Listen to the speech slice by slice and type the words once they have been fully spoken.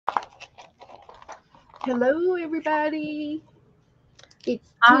Hello, everybody. It's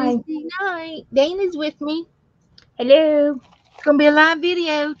Hi. Tuesday night. Dana's with me. Hello. It's going to be a live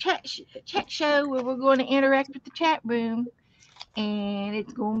video chat show where we're going to interact with the chat room, and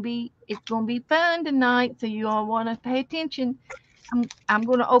it's going to be fun tonight. So you all want to pay attention. I'm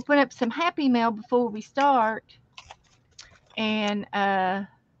going to open up some happy mail before we start, and let's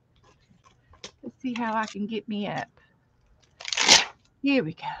see how I can get me up. Here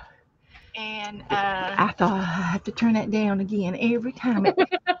we go. And I thought I have to turn that down again every time.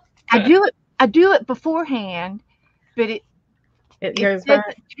 I do it. I do it beforehand, but It it goes doesn't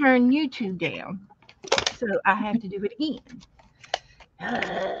back. turn YouTube down, so I have to do it again.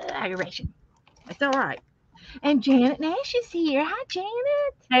 Aggravation. That's all right. And Janet Nash is here. Hi,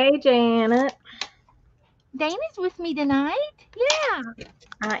 Janet. Hey, Janet. Dana's with me tonight. Yeah.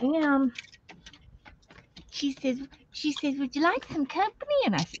 I am. She says. She says, "Would you like some company?"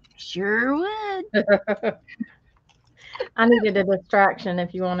 And I said, "Sure would." I needed a distraction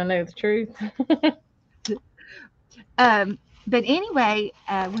if you want to know the truth. Um, but anyway,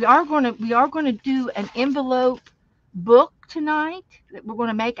 we are gonna do an envelope book tonight that we're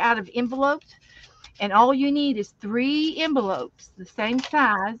gonna make out of envelopes. And all you need is 3 envelopes, the same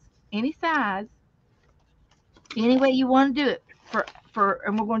size, any size, any way you want to do it.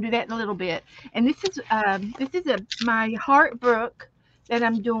 And we're going to do that in a little bit. And this is a my heart book that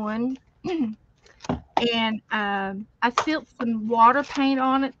I'm doing, and I spilt some water paint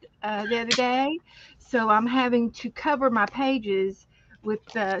on it the other day, so I'm having to cover my pages with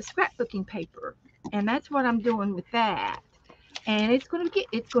scrapbooking paper, and that's what I'm doing with that. And it's going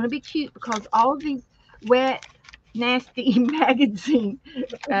to be cute because all of these wet, nasty magazine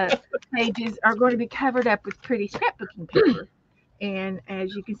uh, pages are going to be covered up with pretty scrapbooking paper. And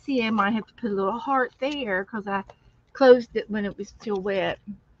as you can see, I might have to put a little heart there because I closed it when it was still wet.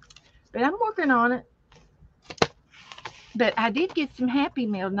 But I'm working on it. But I did get some happy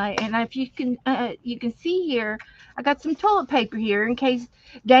mail tonight, and if you can see here, I got some toilet paper here in case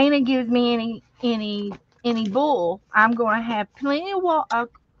Dana gives me any bull. I'm going to have plenty of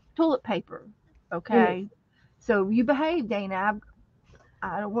toilet paper. Mm. Okay, so you behave, Dana.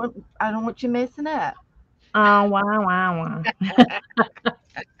 I don't want you messing up. Oh, wow, wow, wow.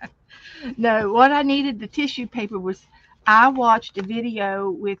 No, what I needed the tissue paper was I watched a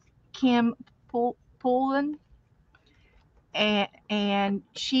video with Kim Pullen, and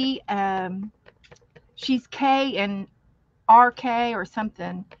she's K and RK or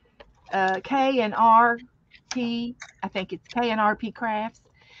something. K and RP. I think it's K and RP Crafts.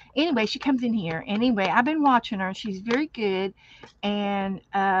 Anyway, she comes in here. Anyway, I've been watching her. She's very good, and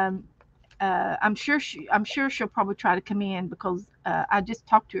I'm sure she'll probably try to come in because I just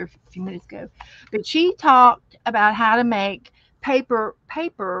talked to her a few minutes ago. But she talked about how to make paper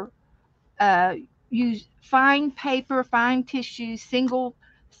uh, use fine paper, fine tissue, single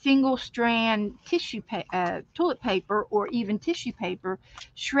strand toilet paper, or even tissue paper,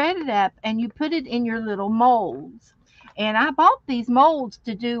 shred it up, and you put it in your little molds. And I bought these molds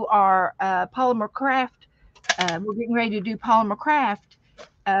to do our polymer craft. We're getting ready to do polymer craft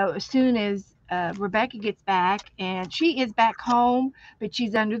as soon as Rebecca gets back, and she is back home, but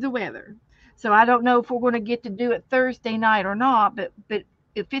she's under the weather. So I don't know if we're going to get to do it Thursday night or not, but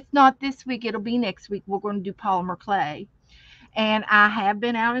if it's not this week, it'll be next week. We're going to do polymer clay. And I have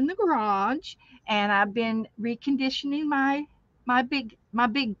been out in the garage, and I've been reconditioning my big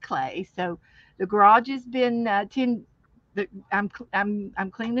clay. So the garage has been I'm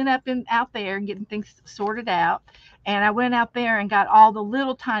cleaning up and out there and getting things sorted out. And I went out there and got all the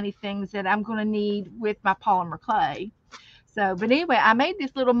little tiny things that I'm going to need with my polymer clay. So, but anyway, I made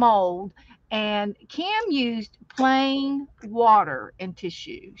this little mold, and Kim used plain water and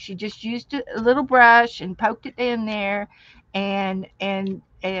tissue. She just used a little brush and poked it in there, and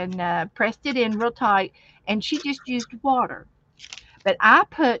pressed it in real tight. And she just used water. But I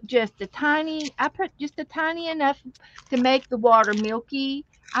put just a tiny enough to make the water milky.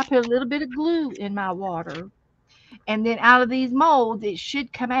 I put a little bit of glue in my water, and then out of these molds it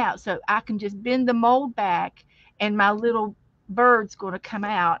should come out, so I can just bend the mold back, and my little bird's going to come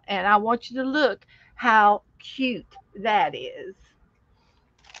out, and I want you to look how cute that is.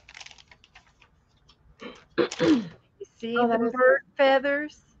 You see Oh, the that is bird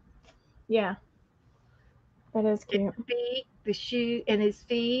feathers, yeah, that is its cute. beak, the shoe, and his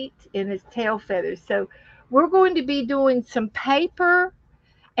feet, and his tail feathers. So we're going to be doing some paper,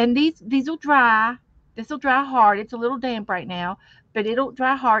 and these will dry. This will dry hard. It's a little damp right now, but it'll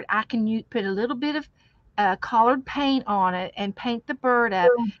dry hard. I can put a little bit of colored paint on it and paint the bird up.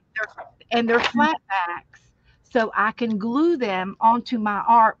 And they're flat backs, so I can glue them onto my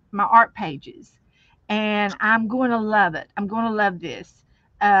art pages. and I'm going to love it. I'm going to love this.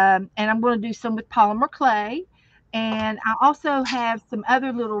 And I'm going to do some with polymer clay. And I also have some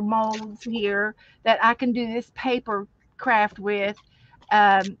other little molds here that I can do this paper craft with,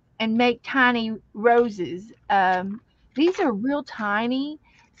 and make tiny roses. These are real tiny,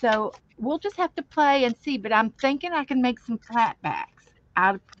 so we'll just have to play and see. But I'm thinking I can make some flatbacks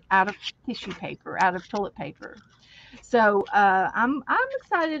out of out of tissue paper, out of toilet paper. So I'm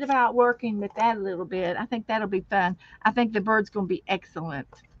excited about working with that a little bit. I think that'll be fun. I think the bird's going to be excellent.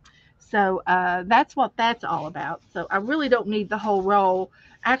 So that's what that's all about. So I really don't need the whole roll.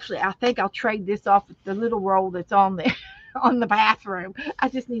 Actually, I think I'll trade this off with the little roll that's on the on the bathroom. I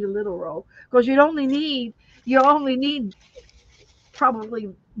just need a little roll because you only need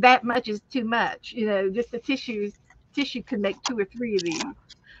probably that much is too much. Just the tissue could make two or three of these.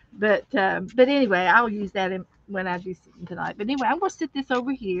 But anyway, I'll use that when I do something tonight. But anyway, I'm gonna sit this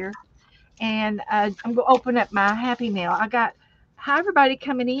over here, and I'm gonna open up my Happy Mail. I got Hi everybody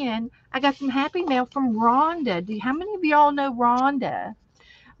coming in. I got some Happy Mail from Rhonda. How many of y'all know Rhonda?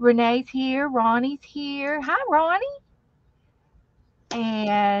 Renee's here. Ronnie's here. Hi Ronnie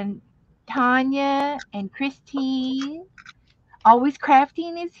and Tanya and Christine. Always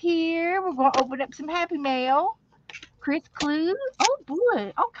Crafting is here. We're gonna open up some Happy Mail. Chris Clue. Oh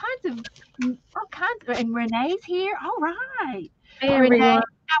boy, all kinds of, and Renee's here. All right. Hey, Renee, everyone.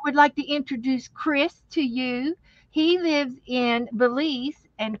 I would like to introduce Chris to you. He lives in Belize,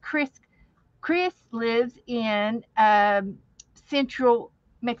 and Chris lives in Central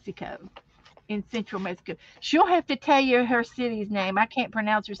Mexico. In Central Mexico. She'll have to tell you her city's name. I can't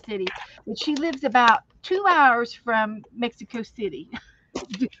pronounce her city, but she lives about 2 hours from Mexico City,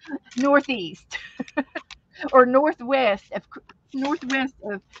 northeast or northwest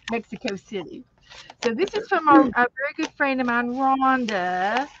of Mexico City. So this is from a very good friend of mine,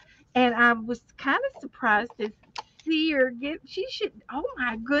 Rhonda, and I was kind of surprised to see her get. She should. Oh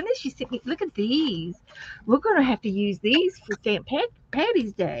my goodness, she sent me. Look at these. We're gonna have to use these for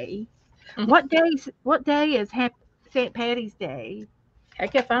Patty's Day. What day is St. Patty's Day?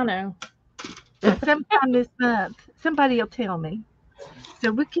 Heck if I know. Sometime this month. Somebody will tell me.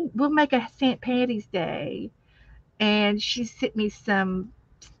 So we'll make a St. Patty's Day, and she sent me some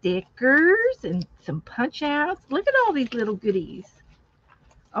stickers and some punch outs. Look at all these little goodies.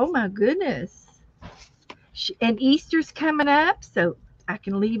 Oh my goodness. And Easter's coming up, so I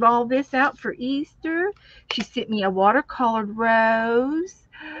can leave all this out for Easter. She sent me a watercolored rose.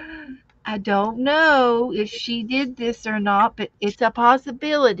 I don't know if she did this or not, but it's a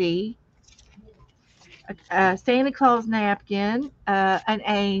possibility. A Santa Claus napkin, an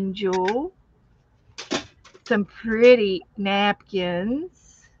angel, some pretty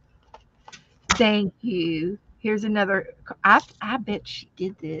napkins. Thank you. Here's another. I bet she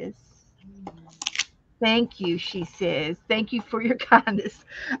did this. Thank you, she says. Thank you for your kindness.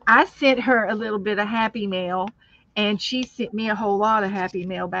 I sent her a little bit of Happy Mail, and she sent me a whole lot of Happy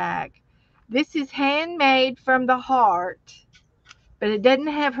Mail back. This is handmade from the heart, but it doesn't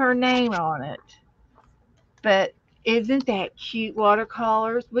have her name on it. But isn't that cute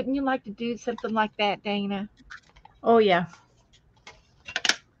watercolors? Wouldn't you like to do something like that, Dana? Oh, yeah.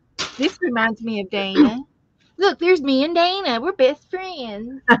 This reminds me of Dana. Look, there's me and Dana. We're best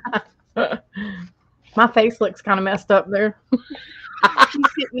friends. My face looks kind of messed up there. She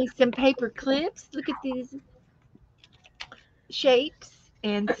sent me some paper clips. Look at these shapes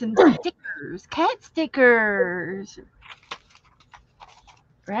and some stickers, cat stickers,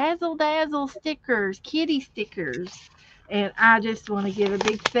 razzle dazzle stickers, kitty stickers. And I just want to give a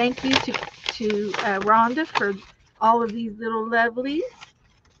big thank you to Rhonda for all of these little lovelies.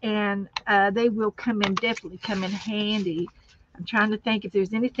 And they will definitely come in handy. I'm trying to think if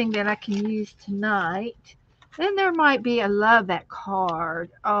there's anything that I can use tonight. Then there might be. I love that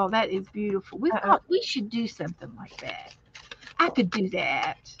card. Oh, that is beautiful. We should do something like that. I could do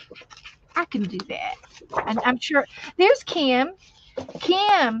that. I can do that. And I'm sure there's Kim.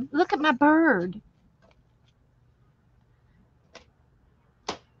 Kim, look at my bird.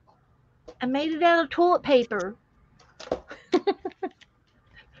 I made it out of toilet paper.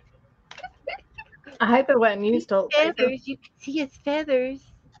 I hope it wasn't used toilet paper. Feathers. You can see his feathers.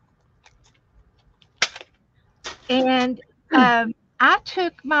 And I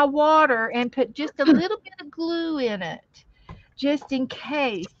took my water and put just a little bit of glue in it, just in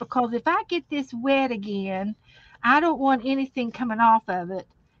case, because if I get this wet again, I don't want anything coming off of it.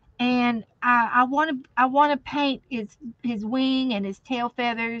 And I want to paint his wing and his tail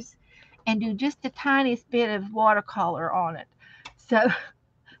feathers, and do just the tiniest bit of watercolor on it. So,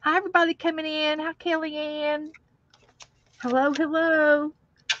 hi everybody coming in. Hi Kelly Ann. Hello, hello.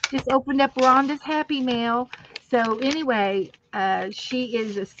 just opened up Rhonda's Happy Mail. So anyway, she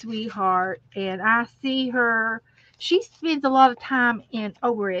is a sweetheart, and I see her. She spends a lot of time in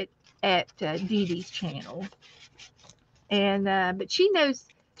over at Dee Dee's channel, and but she knows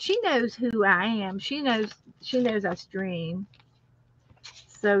who I am. She knows I stream.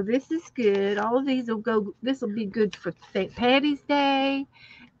 So this is good. All of these will go. This will be good for St. Patty's Day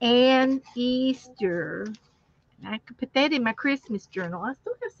and Easter. I could put that in my Christmas journal. I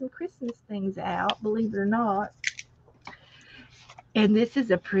still have some Christmas things out, believe it or not. And this is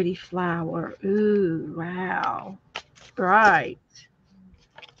a pretty flower. Ooh, wow. Right.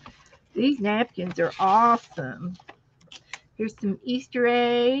 These napkins are awesome. Here's some Easter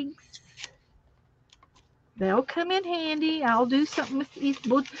eggs. They'll come in handy. I'll do something with these.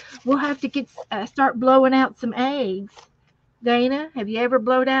 We'll have to start blowing out some eggs. Dana, have you ever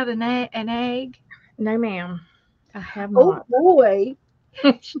blowed out an egg? No, ma'am. I have Oh not. boy,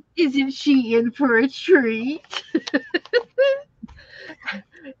 isn't she in for a treat?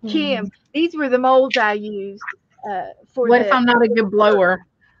 Kim, these were the molds I used for What if I'm not a good blower?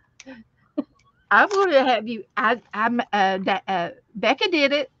 I'm going to have you. Becca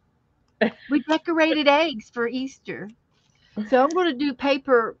did it. We decorated eggs for Easter, so I'm going to do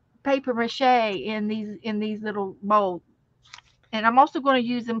paper mache in these little molds, and I'm also going to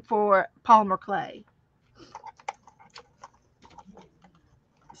use them for polymer clay.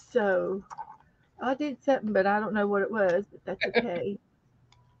 So I did something, but I don't know what it was. But that's okay.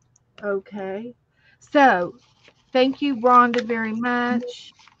 Okay. So thank you, Rhonda, very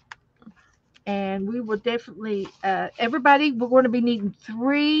much. And we will definitely everybody, we're going to be needing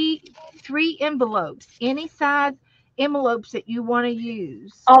three envelopes, any size envelopes that you want to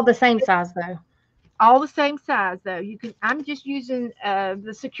use, All the same size though. all the same size though. I'm just using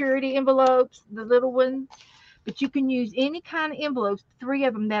the security envelopes, the little ones, but you can use any kind of envelopes, three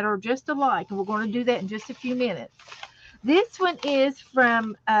of them that are just alike, and we're going to do that in just a few minutes. This one is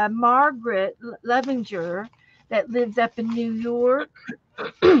from Margaret Levinger, that lives up in New York.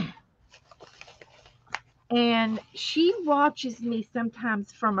 And she watches me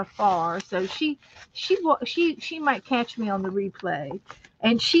sometimes from afar, so she might catch me on the replay.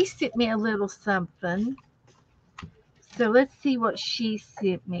 And she sent me a little something. So let's see what she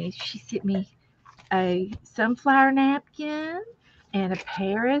sent me. She sent me a sunflower napkin and a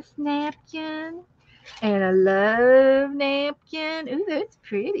Paris napkin and a love napkin. Ooh, that's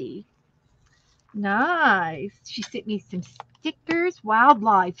pretty. Nice. She sent me some stickers,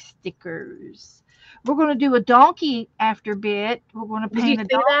 wildlife stickers. We're going to do a donkey after bit. We're going to Did you paint a see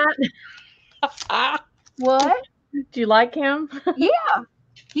donkey. that? What? Do you like him? Yeah,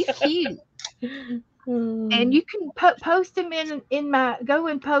 he's cute. And you can post them in my, go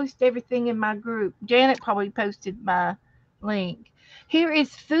and post everything in my group. Janet probably posted my link. Here is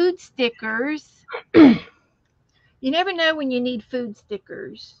food stickers. You never know when you need food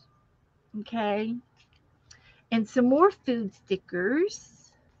stickers. Okay. And some more food stickers.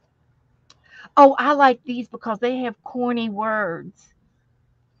 Oh, I like these because they have corny words.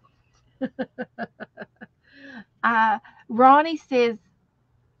 Uh, Ronnie says,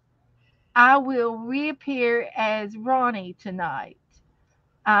 I will reappear as Ronnie tonight.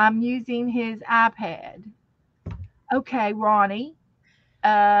 I'm using his iPad. Okay, Ronnie.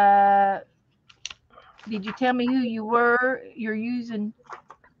 Uh, did you tell me who you were? You're using.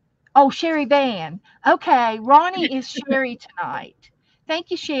 Oh, Sherry Van. Okay, Ronnie is Sherry tonight. Thank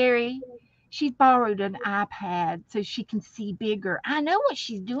you, Sherry. She's borrowed an iPad so she can see bigger. I know what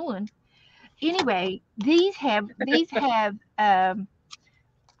she's doing. Anyway, these have I'm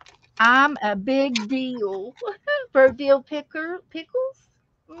a big deal for dill pickles.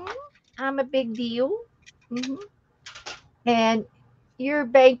 Mhm. I'm a big deal. Hmm. And you're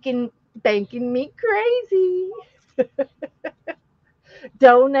banking me crazy.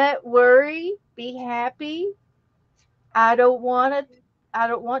 Don't worry, be happy. I don't want to. I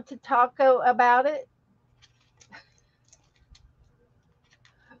don't want to talk about it.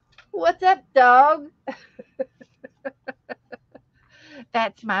 What's up, dog?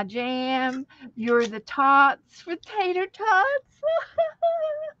 That's my jam. You're the tots for tater tots.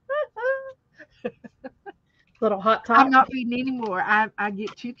 Little hot I'm top. not reading anymore. I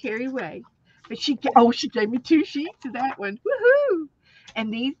get too carried away. But she gave me two sheets of that one. Woohoo!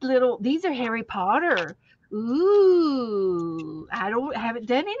 And these are Harry Potter. Ooh, I don't haven't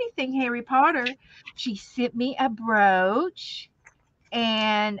done anything Harry Potter. She sent me a brooch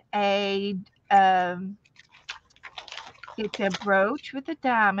and a it's a brooch with a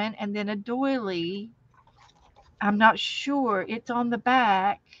diamond and then a doily. I'm not sure. It's on the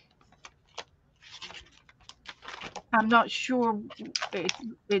back. I'm not sure if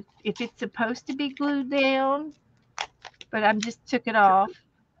it's supposed to be glued down, but I just took it off.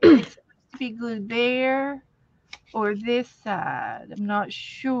 If it's supposed to be glued there or this side, I'm not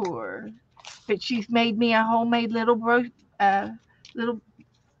sure. But she's made me a homemade little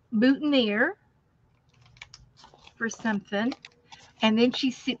boutonniere for something. And then she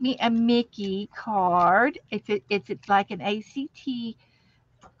sent me a Mickey card. It's like an ACT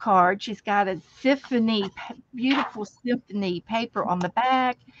card. She's got a beautiful symphony paper on the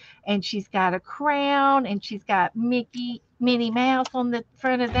back, and she's got a crown, and she's got Minnie Mouse on the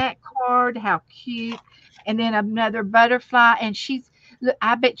front of that card. How cute! And then another butterfly, and look,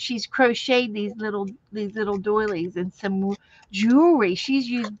 I bet she's crocheted these little doilies and some jewelry. She's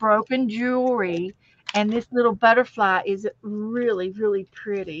used broken jewelry, and this little butterfly is really really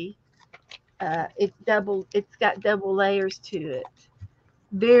pretty. It's got double layers to it.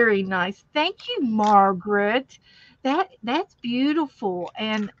 Very nice. Thank you, Margaret. That's beautiful.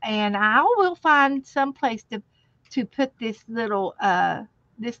 And I will find some place to put this little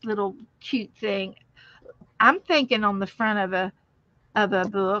cute thing. I'm thinking on the front of a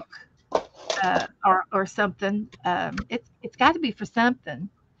book or something. It's got to be for something.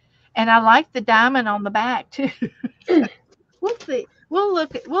 And I like the diamond on the back too. We'll see. We'll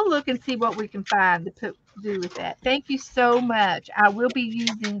look and see what we can find to do with that. Thank you so much. I will be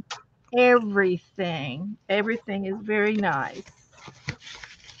using everything. Everything is very nice.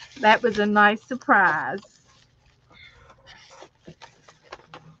 That was a nice surprise.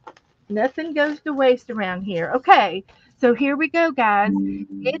 Nothing goes to waste around here. Okay, so here we go, guys. You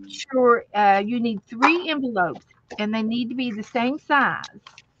need 3 envelopes, and they need to be the same size.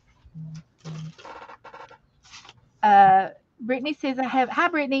 Uh, Brittany says, hi,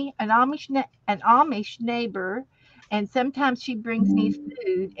 Brittany, an Amish neighbor, and sometimes she brings me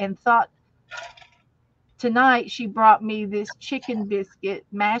food. And thought tonight she brought me this chicken biscuit,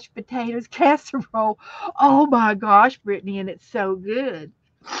 mashed potatoes, casserole. Oh my gosh, Brittany, and it's so good.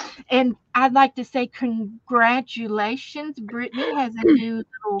 And I'd like to say congratulations. Brittany has a new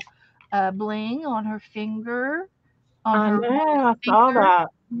little bling on her finger, on I her know. I saw finger. that.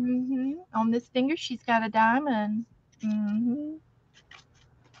 On this finger, she's got a diamond.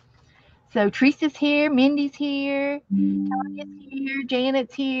 So Teresa's here, Mindy's here, Tanya's here,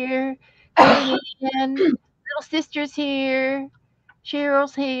 Janet's here, Diane, little sister's here,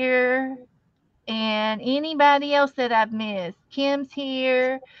 Cheryl's here, and anybody else that I've missed. Kim's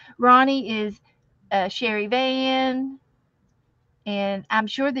here. Ronnie is Sherry Van, and I'm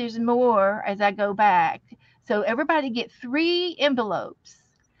sure there's more as I go back. So everybody get 3 envelopes,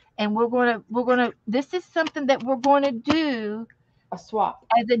 and we're gonna. This is something that we're going to do A swap.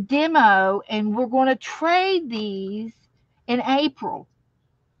 as a demo, and we're going to trade these in April.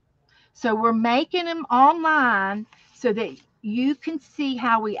 So we're making them online so that you can see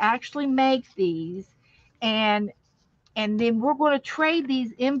how we actually make these, and then we're going to trade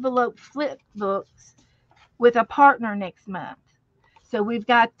these envelope flip books with a partner next month. So we've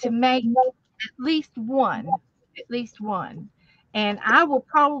got to make least one, at least one. And I will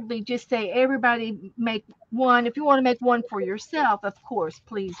probably just say everybody make one. If you want to make one for yourself, of course,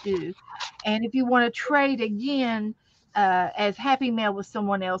 please do. And if you want to trade again as Happy Mail with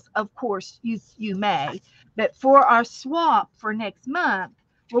someone else, of course you may. But for our swap for next month,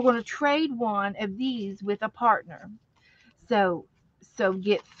 we're going to trade one of these with a partner. So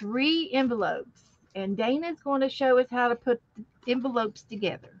get 3 envelopes, and Dana's going to show us how to put the envelopes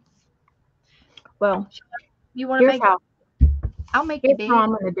together. Well, You want to here's make? how. I'll make it Here's how big. I'm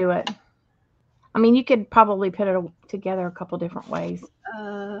going to do it. I mean, you could probably put it together a couple different ways.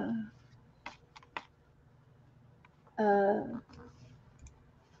 Uh, uh,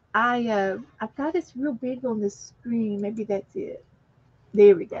 I've got this real big on the screen. Maybe that's it.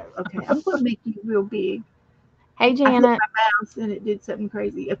 There we go. Okay, I'm going to make you real big. Hey, I hit Janet. my mouse and it did something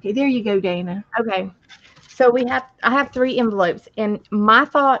crazy. Okay, there you go, Dana. Okay. So I have 3 envelopes, and my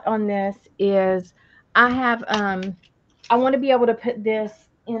thought on this is I want to be able to put this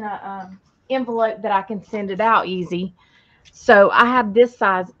in a envelope that I can send it out easy. So I have this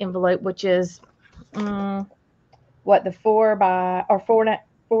size envelope, which is the 4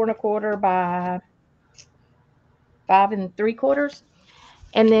 and a quarter by 5 3/4,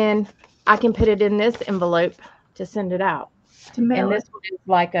 and then I can put it in this envelope to send it out. To mail And it. this one is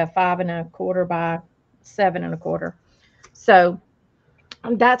like a 5 1/4 by 7 1/4. So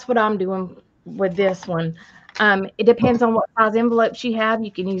that's what I'm doing with this one. It depends on what size envelopes you have.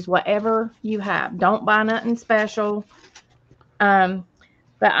 You can use whatever you have. Don't buy nothing special. Um,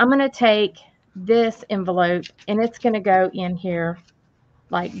 but I'm going to take this envelope, and it's going to go in here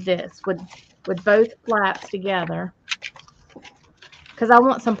like this with both flaps together. because I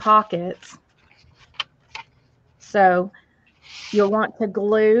want some pockets. So you'll want to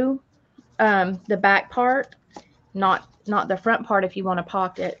glue the back part, not the front part if you want a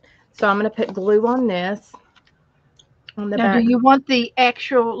pocket. So I'm going to put glue on this on the Now, do back. you want the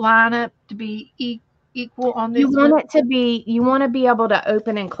actual lineup to be equal on You this one? want it to be, you want to be able to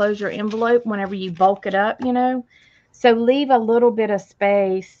open and close your envelope whenever you bulk it up, you know. So leave a little bit of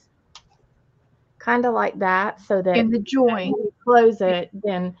space, kind of like that, so that In the joint. when you close it,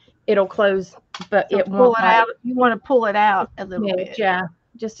 then it'll close, but So it pull won't it like out. You want to pull it out a little smidge, bit. yeah,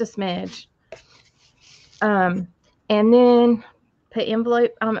 just a smidge. Um, and then I'm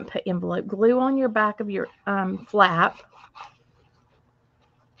gonna put envelope glue on your back of your flap,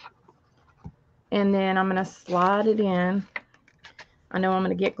 and then I'm gonna slide it in. I know I'm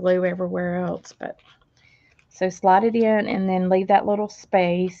gonna get glue everywhere else, but so slide it in and then leave that little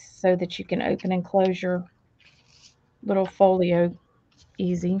space so that you can open and close your little folio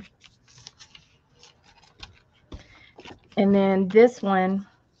easy. And then this one,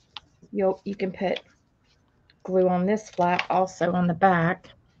 you can put glue on this flap also on the back.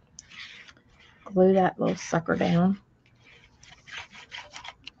 Glue that little sucker down.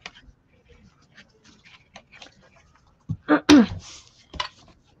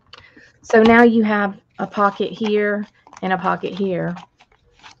 So now you have a pocket here and a pocket here.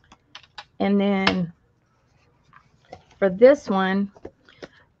 And then for this one,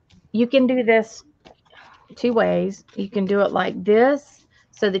 you can do this two ways. You can do it like this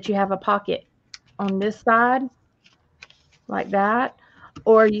so that you have a pocket on this side like that,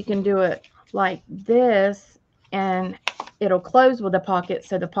 or you can do it like this and it'll close with a pocket,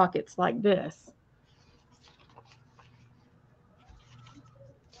 so the pocket's like this.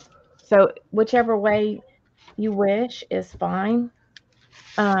 So whichever way you wish is fine.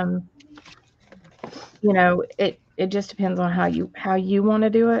 Um, you know, it just depends on how you want to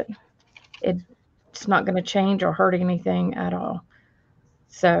do it. It's not going to change or hurt anything at all.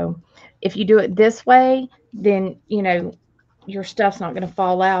 So if you do it this way, then you know your stuff's not going to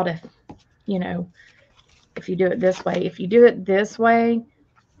fall out if you know if you do it this way. If you do it this way,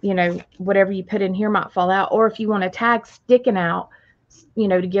 you know, whatever you put in here might fall out. Or if you want a tag sticking out, you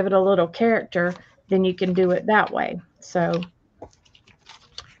know, to give it a little character, then you can do it that way. So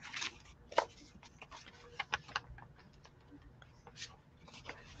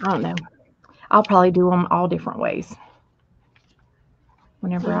I don't know. I'll probably do them all different ways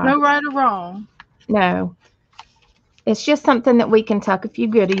whenever There's I no right or wrong. no. It's just something that we can tuck a few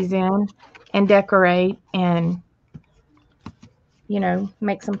goodies in and decorate and, you know,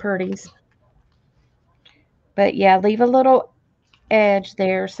 make some pretties. But yeah, leave a little edge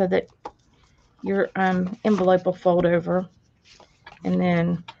there so that your envelope will fold over. And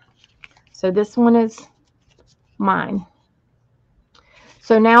then, so this one is mine.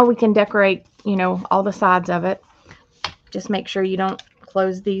 So now we can decorate, you know, all the sides of it. Just make sure you don't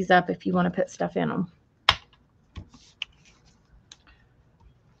close these up if you want to put stuff in them.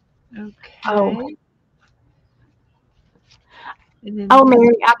 Oh, Okay. And then oh, this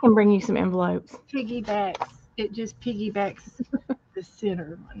Mary, I can bring you some envelopes. piggybacks. It just piggybacks the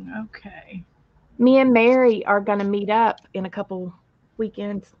center one. Okay. Me and Mary are going to meet up in a couple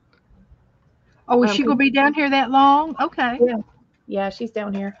weekends. Oh, is she 'Cause- gonna be down here that long? Okay. yeah, yeah, she's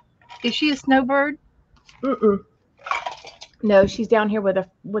down here. Is she a snowbird? Mm-mm. No, she's down here with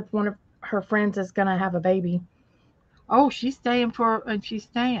one of her friends is going to have a baby. Oh, she's staying for and she's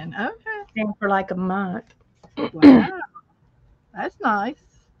staying. Okay. Staying for like a month. Wow. That's nice.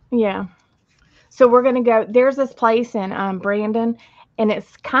 Yeah. So we're gonna go. There's this place in Brandon, and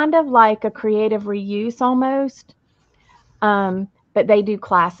it's kind of like a creative reuse almost. But they do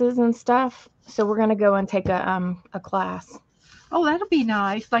classes and stuff. So we're gonna go and take a class. Oh, that'll be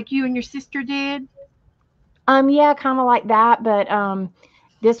nice. Like you and your sister did. Yeah, kind of like that. But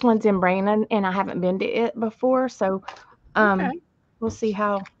this one's in Brandon, and I haven't been to it before. So um, Okay. we'll see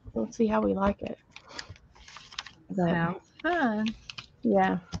how we like it. But Sounds fun.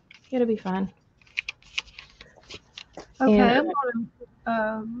 yeah, it'll be fun. Okay, And I'm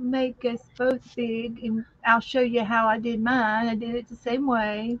gonna make us both big, and I'll show you how I did mine. I did it the same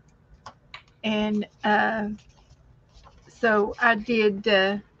way, and so I did.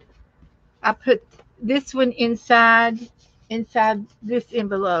 I put this one inside this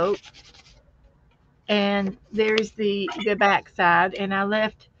envelope, and there's the back side, and I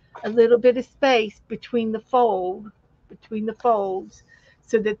left a little bit of space between the folds,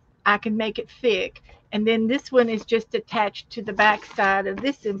 so that I can make it thick. And then this one is just attached to the back side of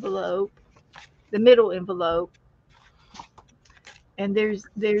this envelope, the middle envelope, and there's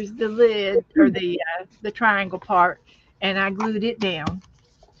the lid or the triangle part, and I glued it down.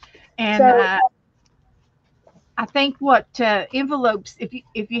 And So I think what envelopes,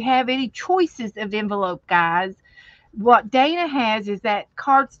 if you have any choices of envelope, guys, what Dana has is that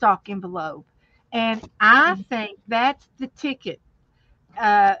cardstock envelope, and I think that's the ticket.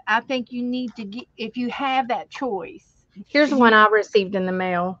 I think you need to get if you have that choice. here's You one I received in the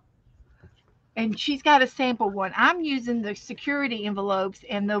mail. and she's got a sample one. I'm using the security envelopes,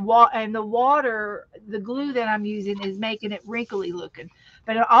 and the water, the glue that I'm using is making it wrinkly looking.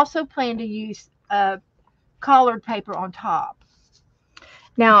 But I also plan to use colored paper on top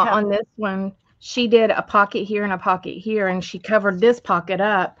to Now, cover. on this one, she did a pocket here and a pocket here, and she covered this pocket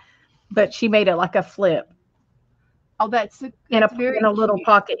up, but she made it like a flip Oh, that's and that's very a little cute.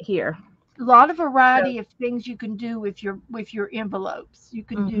 pocket here. A lot of So, variety of things you can do with your envelopes. You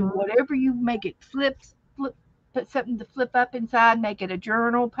can do mhm. whatever you make it flip, put something to flip up inside, make it a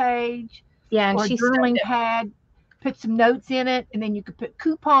journal page Yeah, and or a she stuffed journaling it. pad. Put some notes in it, and then you could put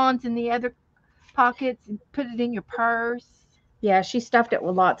coupons in the other pockets and put it in your purse. Yeah, she stuffed it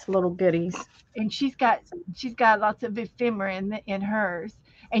with lots of little goodies. And she's got lots of ephemera in hers,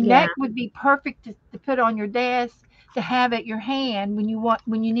 and Yeah, that would be perfect to put on your desk to have at your hand when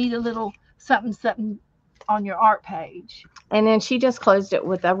you need a little something something on your art page. and then she just closed it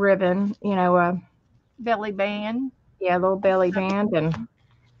with a ribbon, Belly band, yeah, little belly band, and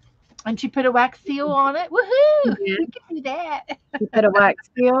and she put a wax seal on it. Woohoo! yeah, We can do that. she put a wax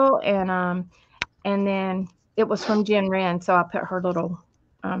seal, and then it was from Jen Wren, so I put her little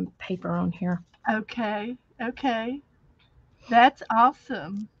paper on here. Okay, okay, that's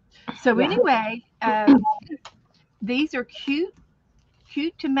awesome. So Yeah, anyway, these are cute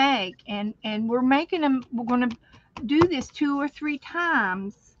to make, and we're making them. We're going to do this 2 or 3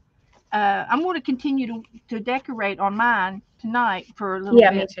 times. I'm going to continue to decorate on mine tonight for a little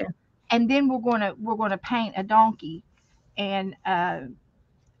yeah, me bit, too. and then we're gonna paint a donkey. And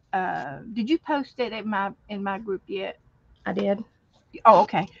did you post it in my group yet? I did. Oh,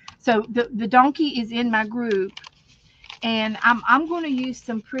 okay. So the donkey is in my group, and I'm going to use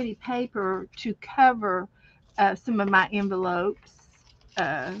some pretty paper to cover some of my envelopes.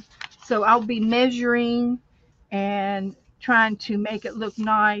 Uh, so I'll be measuring and trying to make it look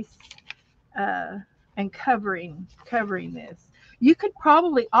nice, uh, and covering this. You could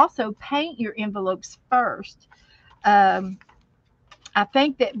probably also paint your envelopes first. Um, I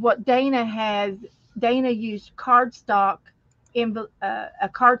think that what Dana used a cardstock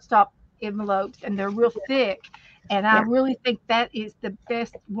envelopes, and they're real thick. And I Yeah. really think that is the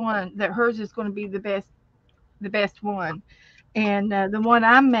best one. That hers is going to be the best one. And the one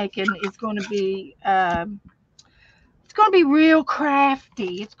I'm making is going to be it's going to be real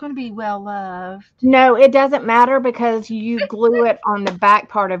crafty. It's going to be well loved. No, it doesn't matter because you glue it on the back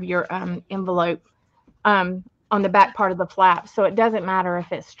part of your envelope, on the back part of the flap. So it doesn't matter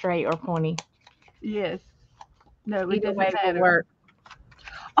if it's straight or pointy. Yes. No, it Either doesn't way will matter. work.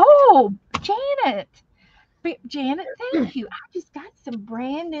 Oh, Janet. Janet, thank you. I just got some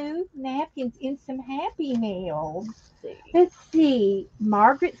brand new napkins in some Happy Mails. Let's see.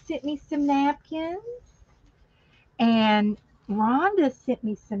 Margaret sent me some napkins, and Rhonda sent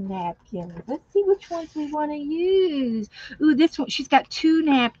me some napkins. Let's see which ones we want to use. Ooh, this one. She's got 2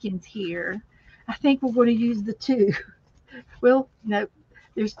 napkins here. I think we're going to use the two. Well, no,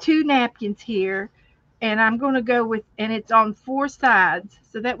 there's 2 napkins here, and I'm going to go with, and it's on 4 sides,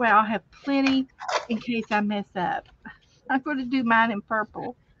 so that way I'll have plenty in case I mess up. I'm going to do mine in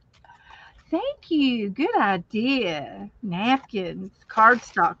purple. Thank you. Good idea. Napkins,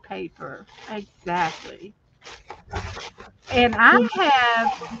 cardstock paper. Exactly. And I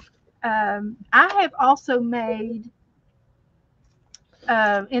have also made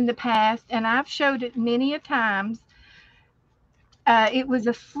in the past, and I've showed it many a times. It was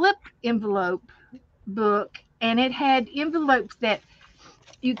a flip envelope book, and it had envelopes that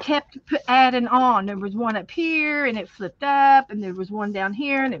you kept adding on. There was one up here, and it flipped up, and there was one down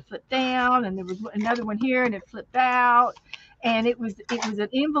here, and it flipped down, and there was another one here, and it flipped out. And it was an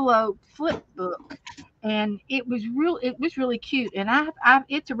envelope flip book, and it was really cute. And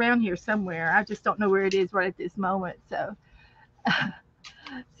it's around here somewhere. I just don't know where it is right at this moment. So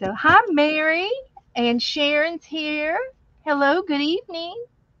hi Mary, and Sharon's here. Hello, good evening.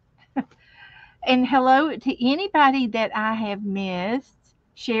 And hello to anybody that I have missed.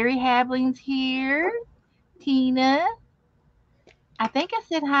 Sherry Havling's here. Tina. I think I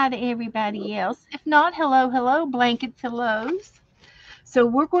said hi to everybody else. If not, hello, hello, blankets, hellos. So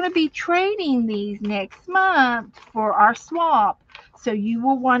we're going to be trading these next month for our swap. So you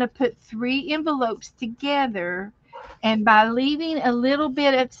will want to put 3 envelopes together. And by leaving a little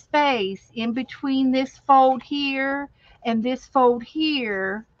bit of space in between this fold here and this fold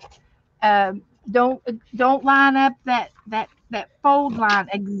here, um, don't line up that fold line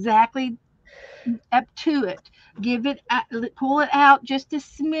exactly up to it. Give it, pull it out just a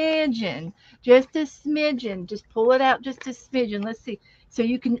smidgen, just a smidgen. Just pull it out just a smidgen. Let's see. So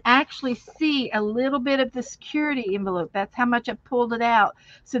you can actually see a little bit of the security envelope. That's how much I pulled it out.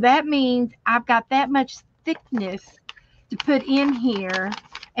 So that means I've got that much thickness to put in here.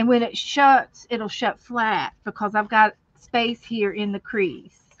 And when it shuts, it'll shut flat because I've got space here in the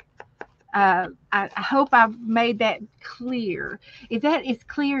crease. I hope I've made that clear. Is that as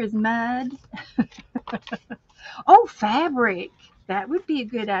clear as mud? Oh, fabric. That would be a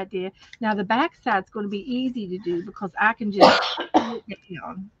good idea. Now the back side's going to be easy to do because I can just put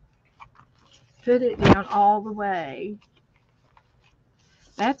it down all the way.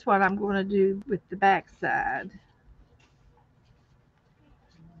 That's what I'm going to do with the back side.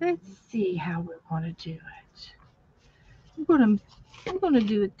 Let's see how we're going to do it. I'm going to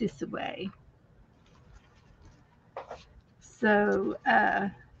do it this way. So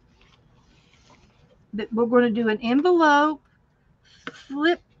we're going to do an envelope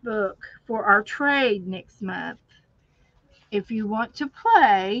flip book for our trade next month. If you want to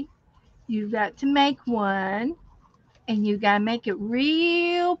play, you've got to make one, and you got to make it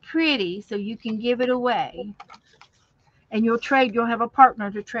real pretty so you can give it away. And you'll have a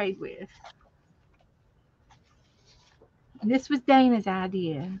partner to trade with. This was Dana's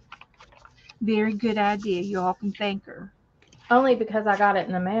idea. Very good idea. You all can thank her. Only because I got it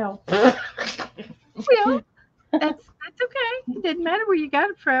in the mail. Well, that's okay. It doesn't matter where you got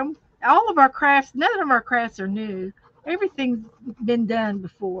it from. All of our crafts, none of our crafts are new. Everything's been done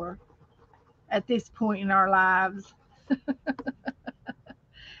before at this point in our lives.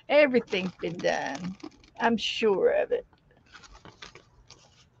 Everything's been done. I'm sure of it.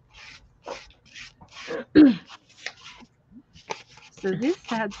 So this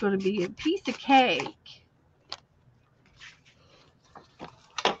side's going to be a piece of cake.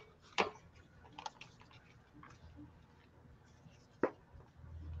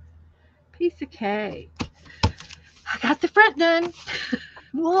 Piece of cake. I got the front done.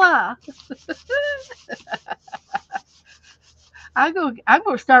 Voila. I'm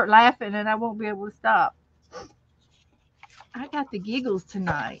gonna start laughing and I won't be able to stop. I got the giggles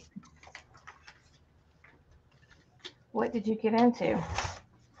tonight. What did you get into?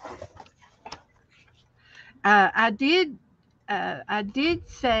 I did. I did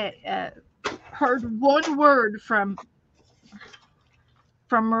say heard one word from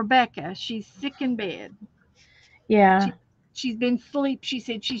Rebecca. She's sick in bed. Yeah. She's been sleep. She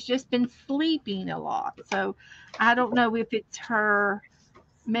said she's just been sleeping a lot. So I don't know if it's her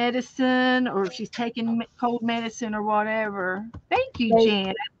medicine or if she's taking cold medicine or whatever. Thank you, They,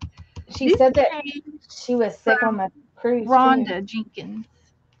 Jan. she This said that came she was sick on from the cruise too. Rhonda Jenkins.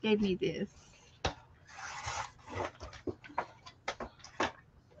 Gave me this.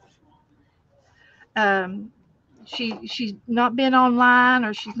 Um, she's not been online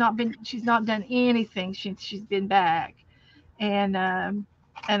or she's not done anything since she's been back. And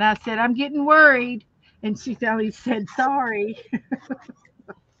I said I'm getting worried, and she finally said sorry.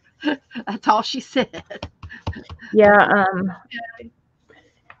 That's all she said. Yeah.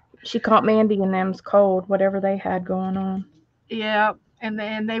 She caught Mandy and them's cold, whatever they had going on. Yeah,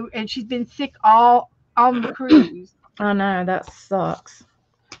 and she's been sick all on the cruise. I know that sucks.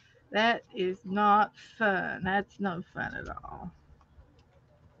 That is not fun. That's no fun at all.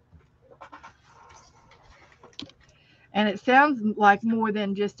 And it sounds like more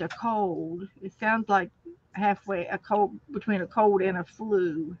than just a cold. It sounds like halfway a cold between a cold and a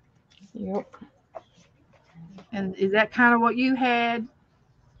flu. Yep. And is that kind of what you had?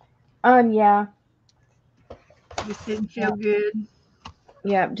 Yeah. Just didn't feel Yep. good.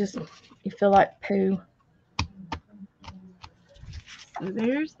 Yep. Just you feel like poo. So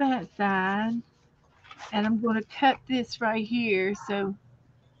there's that side. And I'm going to cut this right here so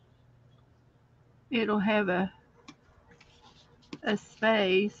it'll have a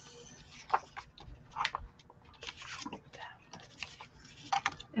space.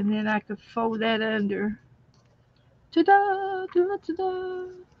 And then I could fold that under. Ta-da! Ta-da! Ta-da!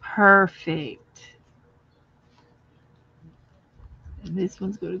 Perfect. And this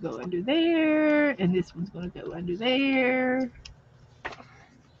one's going to go under there. And this one's going to go under there.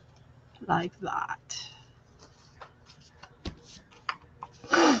 Like that.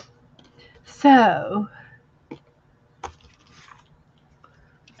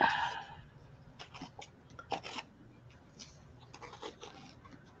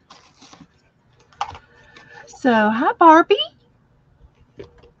 So hi Barbie.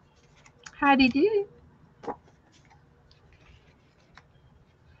 How do you do?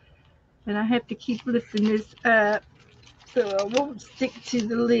 And I have to keep lifting this up so I won't stick to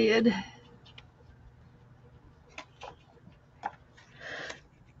the lid.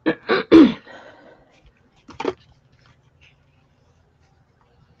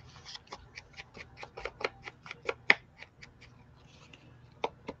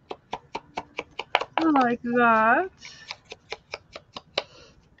 Like that.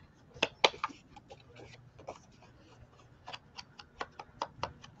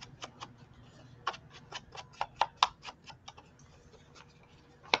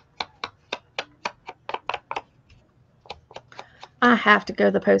 I have to go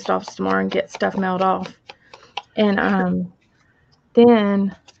to the post office tomorrow and get stuff mailed off. And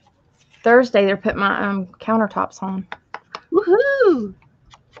then Thursday they're putting my countertops on. Woohoo!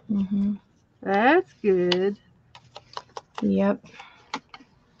 Mhm. That's good. Yep.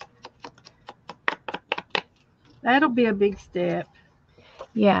 That'll be a big step.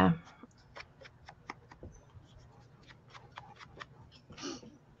 Yeah.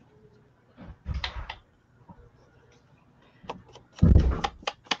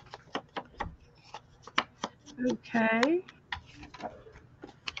 Okay.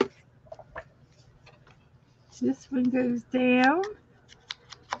 This one goes down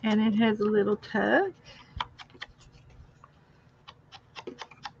and it has a little tuck.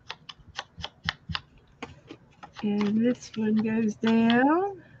 And this one goes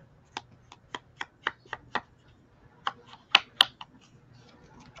down.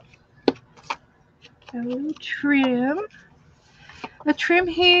 A little trim. A trim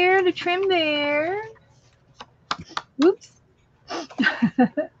here, a trim there. Whoops.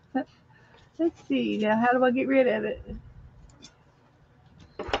 Let's see. Now, how do I get rid of it?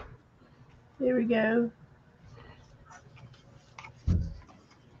 There we go.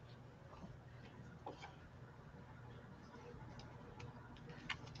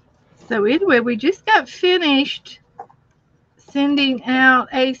 So anyway, we just got finished sending out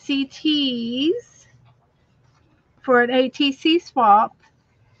ACTs for an ATC swap,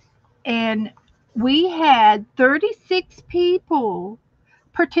 and we had 36 people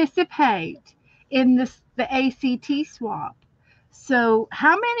participate in the ACT swap. So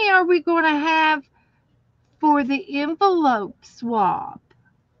how many are we going to have for the envelope swap?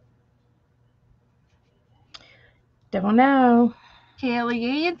 Don't know.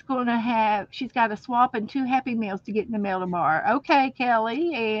 Kelly Ann's going to have, she's got a swap and 2 Happy Meals to get in the mail tomorrow. Okay,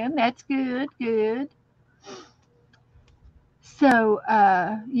 Kelly Ann, that's good, good. So,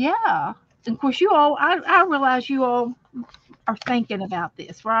 yeah. And of course, you all, I realize you all are thinking about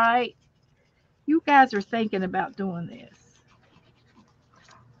this, right? You guys are thinking about doing this.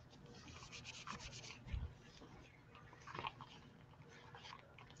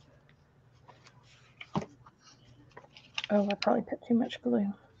 Oh, I probably put too much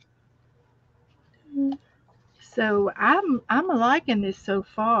glue. So I'm liking this so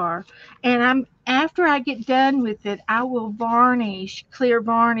far, and I'm after I get done with it, I will clear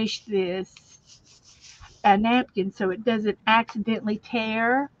varnish this a napkin so it doesn't accidentally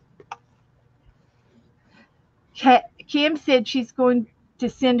tear. Kim said she's going to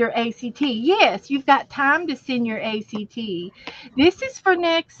send her ACT. Yes, you've got time to send your ACT. This is for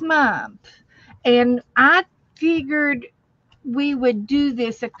next month, and I figured we would do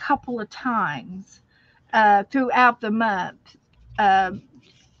this a couple of times throughout the month. Um,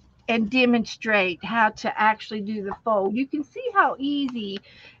 and demonstrate how to actually do the fold. You can see how easy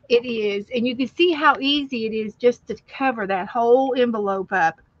it is, and you can see how easy it is just to cover that whole envelope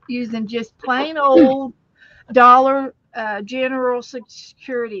up using just plain old dollar general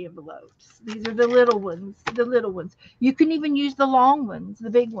security envelopes. These are the little ones, the little ones. You can even use the long ones, the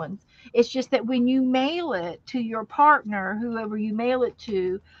big ones. It's just that when you mail it to your partner, whoever you mail it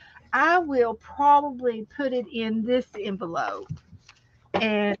to, I will probably put it in this envelope,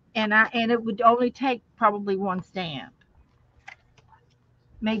 and it would only take probably one stamp,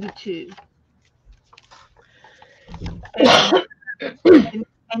 maybe two.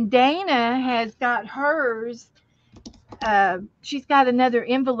 And and Dana has got hers. She's got another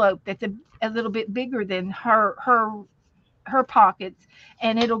envelope that's a little bit bigger than her pockets,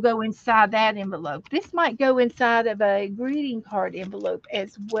 and it'll go inside that envelope. This might go inside of a greeting card envelope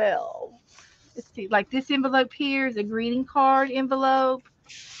as well. Let's see, like this envelope here is a greeting card envelope,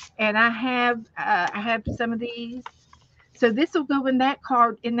 and I have some of these. So this will go in that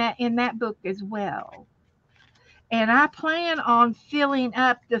card in that book as well. And I plan on filling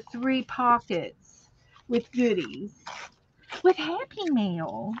up the 3 pockets with goodies with Happy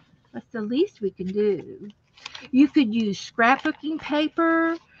Mail. That's the least we can do. You could use scrapbooking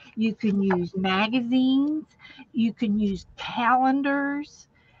paper. You can use magazines. You can use calendars.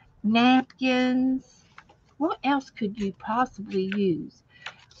 napkins. What else could you possibly use?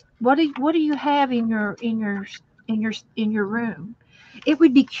 What do you have in your room? It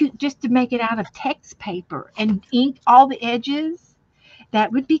would be cute just to make it out of text paper and ink all the edges.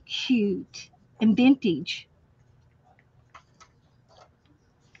 That would be cute and vintage.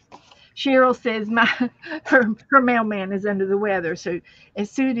 Cheryl says my her mailman is under the weather, so as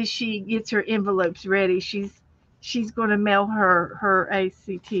soon as she gets her envelopes ready, she's going to mail her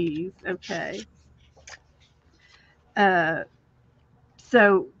ACTs. Okay. Uh,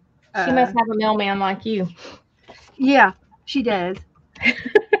 so She uh, must have a mailman like you. yeah, she does.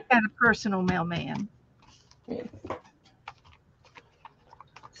 Got a personal mailman.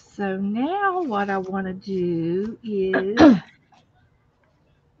 So now what I want to do is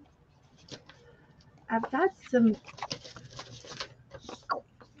I've got some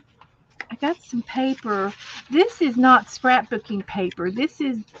I got some paper. This is not scrapbooking paper. This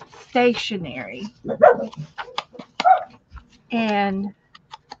is stationery. And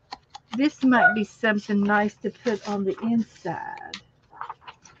this might be something nice to put on the inside.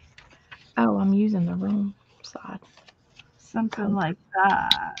 Oh, I'm using the wrong side. Something like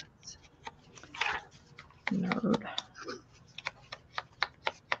that. Nerd.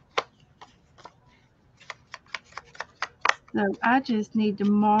 So I just need to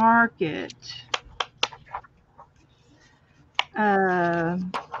mark it. Uh,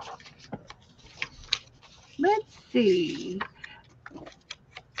 let's see.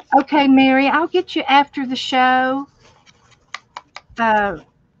 Okay, Mary, I'll get you after the show. Uh,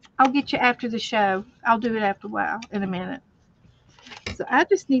 I'll get you after the show. I'll do it after a while, in a minute. So I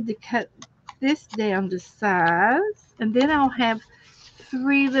just need to cut this down to size, and then I'll have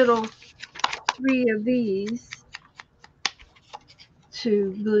three little three of these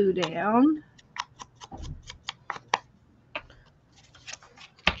to glue down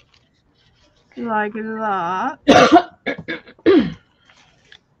like that.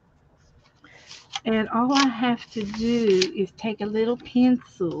 And all I have to do is take a little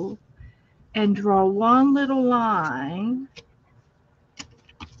pencil and draw one little line.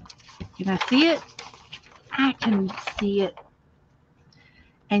 Can I see it? I can see it.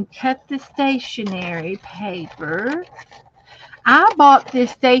 And cut the stationery paper. I bought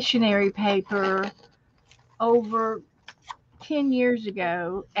this stationery paper over 10 years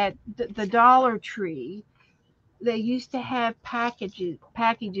ago at the Dollar Tree. They used to have packages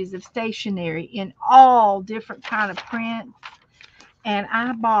of stationery in all different kind of prints, and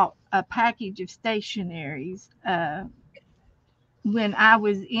I bought a package of stationaries when I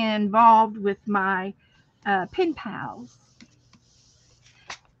was involved with my pen pals.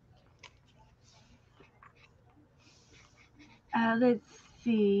 Let's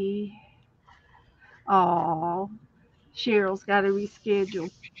see. Oh, Cheryl's got to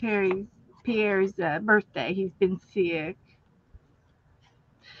reschedule Pierre's birthday. He's been sick.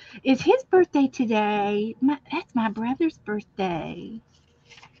 Is his birthday today? That's my brother's birthday.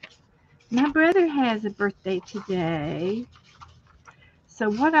 My brother has a birthday today. So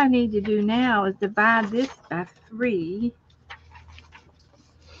what I need to do now is divide this by 3.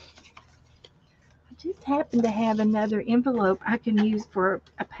 I just happen to have another envelope I can use for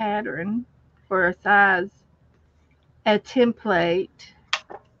a pattern, for a size, a template.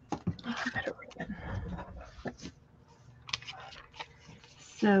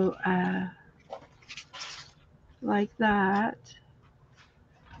 So like that.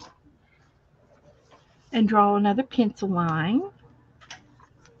 And draw another pencil line.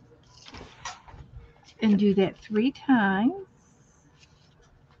 And do that 3 times.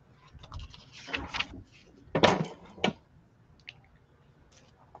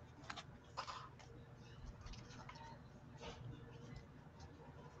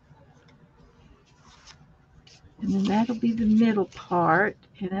 And then that'll be the middle part,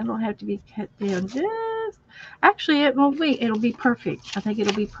 and that'll have to be cut down just. Actually, it won't be. It'll be perfect. I think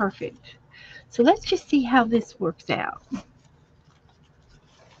it'll be perfect. So let's just see how this works out.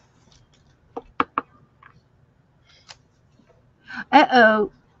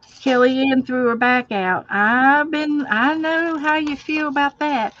 Uh-oh. Kellyanne threw her back out. I know how you feel about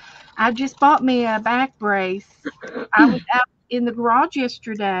that. I just bought me a back brace. I was out in the garage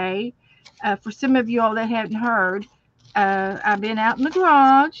yesterday. For some of you all that haven't heard, I've been out in the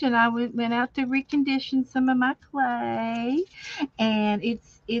garage and I went out to recondition some of my clay, and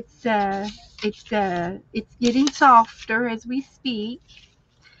it's getting softer as we speak,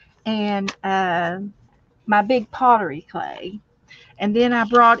 and my big pottery clay. And then I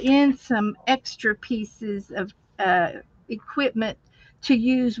brought in some extra pieces of equipment to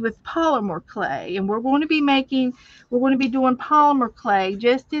use with polymer clay. And we're going to be doing polymer clay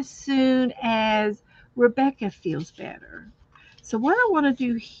just as soon as Rebecca feels better. So what I want to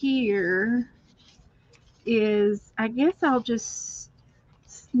do here is, I guess I'll just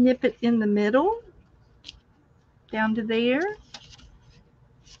snip it in the middle down to there.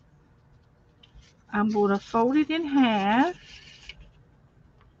 I'm going to fold it in half.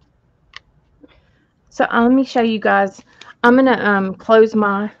 So let me show you guys. I'm going to close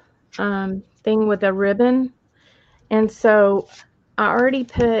my thing with a ribbon. And so I already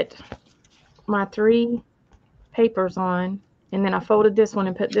put my 3 papers on, and then I folded this one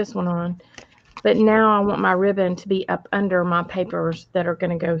and put this one on. But now I want my ribbon to be up under my papers that are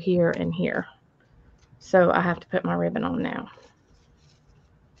going to go here and here. So I have to put my ribbon on now.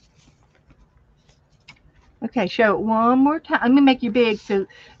 Okay, show it one more time. Let me make you big so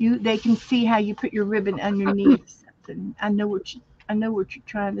they can see how you put your ribbon underneath something. I know what you're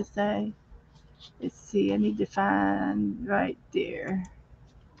trying to say. Let's see. I need to find right there.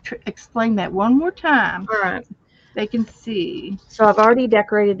 Explain that one more time. All right. They can see. So I've already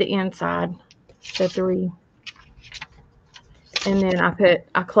decorated the inside, the 3. And then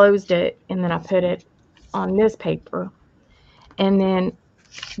I closed it, and then I put it on this paper. And then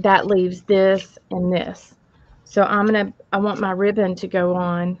that leaves this and this. So I want my ribbon to go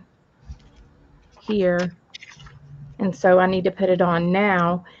on here. And so I need to put it on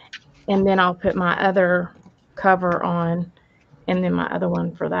now, and then I'll put my other cover on, and then my other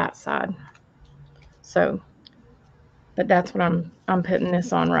one for that side. So, but that's what I'm putting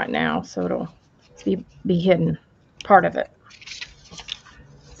this on right now, so it'll be hidden, part of it.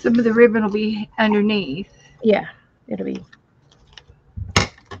 Some of the ribbon will be underneath. Yeah, it'll be.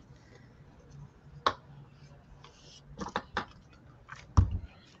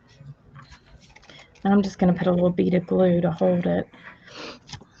 I'm just going to put a little bead of glue to hold it.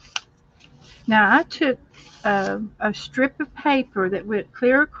 Now I took a strip of paper that went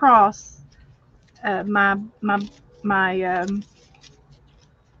clear across my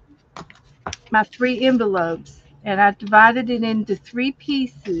 3 envelopes, and I divided it into 3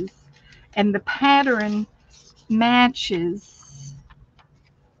 pieces, and the pattern matches.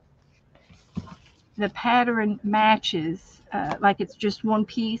 Like it's just one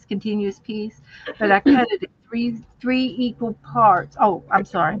piece, continuous piece, but I cut it in three equal parts. Oh, I'm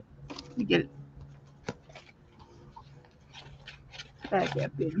sorry. Let me get it back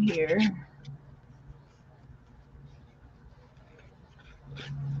up in here.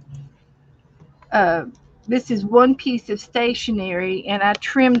 This is one piece of stationery, and I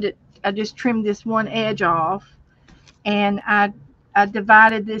trimmed it. I just trimmed this one edge off, and I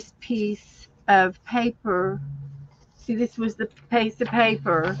divided this piece of paper. See, this was the piece of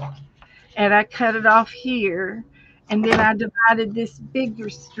paper, and I cut it off here, and then I divided this bigger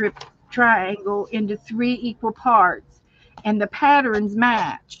strip triangle into 3 equal parts, and the patterns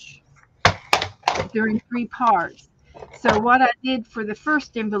match. They're in 3 parts. So what I did for the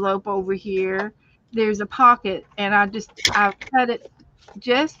first envelope over here, there's a pocket, and I cut it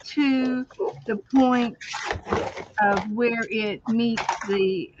just to the point of where it meets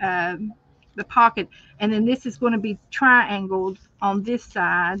the pocket, and then this is going to be triangled on this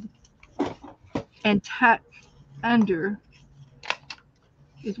side and tuck under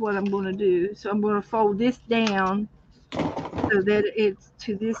is what I'm going to do. So I'm going to fold this down so that it's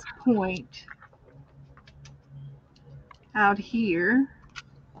to this point out here.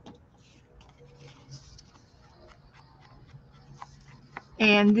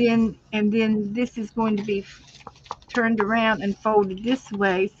 And then this is going to be turned around and folded this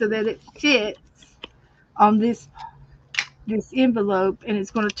way so that it fits on this envelope, and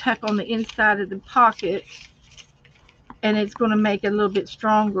it's going to tuck on the inside of the pocket, and it's going to make it a little bit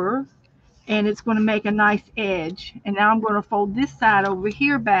stronger, and it's going to make a nice edge. And now I'm going to fold this side over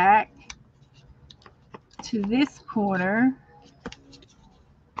here back to this corner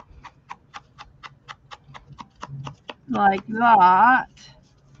like that,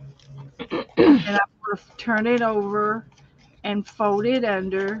 and I'm going to turn it over and fold it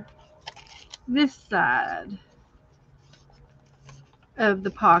under this side of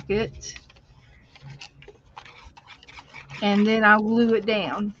the pocket, and then I'll glue it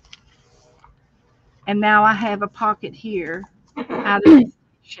down, and now I have a pocket here out of the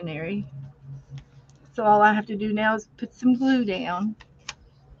stationery. So all I have to do now is put some glue down.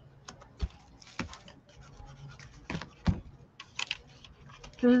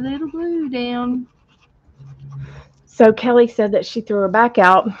 Put a little glue down. So Kelly said that she threw her back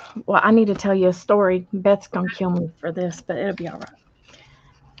out. Well, I need to tell you a story. Beth's going to kill me for this, but it'll be all right.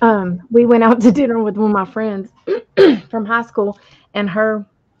 We went out to dinner with one of my friends from high school, And her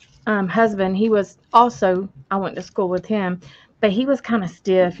husband, he was also, I went to school with him, but he was kind of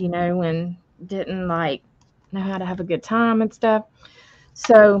stiff, and didn't like know how to have a good time and stuff.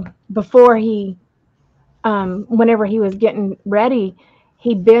 So before whenever he was getting ready,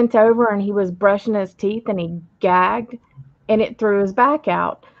 he bent over and he was brushing his teeth and he gagged and it threw his back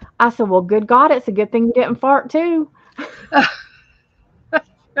out. I said, "Well, good God, it's a good thing you didn't fart too."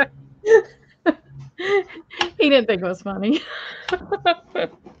 He didn't think it was funny.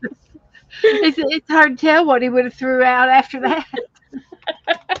 It's hard to tell what he would have threw out after that.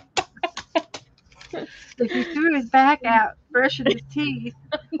 If he threw his back out brushing his teeth,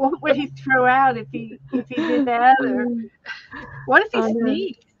 what would he throw out if he did that other? What if he I know.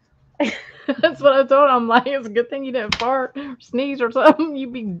 sneezed? That's what I told him. I'm like, it's a good thing you didn't fart or sneeze or something.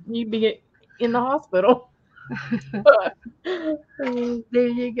 You'd be in the hospital. There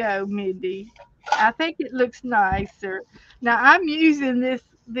you go, Mindy. I think it looks nicer. Now I'm using this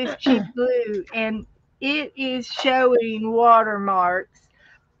cheap glue and it is showing watermarks,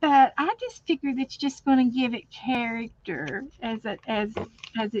 but I just figured it's just going to give it character as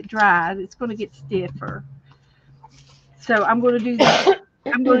it dries. It's going to get stiffer. So I'm going to do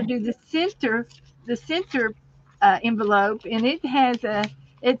the center envelope, and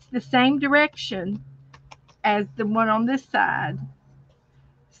it's the same direction as the one on this side.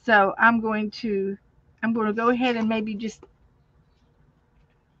 So I'm going to go ahead and maybe just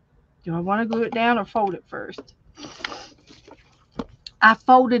do I want to glue it down or fold it first? I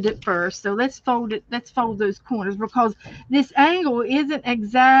folded it first, so let's fold it. Let's fold those corners because this angle isn't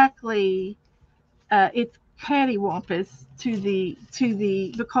exactly it's cattywampus to the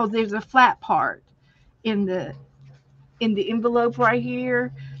because there's a flat part in the envelope right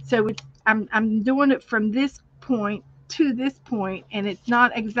here. So I'm doing it from this point to this point, and it's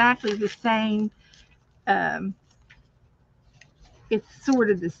not exactly the same. Um, it's sort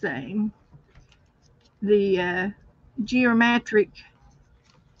of the same. The geometric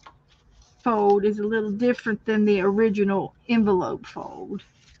fold is a little different than the original envelope fold.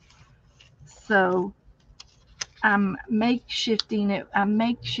 So I'm makeshifting it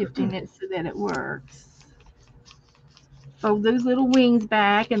so that it works. Fold those little wings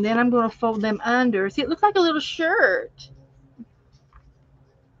back, and then I'm going to fold them under. See, it looks like a little shirt.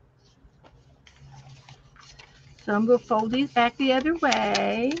 So I'm going to fold these back the other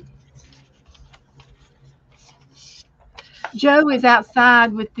way. Joe is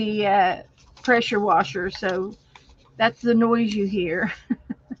outside with the pressure washer, so that's the noise you hear.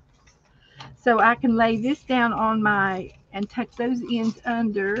 So I can lay this down on and tuck those ends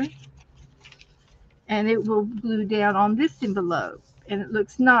under, and it will glue down on this envelope, and it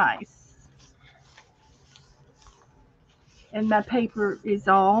looks nice. And my paper is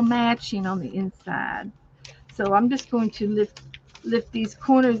all matching on the inside. So I'm just going to lift these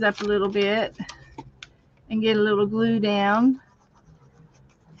corners up a little bit and get a little glue down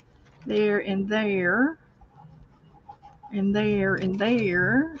there and there and there and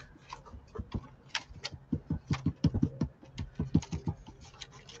there.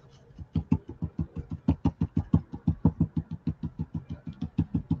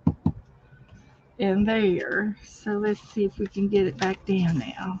 And there. So let's see if we can get it back down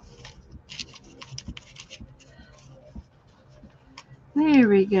now. There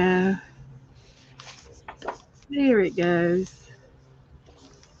we go. There it goes.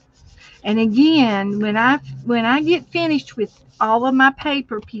 And again, when I get finished with all of my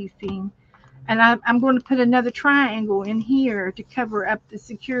paper piecing, and I'm going to put another triangle in here to cover up the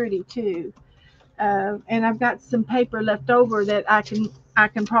security too. And I've got some paper left over that I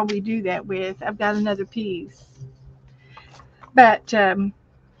can probably do that with. I've got another piece, but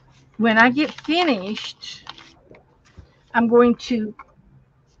when I get finished, I'm going to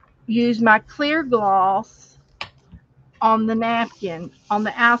use my clear gloss on the napkin on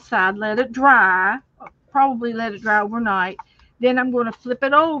the outside, let it dry, probably let it dry overnight. Then I'm going to flip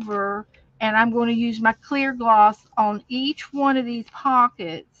it over and I'm going to use my clear gloss on each one of these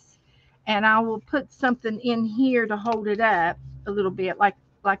pockets, and I will put something in here to hold it up a little bit, like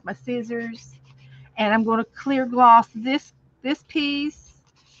my scissors. And I'm going to clear gloss this piece,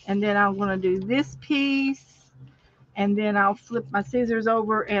 and then I'm going to do this piece, and then I'll flip my scissors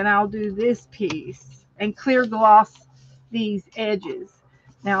over and I'll do this piece and clear gloss these edges.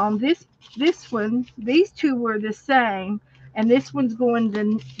 Now on this one, these two were the same, and this one's going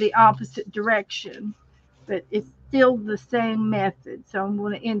the opposite direction, but it's still the same method. So I'm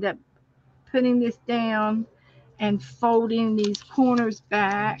going to end up putting this down and folding these corners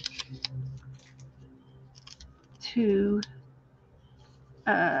back to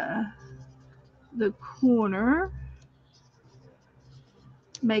uh, the corner.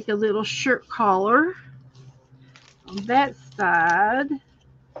 make a little shirt collar on that side,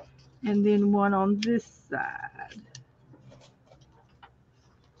 and then one on this side.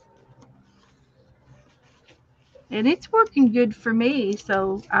 And it's working good for me,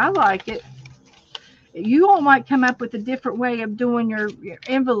 so I like it. You all might come up with a different way of doing your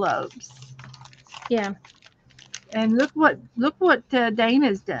envelopes. Yeah. And look what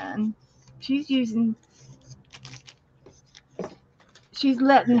Dana's done. She's using she's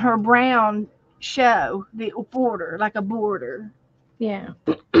letting her brown show the border like a border. Yeah.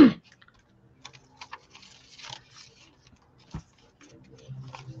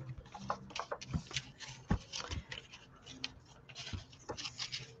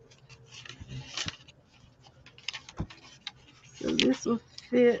 So this will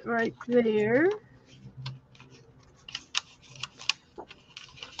fit right there.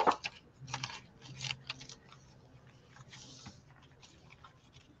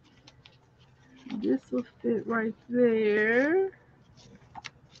 This will fit right there.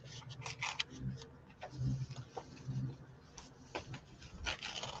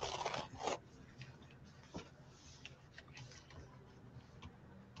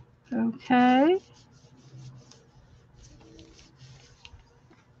 Okay.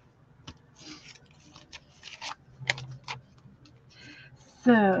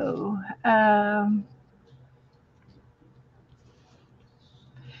 So,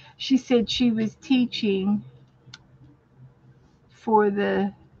 she said she was teaching for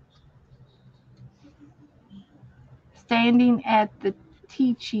the standing at the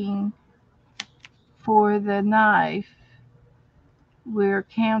teaching for the knife were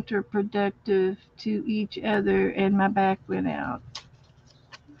counterproductive to each other, and my back went out.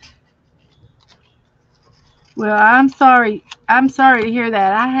 Well, I'm sorry. I'm sorry to hear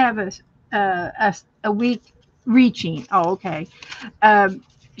that. I have a week reaching. Oh, okay.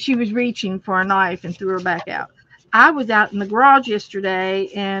 She was reaching for a knife and threw her back out. I was out in the garage yesterday,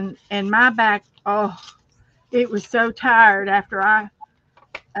 and my back. Oh, it was so tired after I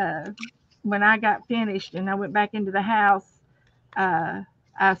uh, when I got finished and I went back into the house. Uh,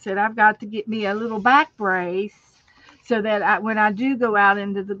 I said I've got to get me a little back brace so that when I do go out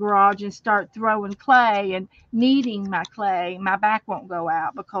into the garage and start throwing clay and kneading my clay, my back won't go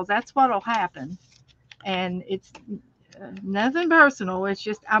out because that's what'll happen. And it's nothing personal. It's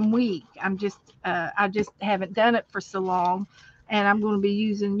just I'm weak. I just haven't done it for so long, and I'm going to be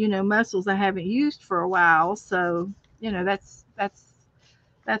using muscles I haven't used for a while. So that's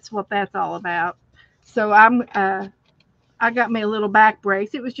what that's all about. So I got me a little back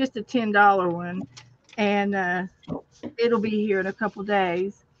brace. It was just a $10 one, and it'll be here in a couple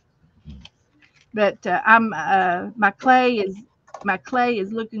days. But I'm my clay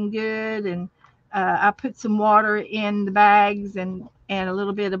is looking good, and I put some water in the bags and a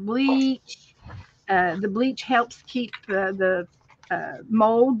little bit of bleach. The bleach helps keep the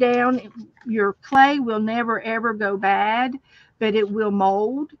mold down. Your clay will never ever go bad, but it will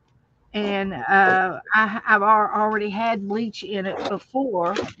mold. And I've already had bleach in it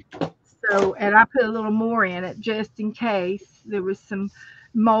before, so and I put a little more in it just in case there was some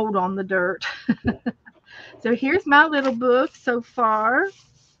mold on the dirt. So here's my little book so far,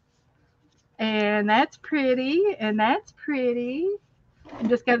 and that's pretty, and that's pretty. I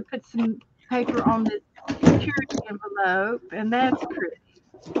just got to put some paper on the security envelope, and that's pretty.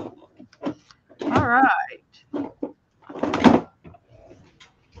 All right.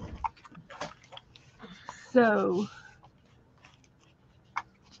 So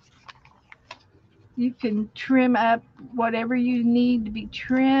you can trim up whatever you need to be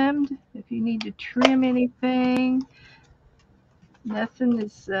trimmed. If you need to trim anything, nothing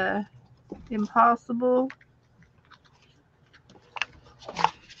is impossible.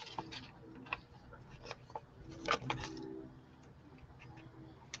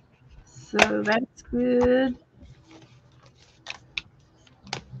 So that's good.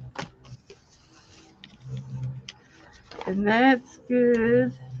 And that's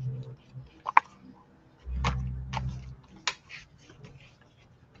good.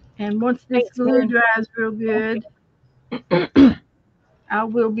 And once this Thanks, glue Mary. dries real good, I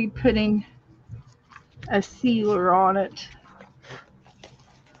will be putting a sealer on it.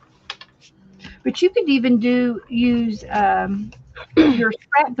 But you could even use your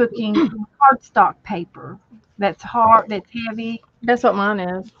scrapbooking cardstock paper. That's hard. That's heavy. That's what mine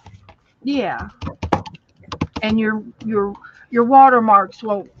is. Yeah, and your watermarks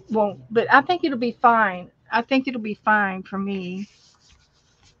won't. But I think it'll be fine. I think it'll be fine for me.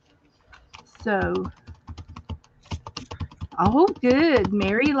 So, oh, good.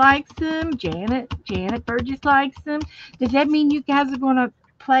 Mary likes them. Janet Burgess likes them. Does that mean you guys are gonna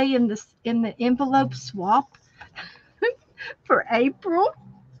play in the envelope swap for April?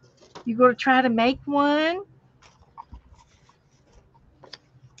 You going to try to make one?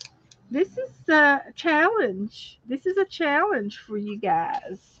 This is a challenge. This is a challenge for you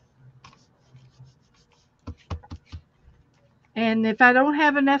guys. And if I don't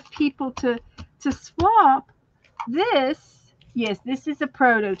have enough people to swap this, yes, this is a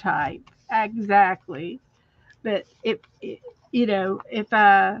prototype exactly. But you know, if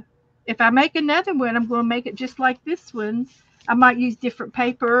I make another one, I'm going to make it just like this one. I might use different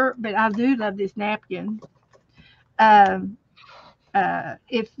paper, but I do love this napkin. Um,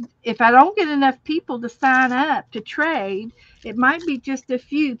 if I don't get enough people to sign up to trade, it might be just a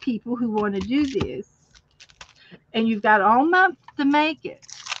few people who want to do this, and you've got all month to make it.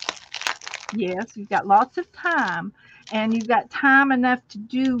 Yes, you've got lots of time, and you've got time enough to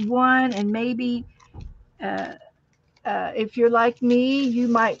do one, and maybe uh, if you're like me, you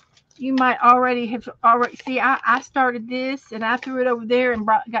might already have already see. I started this and I threw it over there and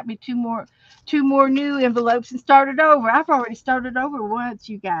got me two more new envelopes and started over. I've already started over once,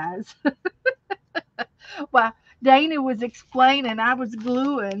 you guys. Well, Dana was explaining, I was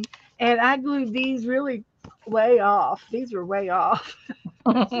gluing, and I glued these really way off. These were way off.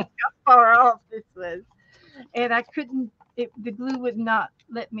 Far off this was, and I couldn't. The glue would not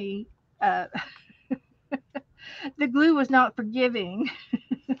let me. Uh, the glue was not forgiving.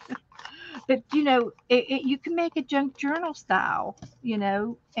 But you can make a junk journal style,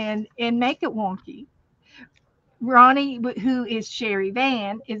 and make it wonky. Ronnie, who is Sherry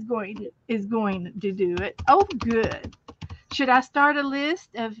Van, is going to do it. Oh, good. Should I start a list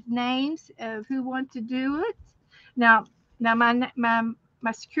of names of who want to do it? Now, now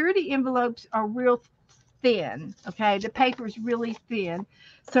my security envelopes are real thin. Okay, the paper is really thin,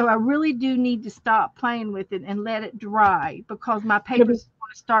 so I really do need to stop playing with it and let it dry because my It'll be paper's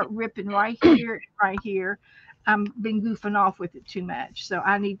going to start ripping right here and right here. I've been goofing off with it too much, so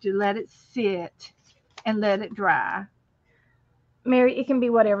I need to let it sit and let it dry. Mary, it can be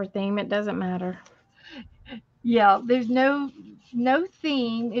whatever theme, it doesn't matter. Yeah, there's no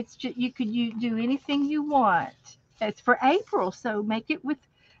theme. It's just you do anything you want. It's for April, so make it with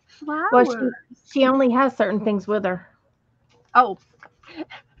Well, flowers. she only has certain things with her. Oh,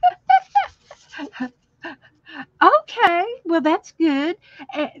 okay. Well, that's good.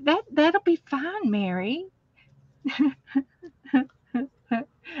 That'll be fine, Mary.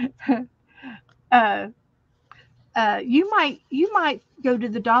 uh, you might go to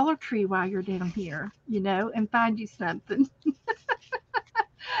the Dollar Tree while you're down here, and find you something. You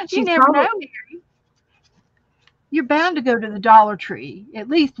She's never probably know. You're bound to go to the Dollar Tree at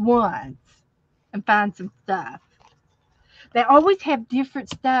least once and find some stuff. They always have different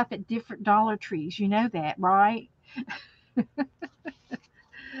stuff at different Dollar Trees. You know that, right?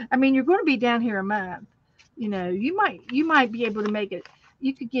 I mean, you're going to be down here a month. You might be able to make it.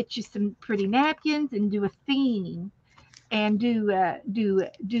 You could get you some pretty napkins and do a theme and do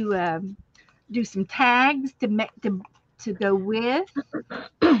some tags to go with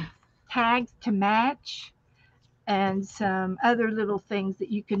tags to match and some other little things that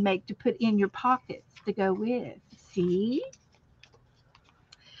you can make to put in your pockets to go with. See?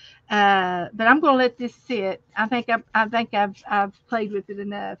 But I'm going to let this sit. I think I've played with it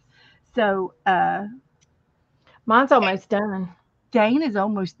enough. So mine's almost done. Dane is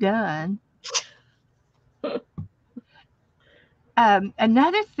almost done.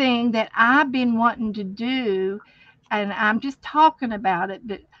 Another thing that I've been wanting to do, and I'm just talking about it,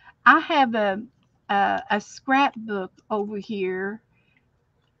 but I have a scrapbook over here.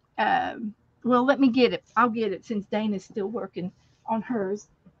 Well, let me get it. I'll get it since Dana's still working on hers.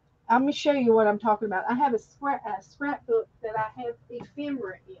 I'm gonna show you what I'm talking about. I have a scrapbook that I have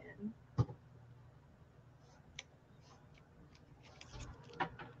ephemera in.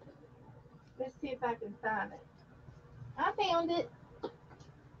 Let's see if I can find it. I found it.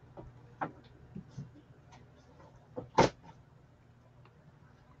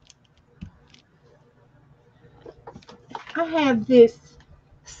 I have this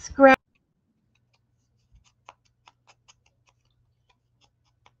scrap.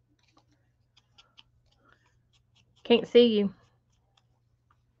 Can't see you.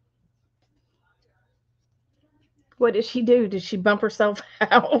 What did she do? Did she bump herself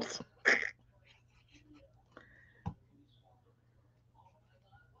out?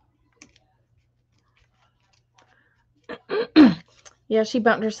 Yeah, she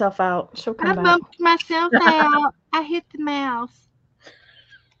bumped herself out. She'll I come back. bumped myself out. I hit the mouse.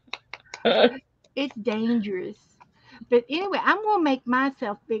 It's dangerous. But anyway, I'm gonna make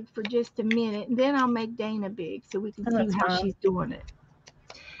myself big for just a minute, and then I'll make Dana big so we can see That's how fine. she's doing it.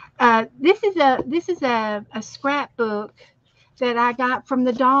 This is a scrapbook that I got from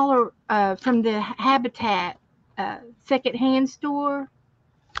the dollar from the Habitat secondhand store,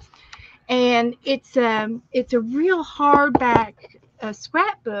 and it's a real hardback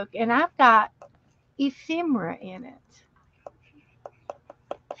scrapbook, and I've got ephemera in it,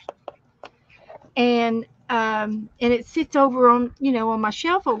 and it sits over on on my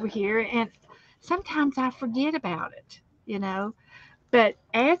shelf over here, and sometimes I forget about it. But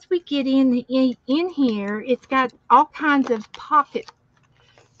as we get in here, it's got all kinds of pocket,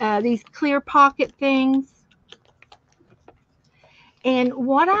 these clear pocket things. And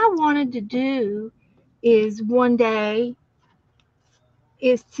what I wanted to do is one day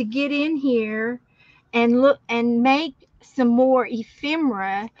is to get in here and look and make some more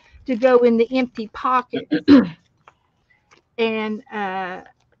ephemera to go in the empty pockets. And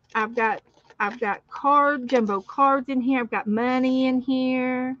I've got jumbo cards in here. I've got money in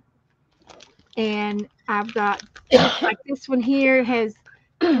here, and I've got like this one here has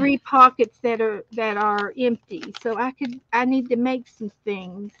three pockets that are empty. So I need to make some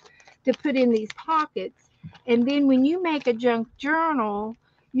things to put in these pockets. And then when you make a junk journal,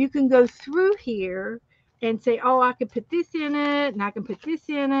 you can go through here and say, "Oh, I can put this in it, and I can put this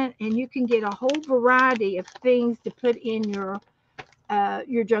in it," and you can get a whole variety of things to put in your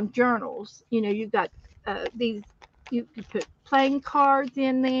junk journals. You've got these. You can put playing cards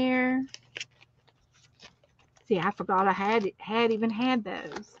in there. See, I forgot I had even had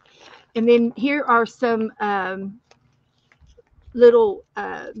those. And then here are some little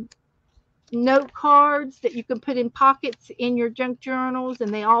note cards that you can put in pockets in your junk journals,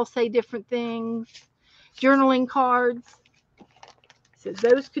 and they all say different things. Journaling cards. So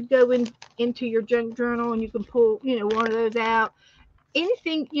those could go into your junk journal, and you can pull, one of those out.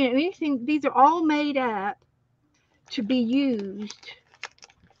 Anything. These are all made up to be used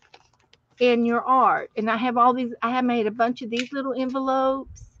in your art. And I have all these. I have made a bunch of these little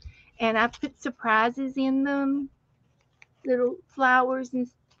envelopes, and I put surprises in them, little flowers and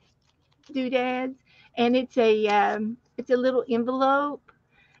doodads. And it's a little envelope.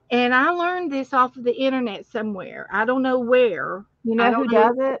 And I learned this off of the internet somewhere. I don't know where. You I know don't who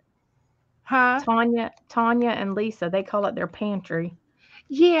know. does it? Huh? Tanya and Lisa. They call it their pantry.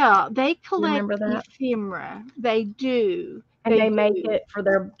 Yeah, they You collect remember that? ephemera. They do. And They they make do. it for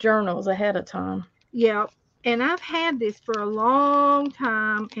their journals ahead of time. Yeah. And I've had this for a long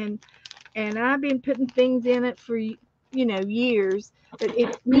time, and I've been putting things in it for years, but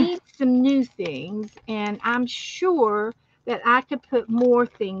it needs some new things, and I'm sure that I could put more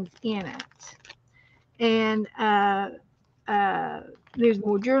things in it. And uh, there's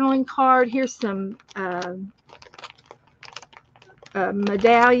more journaling card. Here's some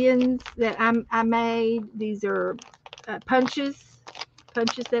medallions that I made. These are punches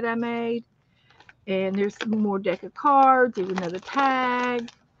that I made. And there's some more deck of cards. There's another tag.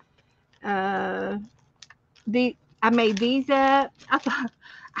 Uh, the I made these up.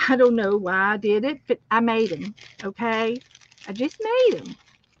 I don't know why I did it, but I made them. Okay, I just made them.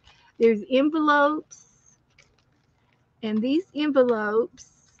 There's envelopes, and these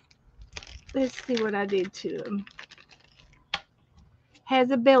envelopes. Let's see what I did to them. Has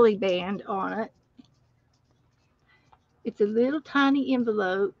a belly band on it. It's a little tiny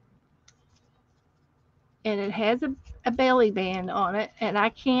envelope, and it has a belly band on it, and I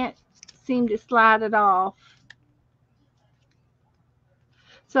can't seem to slide it off.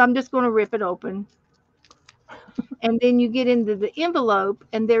 So I'm just going to rip it open. And then you get into the envelope,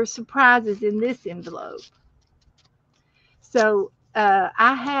 and there's surprises in this envelope. So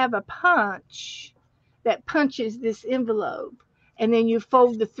I have a punch that punches this envelope, and then you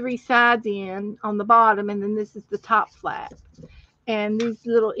fold the three sides in on the bottom, and then this is the top flap. And these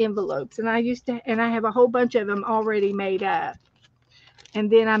little envelopes, and I have a whole bunch of them already made up.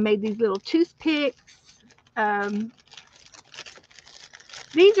 And then I made these little toothpicks. Um,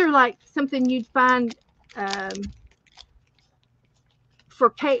 these are like something you'd find for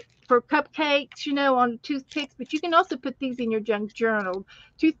cupcakes, on toothpicks, but you can also put these in your junk journal.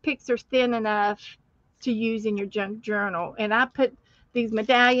 Toothpicks are thin enough to use in your junk journal, and I put these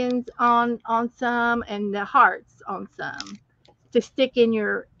medallions on some and the hearts on some to stick in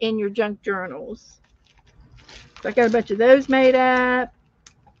your junk journals. So I got a bunch of those made up.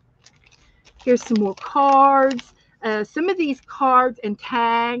 Here's some more cards. Some of these cards and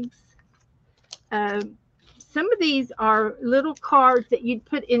tags. Um, some of these are little cards that you'd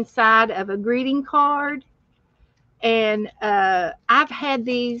put inside of a greeting card, and I've had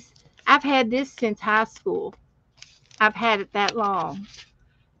these. I've had this since high school. I've had it that long,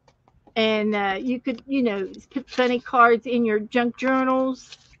 and you could, put funny cards in your junk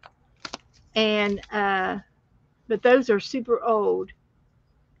journals. And but those are super old.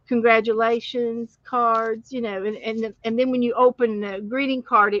 Congratulations cards, and then when you open the greeting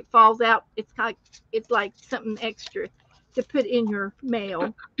card, it falls out. It's like something extra to put in your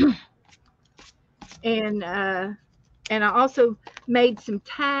mail. And I also made some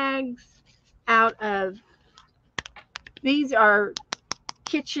tags out of these are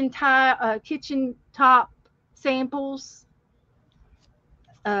kitchen top samples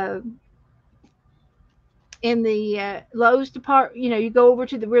uh, in the Lowe's department. You go over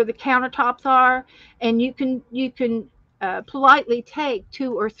to where the countertops are, and you can politely take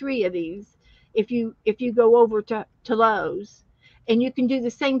two or three of these if you go over to Lowe's, and you can do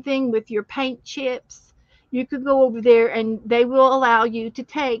the same thing with your paint chips. You could go over there, and they will allow you to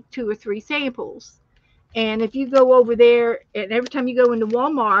take two or three samples. And if you go over there, and every time you go into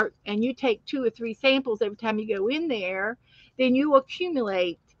Walmart and you take two or three samples every time you go in there, then you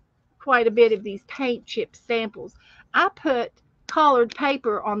accumulate quite a bit of these paint chip samples. I put colored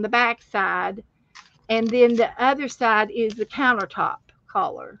paper on the back side, and then the other side is the countertop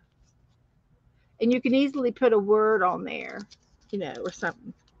color. And you can easily put a word on there, or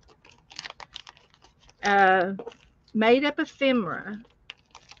something. Uh, Made up ephemera,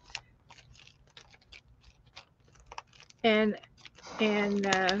 and and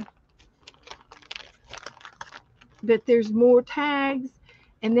that there's more tags.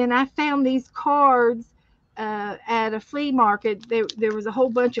 And then I found these cards at a flea market. There was a whole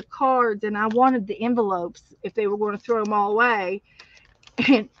bunch of cards, and I wanted the envelopes if they were going to throw them all away.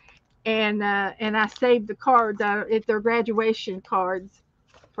 and and I saved the cards. If they're graduation cards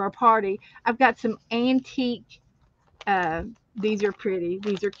for a party. I've got some antique. Uh, these are pretty.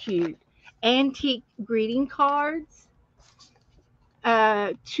 These are cute. Antique greeting cards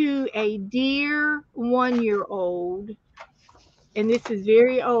to a dear 1 year old, and this is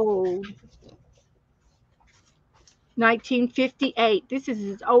very old, 1958. This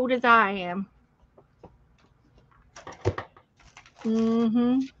is as old as I am.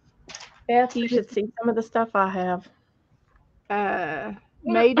 Mm-hmm. Beth, you should see some of the stuff I have.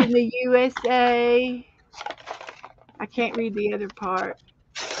 Made in the USA. I can't read the other part.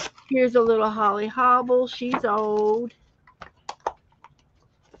 Here's a little Holly Hobble. She's old.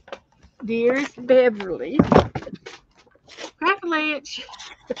 Dearest Beverly. Crackledge.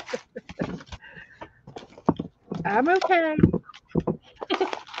 I'm okay.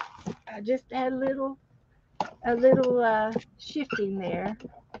 I just had a little shifting there.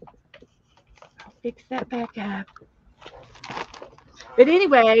 I'll fix that back up. But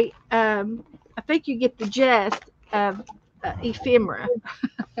anyway, I think you get the gist of ephemera.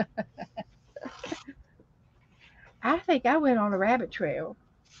 I think I went on a rabbit trail.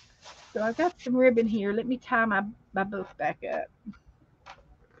 So I've got some ribbon here. Let me tie my book back up.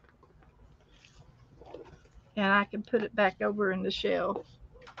 And I can put it back over in the shelf.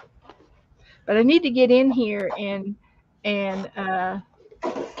 But I need to get in here and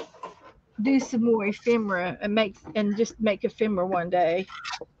do some more ephemera and just make ephemera one day.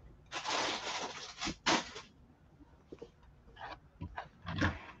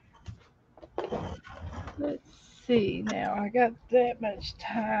 Let's see now. I got that much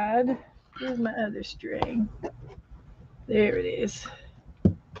tied. Where's my other string? There it is.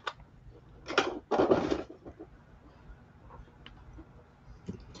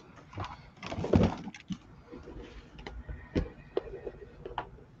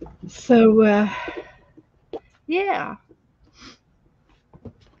 So yeah,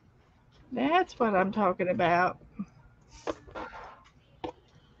 that's what I'm talking about.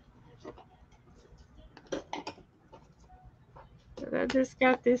 But I just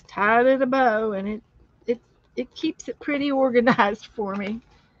got this tied in a bow, and it it keeps it pretty organized for me.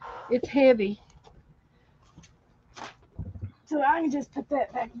 It's heavy, so I can just put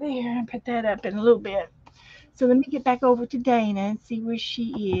that back there and put that up in a little bit. So let me get back over to Dana and see where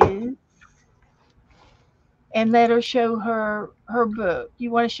she is, and let her show her book.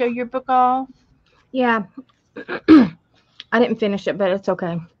 You want to show your book off? Yeah, I didn't finish it, but it's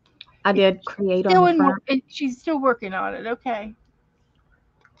okay. I did create on Still the in front, she's still working on it. Okay.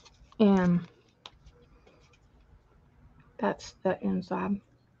 and that's the inside.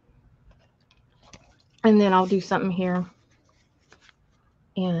 And then I'll do something here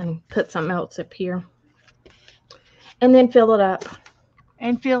and put something else up here, and then fill it up.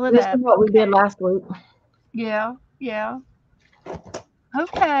 And fill it This is up. what we did last week. Yeah, yeah.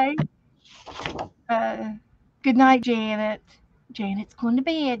 Okay. Uh, Good night, Janet. Janet's going to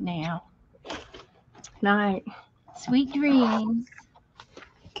bed now. Night. Sweet dreams.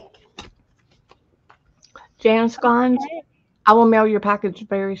 Jan Scones, Okay. I will mail your package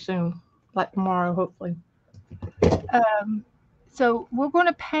very soon. like tomorrow, hopefully. So we're going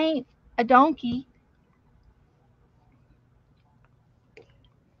to paint a donkey,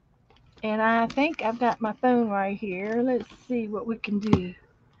 and I think I've got my phone right here. Let's see what we can do.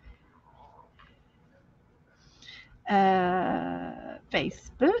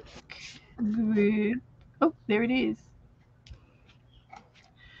 Facebook group. Oh, there it is.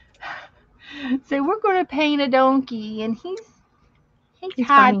 So we're going to paint a donkey, and he's He's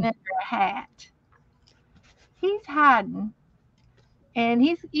hiding funny. under a hat. He's hiding, and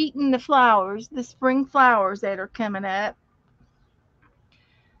he's eating the flowers, the spring flowers that are coming up.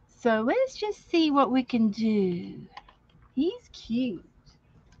 So let's just see what we can do. He's cute.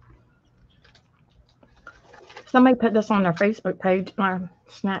 Somebody put this on their Facebook page. I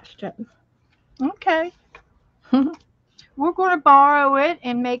snatched it. Okay. We're going to borrow it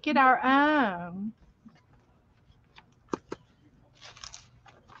and make it our own.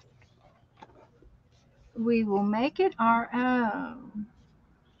 We will make it our own.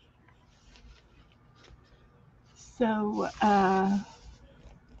 So, I'm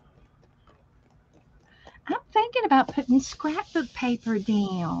thinking about putting scrapbook paper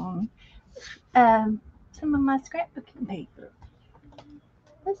down. Some of my scrapbooking paper.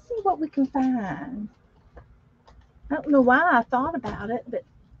 Let's see what we can find. I don't know why I thought about it, but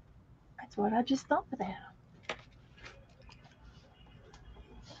that's what I just thought about.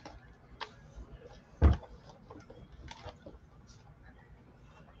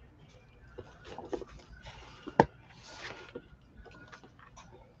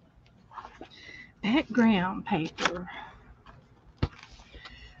 Background paper.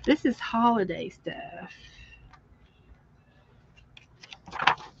 This is holiday stuff.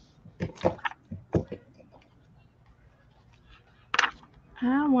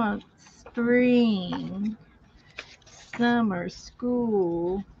 I want spring, summer,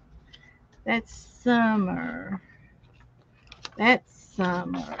 school. That's summer. That's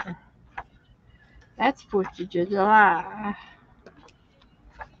summer. That's 4th of July.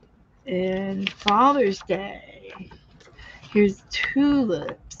 And Father's Day. Here's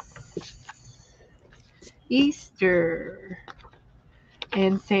tulips. Easter.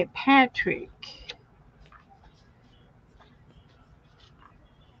 And St. Patrick.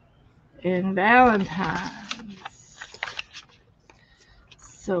 And Valentine's.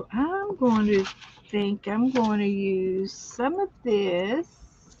 So I'm going to use some of this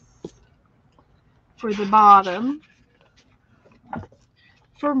for the bottom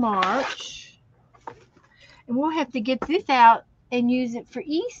for March. And we'll have to get this out and use it for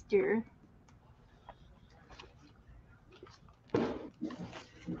Easter.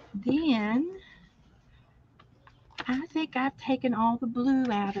 Then I think I've taken all the blue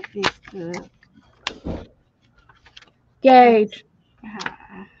out of this book. Gage.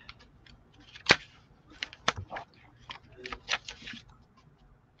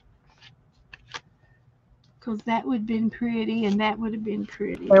 Because that would have been pretty and that would have been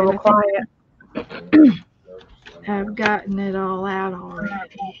pretty. They But were I think quiet. I've gotten it all out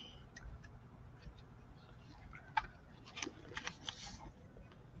already.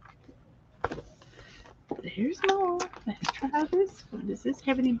 There's more. Let's try this one. Does this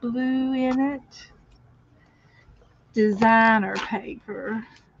have any blue in it? Designer paper.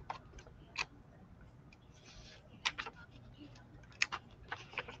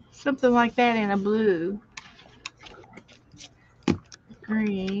 Something like that in a blue.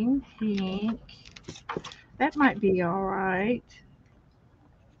 Green, pink. That might be all right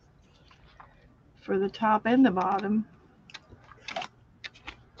for the top and the bottom.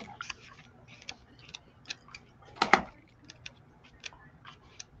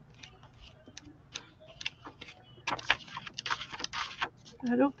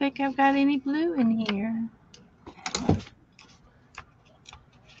 I don't think I've got any blue in here.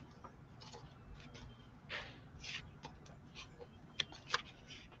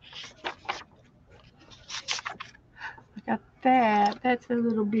 I got that. That's a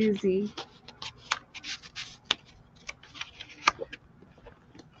little busy.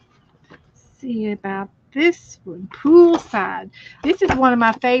 See about this one, poolside. This is one of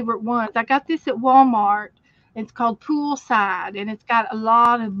my favorite ones. I got this at Walmart. It's called Poolside, and it's got a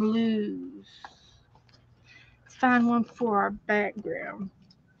lot of blues. Let's find one for our background.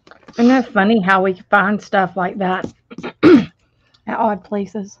 Isn't that funny how we find stuff like that at odd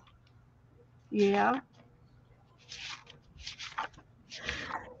places? Yeah.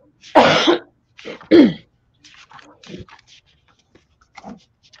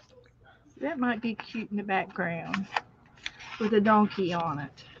 That might be cute in the background with a donkey on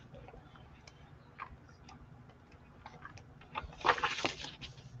it.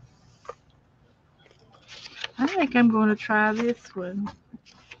 think I'm going to try this one.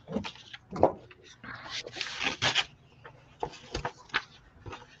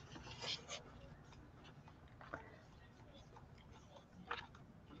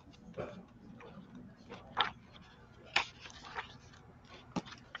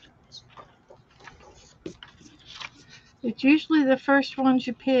 It's usually the first ones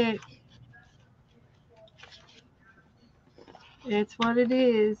you pick. It's what it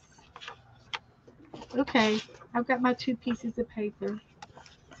is. Okay, I've got my 2 pieces of paper.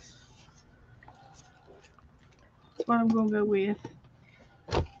 That's what I'm going to go with.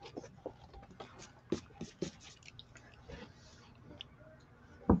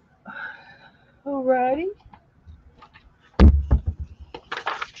 Alrighty.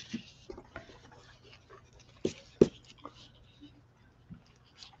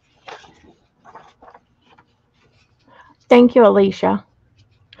 Thank you, Alicia.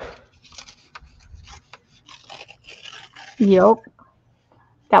 Yep.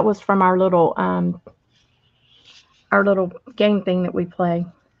 That was from our little game thing that we play.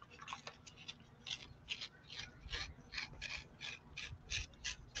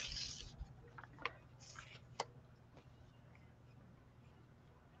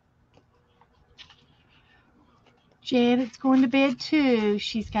 Janet's going to bed too.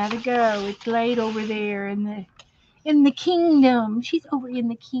 She's got to go. It's late over there in the kingdom. She's over in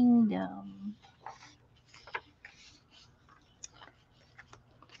the kingdom.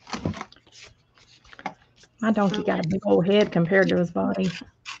 My donkey got a big old head compared to his body.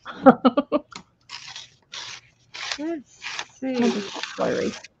 Let's see.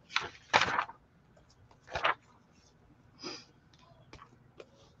 Blurry.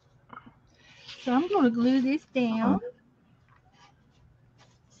 So I'm going to glue this down.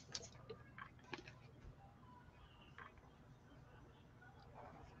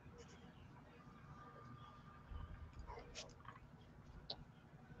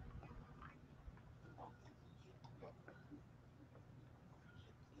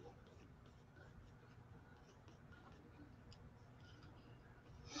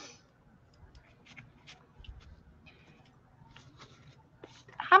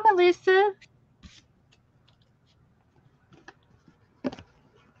 Hi, Melissa.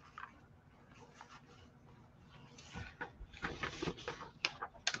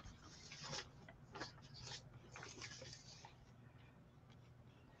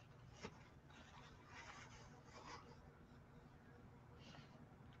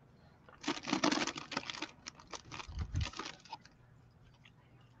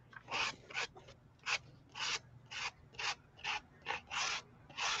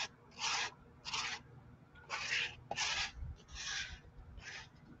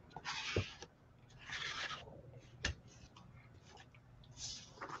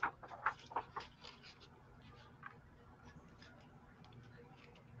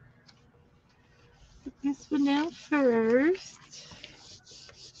 Put this one down first.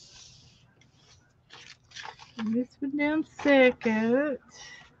 And this one down second.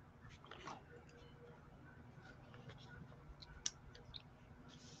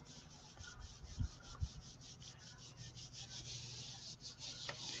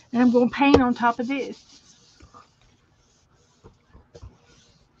 And I'm going to paint on top of this.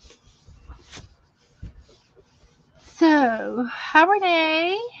 So, hi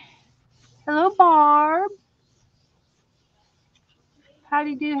Renee. Hello Barb. How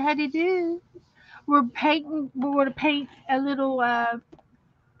do you do? How do you do? We're painting. We're going to paint a little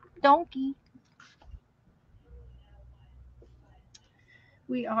donkey.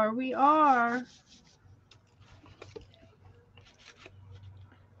 We are. We are.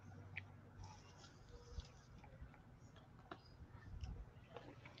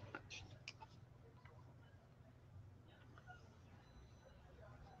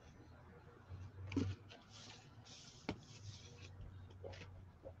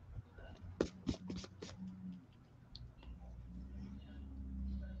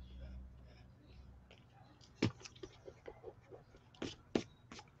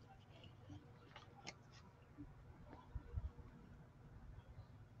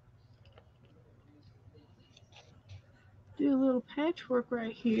 Do a little patchwork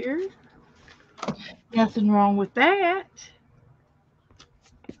right here. Nothing wrong with that.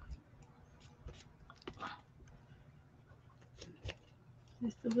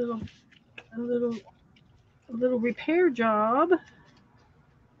 Just a little, a little repair job.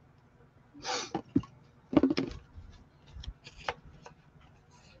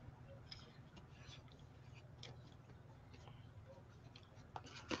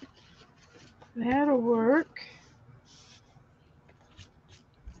 That'll work.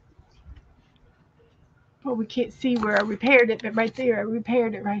 we can't see where I repaired it, but right there, I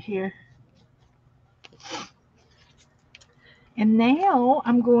repaired it right here. And now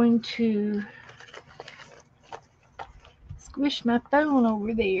I'm going to squish my phone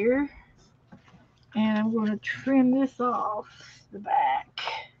over there, and I'm going to trim this off the back.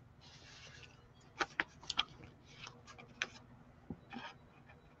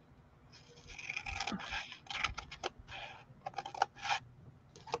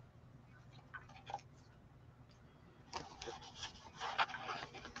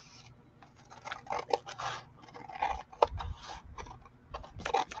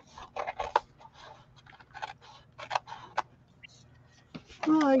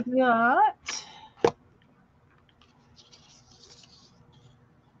 Like that.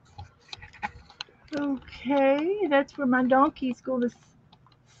 Okay, that's where my donkey's going to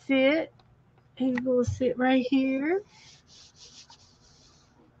sit. He's going to sit right here.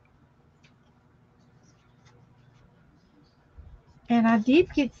 And I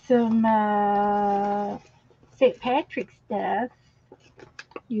did get some St. Patrick's stuff.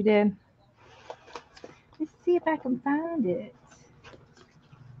 You did? Let's see if I can find it.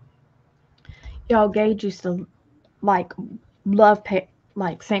 Y'all, Gage used to like love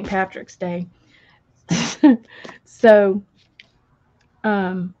like St. Patrick's Day. So,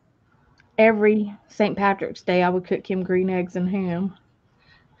 um, every St. Patrick's Day, I would cook him green eggs and ham.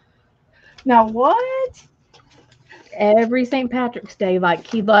 Now what? Every St. Patrick's Day, like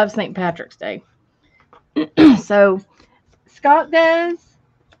he loves St. Patrick's Day. So, Scott does?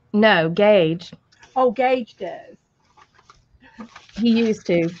 no, Gage, Oh, Gage does. he used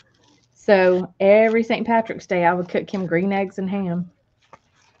to. So, every St. Patrick's Day, I would cook him green eggs and ham.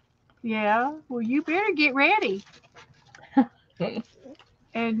 Yeah. Well, you better get ready.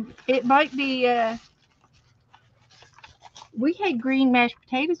 And it might be. We had green mashed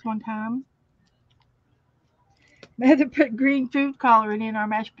potatoes one time. We had to put green food coloring in our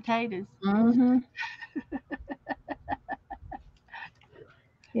mashed potatoes. Mm-hmm.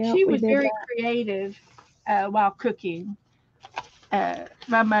 Yeah, She we was did very that. creative while cooking.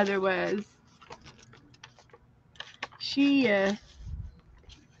 My mother was. She uh,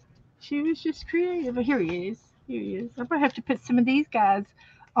 she was just creative. Here he is. Here he is. I'm gonna have to put some of these guys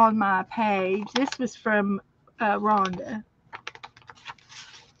on my page. This was from Rhonda,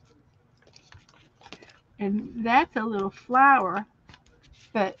 and that's a little flower.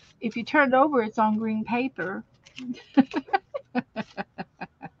 But if you turn it over, it's on green paper.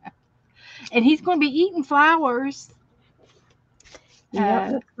 And he's going to be eating flowers. Yep,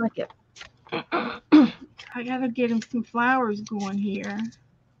 Uh, looks like it. I gotta get him some flowers going here.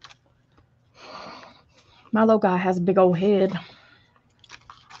 My little guy has a big old head.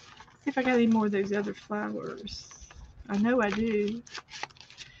 See if I got any more of those other flowers. I know I do.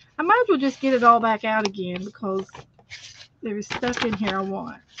 I might as well just get it all back out again because there's stuff in here I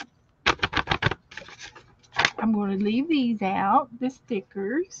want. I'm going to leave these out, the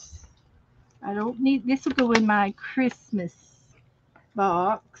stickers. I don't need, this will go in my Christmas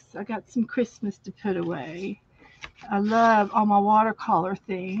box. I got some Christmas to put away. I love all my watercolor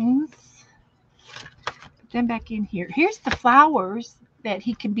things. Put them back in here. Here's the flowers that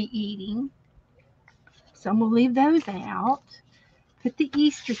he can be eating. So I'm going to leave those out. Put the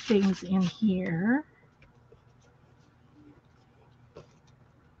Easter things in here.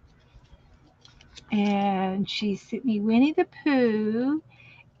 And she sent me Winnie the Pooh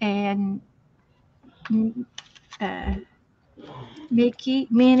and uh, Mickey,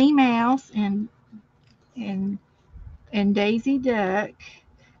 Minnie Mouse, and and Daisy Duck.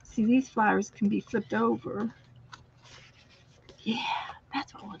 See, these flowers can be flipped over. Yeah,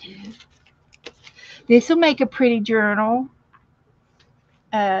 that's what we'll do. This will make a pretty journal,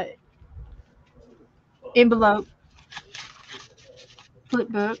 uh, envelope, flip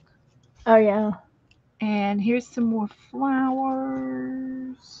book. Oh, yeah. And here's some more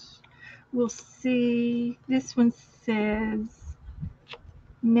flowers. We'll see. This one says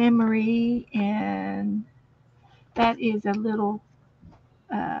memory, and that is a little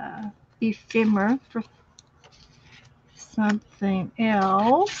uh, ephemera for something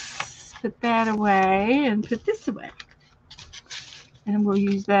else. Put that away and put this away. And we'll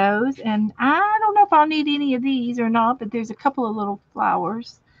use those. And I don't know if I'll need any of these or not, but there's a couple of little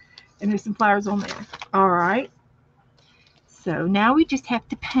flowers. And there's some flowers on there. All right. So now we just have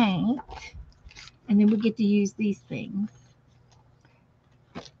to paint. And then we get to use these things.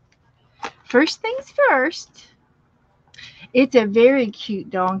 First things first. It's a very cute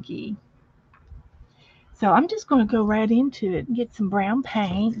donkey. So I'm just going to go right into it and get some brown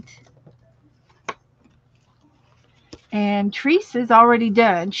paint. And Teresa's already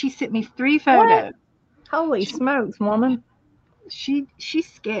done. She sent me 3 What? photos. Holy She smokes, woman. she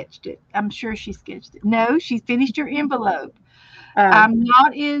sketched it. I'm sure she sketched it. No, she finished her envelope. Oh, I'm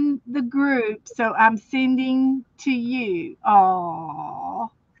not in the group, so I'm sending to you. Oh,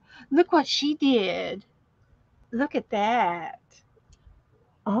 look what she did. Look at that.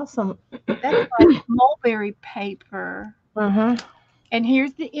 awesome. That's like mulberry paper. Uh-huh. And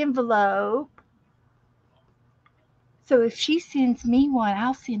here's the envelope. So if she sends me one,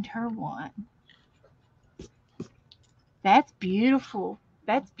 I'll send her one. That's beautiful.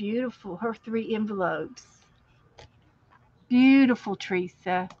 That's beautiful. Her three envelopes. Beautiful,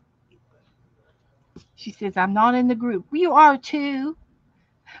 Teresa. She says, I'm not in the group. Well, you are too.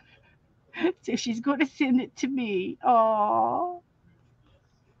 So she's going to send it to me. Oh,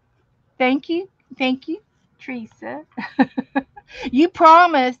 thank you. Thank you, Teresa. You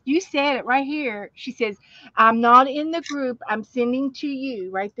promised. You said it right here. She says, I'm not in the group. I'm sending to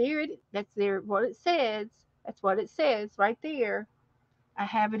you. Right there. That's there. What it says. That's what it says right there. I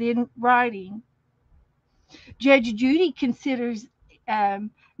have it in writing. Judge Judy considers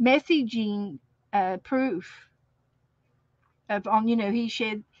um, messaging proof of on. He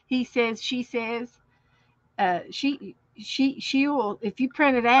says, she says. She will if you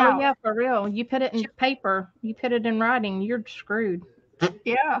print it Oh out. yeah, for real. You put it in paper, you put it in writing, you're screwed.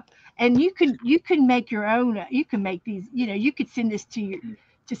 Yeah, and you can make your own. You can make these. You could send this to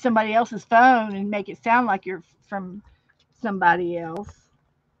somebody else's phone and make it sound like you're from somebody else.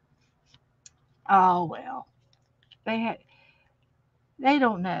 Oh well, they ha- they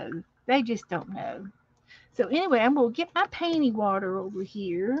don't know. They just don't know. So anyway, I'm gonna get my painty water over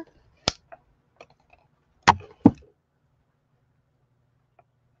here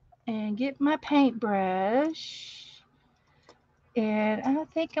and get my paintbrush. And I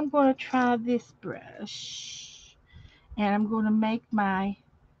think I'm gonna try this brush. And I'm gonna make my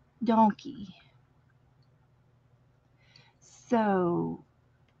donkey. So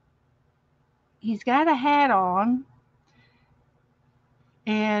he's got a hat on,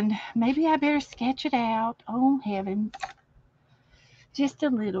 and maybe I better sketch it out. Oh, heavens. Just a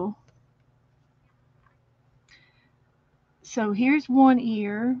little. So here's one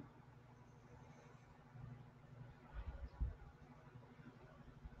ear.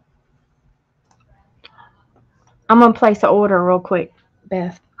 I'm gonna place an order real quick,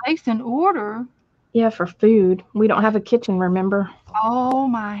 Beth. Place an order. Yeah, for food. We don't have a kitchen, remember? Oh,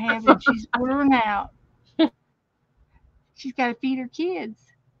 my heavens. She's ordering out. She's got to feed her kids.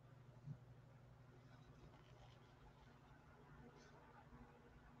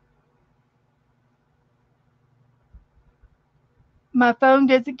 My phone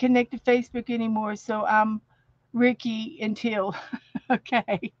doesn't connect to Facebook anymore, so I'm Ricky until.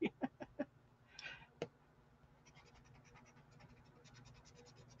 Okay.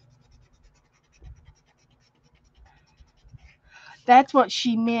 That's what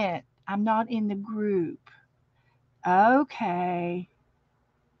she meant. I'm not in the group. Okay.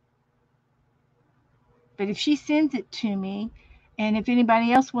 But if she sends it to me, and if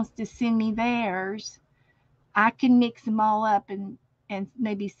anybody else wants to send me theirs, I can mix them all up and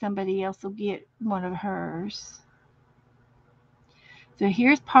maybe somebody else will get one of hers. So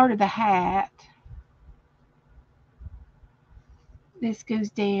here's part of the hat. This goes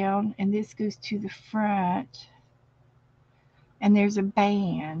down and this goes to the front. And there's a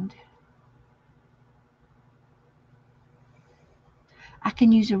band. I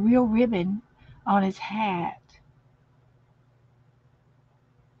can use a real ribbon on his hat.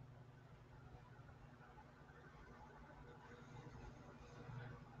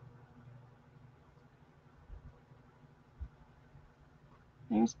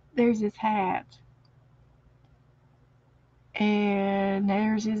 There's his hat. And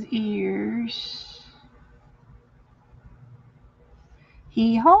there's his ears.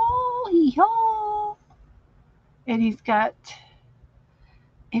 Hee haw, hee haw. And he's got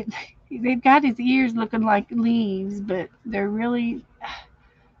it, they've got his ears looking like leaves, but they've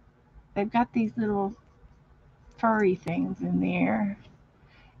got these little furry things in there.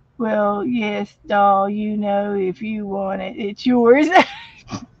 Well, yes, doll, if you want it, it's yours.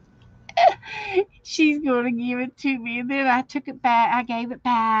 She's going to give it to me. And then I took it back. I gave it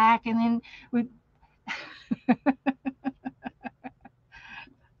back. And then with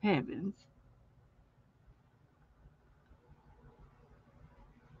heavens.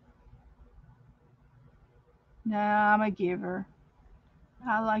 No, I'm a giver.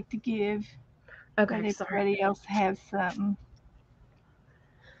 I like to give. Let Okay, sorry. everybody else have something.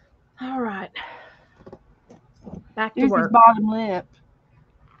 All right. Back to There's his work. bottom lip.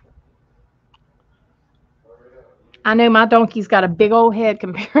 I know my donkey's got a big old head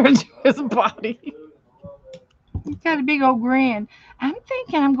compared to his body. Got a big old grin. I'm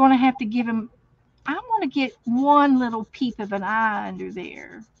thinking I'm going to have to give him. I want to get one little peep of an eye under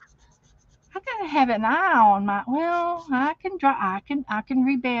there. I gotta have an eye on my. Well, I can draw. I can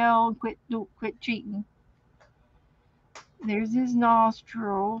rebel and quit cheating. There's his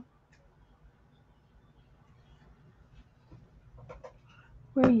nostril.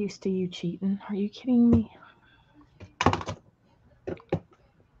 We're used to you cheating. Are you kidding me?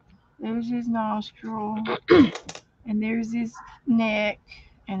 There's his nostril, and there's his neck,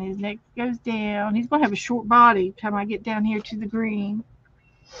 and his neck goes down. He's gonna have a short body by the time I get down here to the green.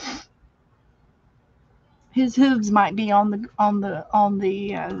 His hooves might be on the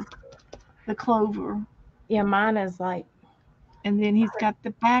clover, Yeah, mine is like, and then he's got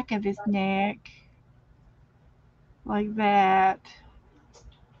the back of his neck like that,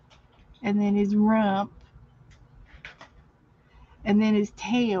 and then his rump, and then his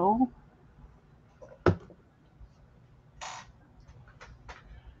tail,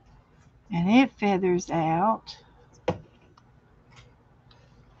 and it feathers out.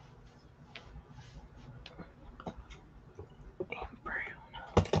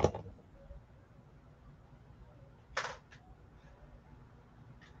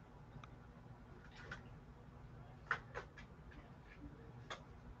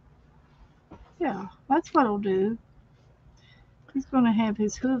 Yeah, that's what I'll do. He's gonna have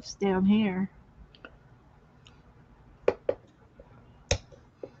his hoofs down here,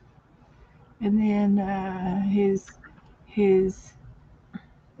 and then his and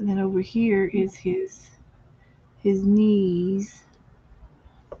then over here is his knees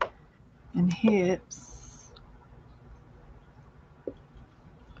and hips,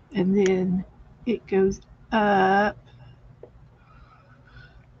 and then it goes up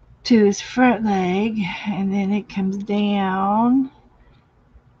to his front leg, and then it comes down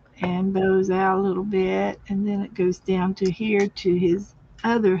and bows out a little bit, and then it goes down to here to his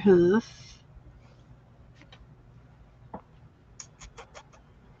other hoof,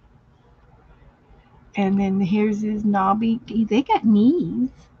 and then here's his knobby. They got knees.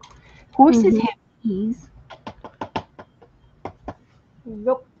 Horses mm-hmm. have knees,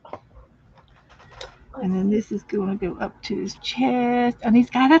 Yep. and then this is going to go up to his chest, and he's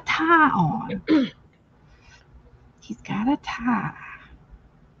got a tie on. He's got a tie.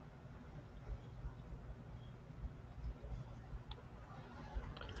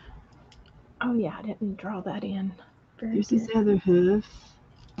 Oh yeah, I didn't draw that in. Very There's good. his other hoof.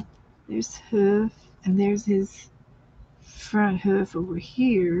 There's hoof, and there's his front hoof over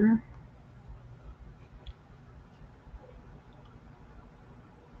here.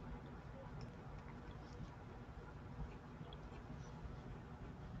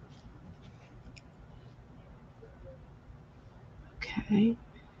 Okay.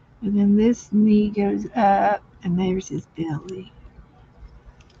 And then this knee goes up, and there's his belly.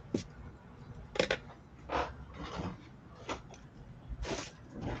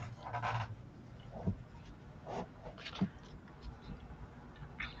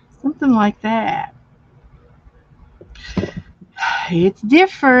 Something like that. It's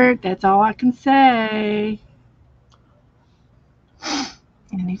different. That's all I can say.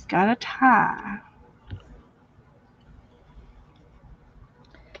 And he's got a tie.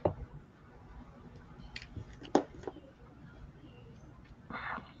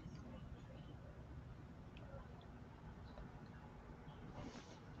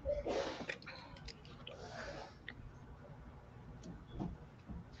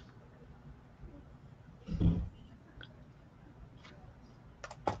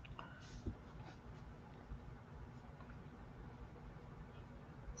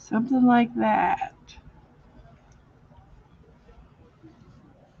 Something like that.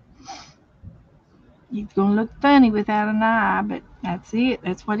 He's gonna look funny without an eye, but that's it.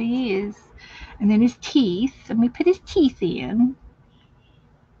 That's what he is. And then his teeth. Let me put his teeth in.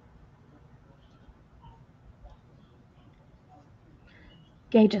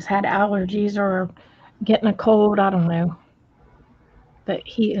 Gage has had allergies or getting a cold. I don't know, but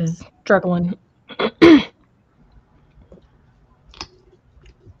he is struggling.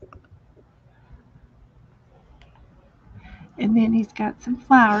 And then he's got some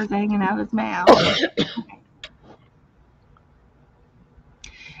flowers hanging out his mouth.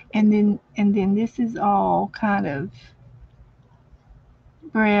 And then this is all kind of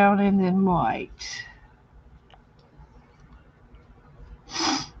brown and then white.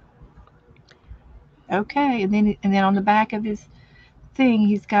 Okay, and then on the back of his thing,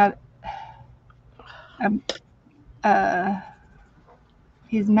 he's got um, uh,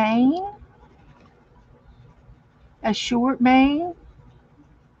 his mane, a short mane,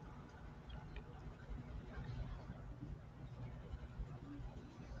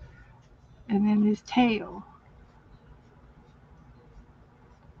 And then this tail.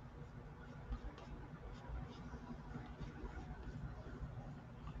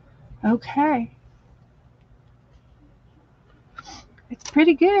 Okay, it's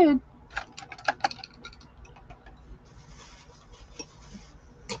pretty good.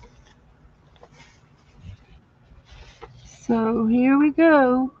 So here we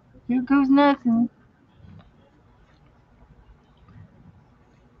go. Here goes nothing.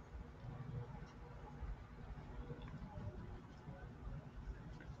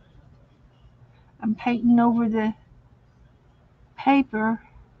 I'm painting over the paper.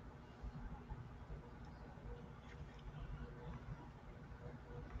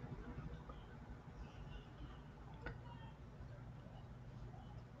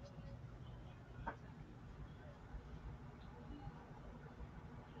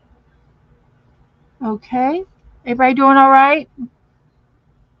 Okay. Everybody doing all right?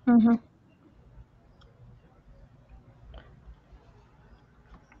 Hmm.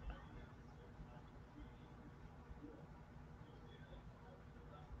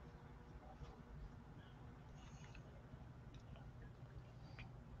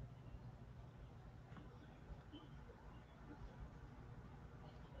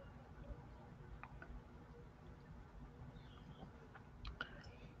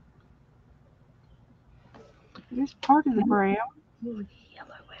 There's part of the brown. Ooh,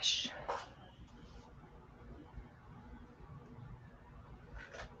 yellowish.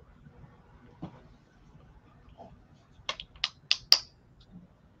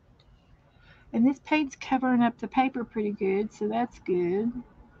 And this paint's covering up the paper pretty good, so that's good.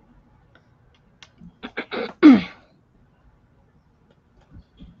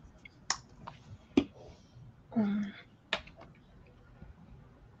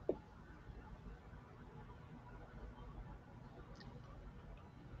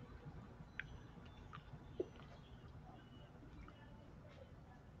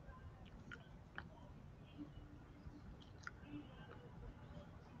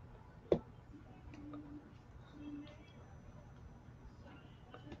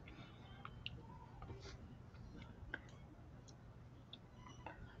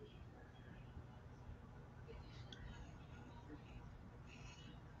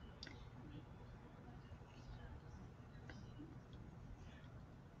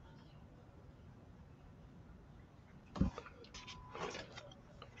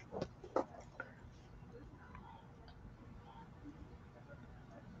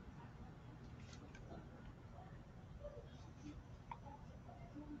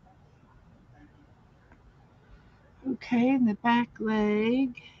 Okay, and the back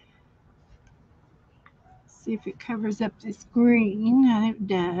leg. See if it covers up this green, and it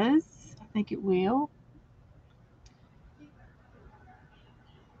does. I think it will.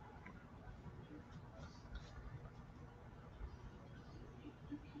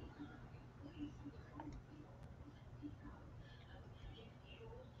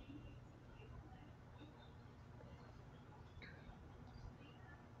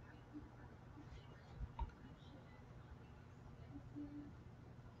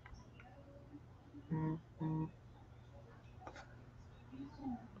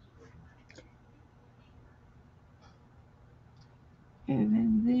 And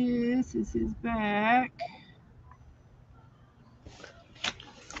then this is his back.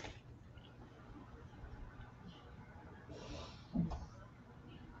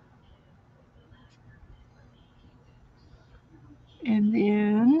 And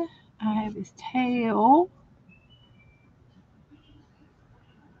then I have his tail.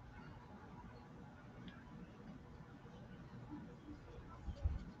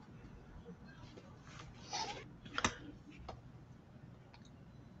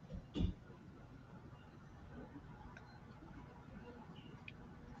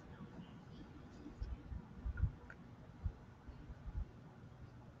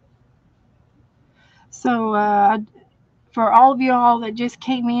 So for all of you all that just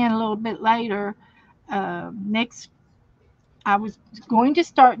came in a little bit later, next I was going to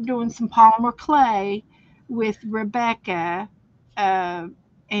start doing some polymer clay with Rebecca, uh,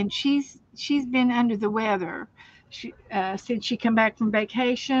 and she's been under the weather since she come back from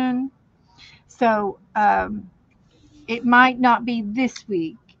vacation. So it might not be this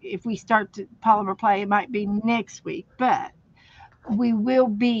week. If we start to polymer clay, it might be next week, but we will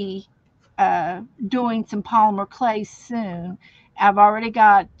be doing some polymer clay soon. I've already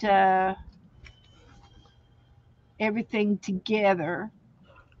got everything together.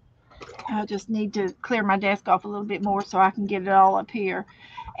 I just need to clear my desk off a little bit more so I can get it all up here.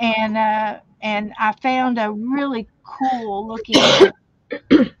 And I found a really cool looking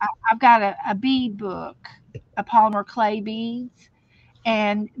I've got a bead book, a polymer clay beads,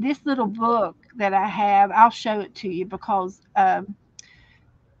 and this little book that I have, I'll show it to you because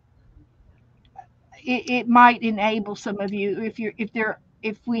it might enable some of you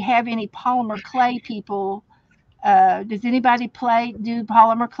if we have any polymer clay people. Does anybody do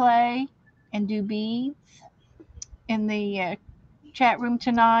polymer clay and do beads in the chat room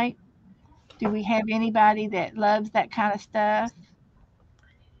tonight? Do we have anybody that loves that kind of stuff?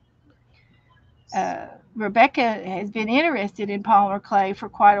 uh, Rebecca has been interested in polymer clay for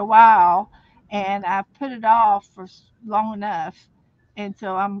quite a while, and I've put it off for long enough, and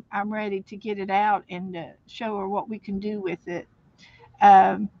so I'm ready to get it out and show her what we can do with it.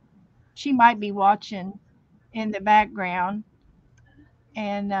 Um, she might be watching in the background,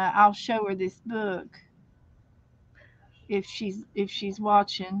 and I'll show her this book if she's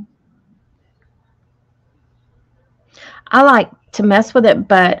watching. I like to mess with it,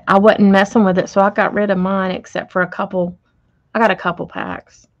 but I wasn't messing with it, so I got rid of mine except for a couple. I got a couple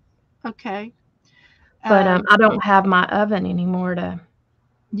packs, Okay. but Um, I don't have my oven anymore to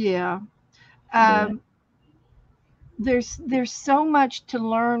yeah. do it. Um, there's so much to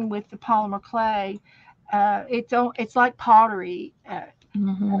learn with the polymer clay. It's like pottery.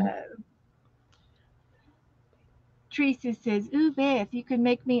 Hmm. Teresa says, "Ooh, Beth, you can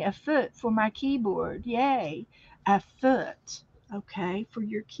make me a foot for my keyboard. Yay, a foot. Okay, for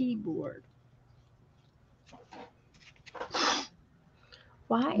your keyboard.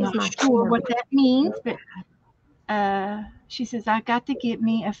 Why is Not my sure camera what being that means, so but she says I got to get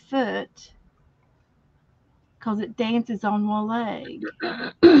me a foot because it dances on one leg.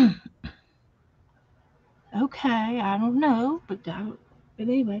 bad? Okay, I don't know, but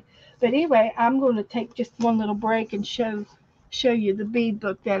anyway, I'm going to take just one little break and show you the bead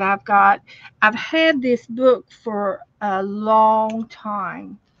book that I've got. I've had this book for a long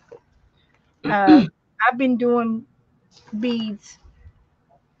time. Uh, I've been doing beads.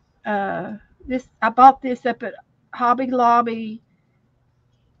 Uh, this I bought this up at Hobby Lobby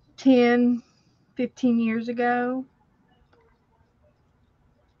 10, 15 years ago,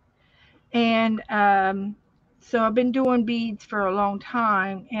 and so I've been doing beads for a long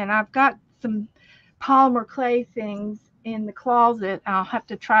time, and I've got some polymer clay things in the closet. I'll have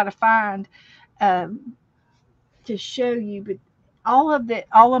to try to find um, to show you, but all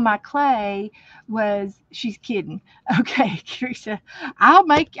of my clay was. She's kidding. Okay, Teresa, I'll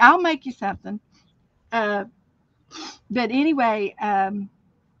make you something. Uh, but anyway,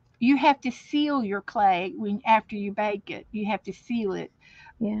 you have to seal your clay when after you bake it. You have to seal it,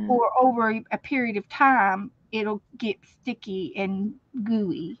 Yeah. or over a period of time, it'll get sticky and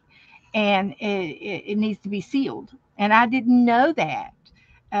gooey, and it needs to be sealed. And I didn't know that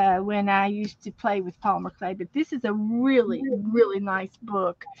when I used to play with polymer clay. But this is a really, really nice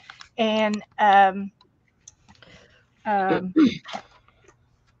book, and um,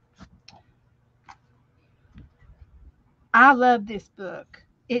 I love this book.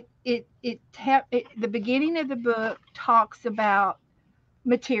 The beginning of the book talks about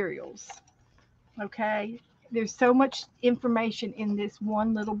materials. Okay, there's so much information in this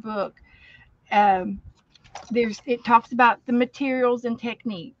one little book. Um, it talks about the materials and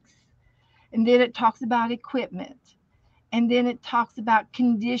techniques, and then it talks about equipment, and then it talks about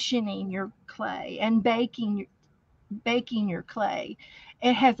conditioning your clay and baking your clay.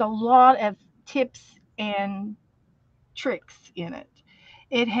 It has a lot of tips and tricks in it.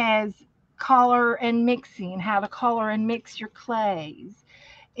 It has color and mixing, how to color and mix your clays.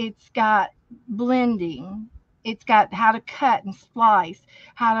 It's got blending. It's got how to cut and splice,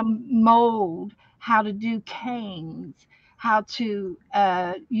 how to mold, how to do canes, how to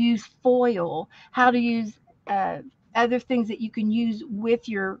use foil, how to use uh, other things that you can use with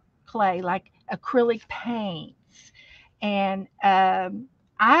your clay, like acrylic paints. And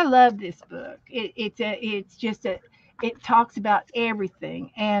I love this book. It talks about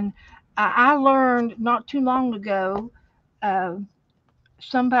everything. And I learned not too long ago. Uh,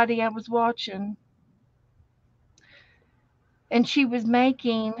 Somebody I was watching, and she was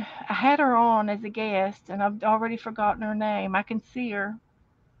making. I had her on as a guest, and I've already forgotten her name. I can see her,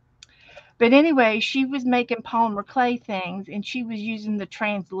 but anyway, she was making polymer clay things, and she was using the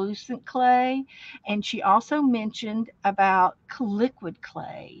translucent clay, and she also mentioned about liquid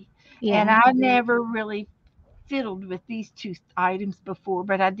clay, and Yeah. I never really fiddled with these two items before,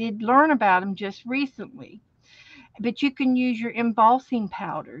 but I did learn about them just recently. But you can use your embossing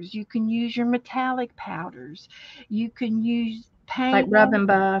powders, you can use your metallic powders, you can use Like paint. rub and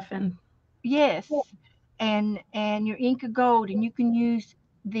buff and Yes, and your Inca Gold, and you can use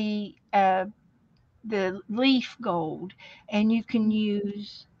the the leaf gold, and you can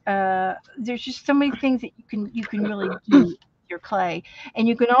use. There's just so many things that you can really do with your clay, and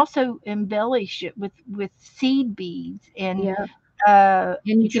you can also embellish it with seed beads and Yeah. uh,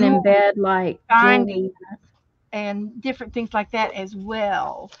 And you can jewel embed like binding jewelry. and different things like that as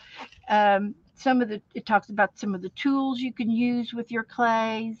well. Some of the it talks about some of the tools you can use with your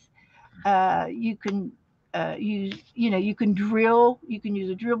clays. You can use, you can drill. You can use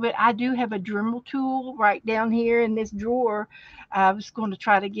a drill bit. I do have a Dremel tool right down here in this drawer. I was going to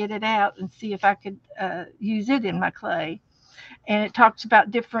try to get it out and see if I could use it in my clay. And it talks about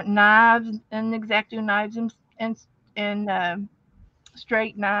different knives and X-Acto knives and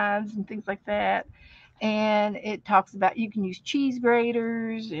straight knives and things like that. And it talks about you can use cheese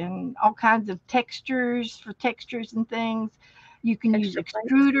graters and all kinds of textures for textures and things. You can use Texture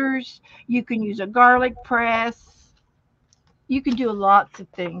plates. extruders. You can use a garlic press. You can do lots of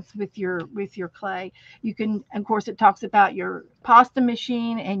things with your clay. You can, of course, it talks about your pasta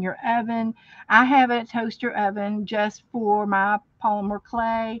machine and your oven. I have a toaster oven just for my polymer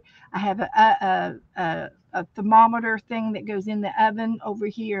clay. I have a thermometer thing that goes in the oven over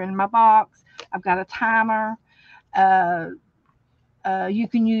here in my box. I've got a timer. uh, you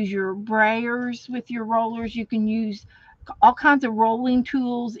can use your brayers with your rollers. You can use all kinds of rolling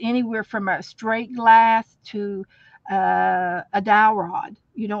tools, anywhere from a straight glass to a dowel rod.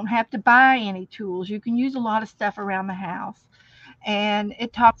 You don't have to buy any tools. You can use a lot of stuff around the house. And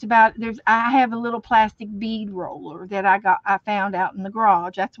it talks about I have a little plastic bead roller that I found out in the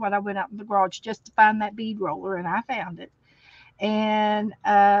garage. That's what I went out in the garage just to find that bead roller, and I found it. And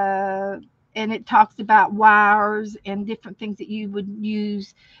and it talks about wires and different things that you would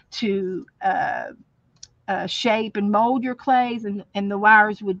use to shape and mold your clays, and the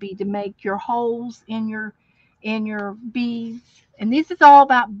wires would be to make your holes in your beads. And this is all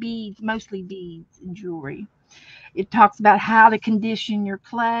about beads, mostly beads and jewelry. It talks about how to condition your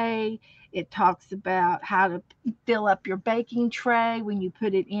clay. It talks about how to fill up your baking tray when you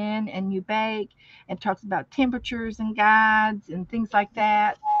put it in and you bake. It talks about temperatures and guides and things like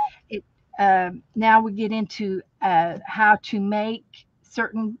that. It Now we get into how to make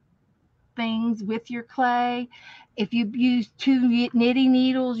certain things with your clay. If you use two knitting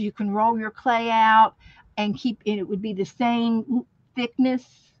needles, you can roll your clay out and keep it. It would be the same thickness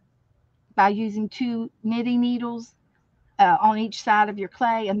by using two knitting needles on each side of your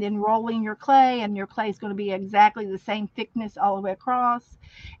clay, and then rolling your clay, and your clay is going to be exactly the same thickness all the way across.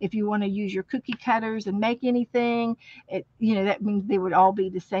 If you want to use your cookie cutters and make anything, that means they would all be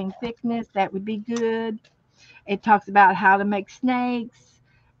the same thickness. That would be good. It talks about how to make snakes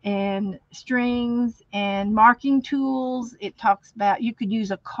and strings and marking tools. It talks about you could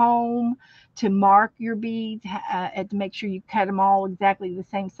use a comb to mark your beads and to make sure you cut them all exactly the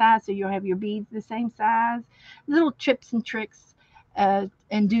same size so you'll have your beads the same size. Little tips and tricks. And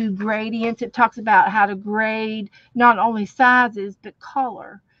do gradients. It talks about how to grade not only sizes but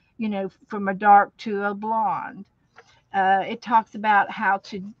color, from a dark to a blonde. It talks about how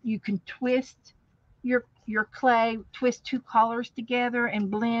to you can twist your clay, twist two colors together and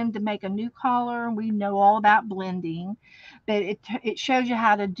blend to make a new color. We know all about blending, but it shows you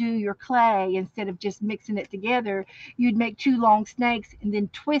how to do your clay instead of just mixing it together. You'd make two long snakes and then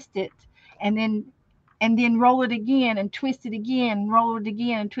twist it, and then roll it again and twist it again, roll it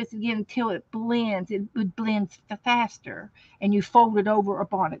again and twist it again until it blends. It would blend faster, and you fold it over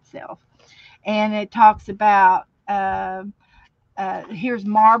upon itself. And it talks about here's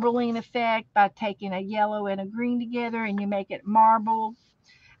marbling effect by taking a yellow and a green together, and you make it marble,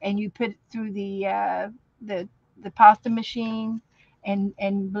 and you put it through the the pasta machine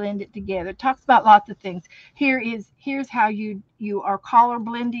and blend it together. It talks about lots of things. Here's how you are color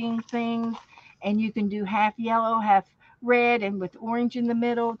blending things, and you can do half yellow, half red, and with orange in the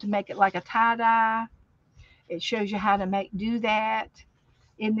middle to make it like a tie dye. It shows you how to do that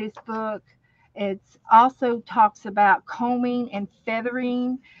in this book. It also talks about combing and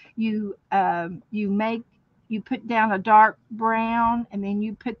feathering. You put down a dark brown, and then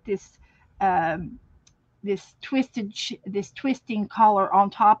you put um, this twisting color on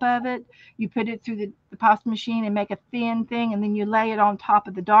top of it. You put it through the pasta machine and make a thin thing, and then you lay it on top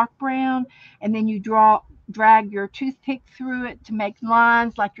of the dark brown, and then you drag your toothpick through it to make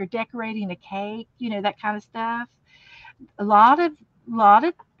lines like you're decorating a cake, that kind of stuff. A lot of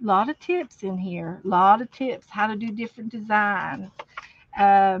lot of tips in here. A lot of tips how to do different designs.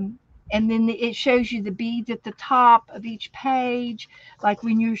 Um, and then it shows you the beads at the top of each page, like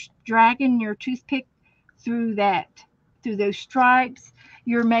when you're dragging your toothpick through those stripes,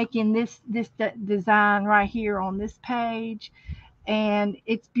 you're making this design right here on this page. and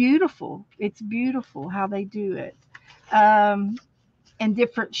it's beautiful. It's beautiful how they do it. Um, and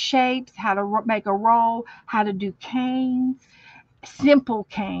different shapes, how to make a roll, how to do canes, simple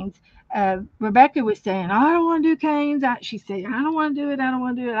canes. Rebecca was saying, "I don't want to do canes." She said, "I don't want to do it. I don't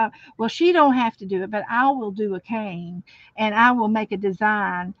want to do it." Well, she don't have to do it, but I will do a cane, and I will make a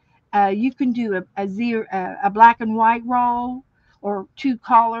design. You can do a black and white roll or two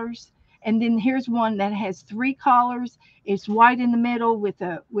collars, and then here's one that has three collars. It's white in the middle with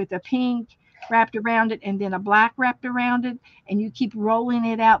a pink wrapped around it, and then a black wrapped around it, and you keep rolling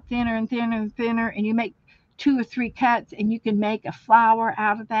it out thinner and thinner and thinner, and you make two or three cuts, and you can make a flower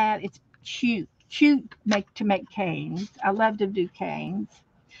out of that. It's cute make canes. I love to do canes,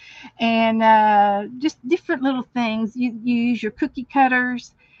 and just different little things. You use your cookie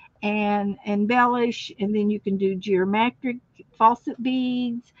cutters and embellish, and then you can do geometric faucet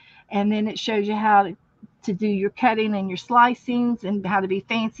beads, and then it shows you how to do your cutting and your slicings and how to be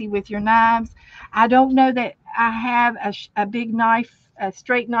fancy with your knives. I don't know that I have a big knife, a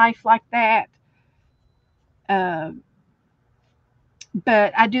straight knife like that. Uh,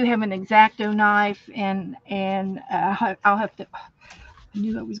 but I do have an Exacto knife, and I'll have to. I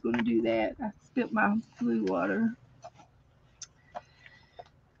knew I was going to do that. I spilt my blue water.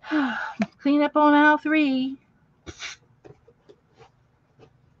 Clean up on aisle three.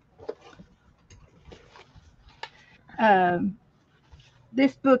 Um,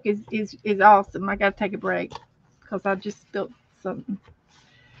 this book is awesome. I got to take a break because I just spilt something.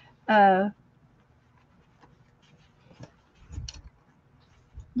 Uh,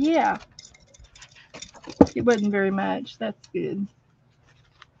 yeah, it wasn't very much. That's good.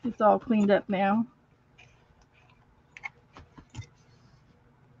 It's all cleaned up now.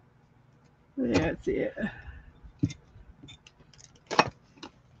 That's it.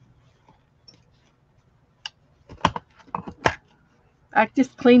 I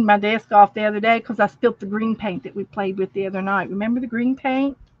just cleaned my desk off the other day because I spilt the green paint that we played with the other night. Remember the green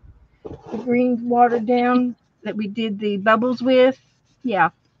paint? The green watered down that we did the bubbles with? Yeah,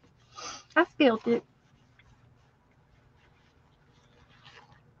 I spilled it.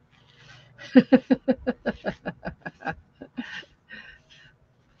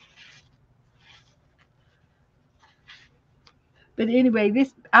 But anyway,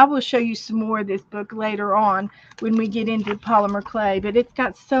 this I will show you some more of this book later on when we get into polymer clay. But it's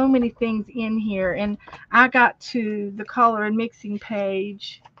got so many things in here, and I got to the color and mixing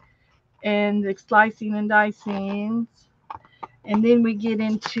page and the slicing and dicing, and then we get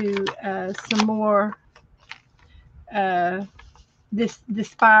into some more uh, the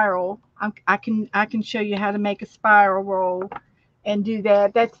spiral. I can show you how to make a spiral roll and do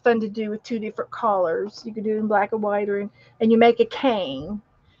that. That's fun to do with two different colors. You can do it in black and white, or and you make a cane,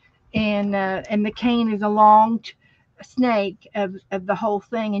 and the cane is a long snake of the whole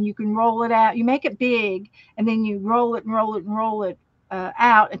thing, and you can roll it out. You make it big, and then you roll it and roll it and roll it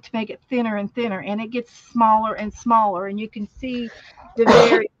out, and to make it thinner and thinner, and it gets smaller and smaller, and you can see the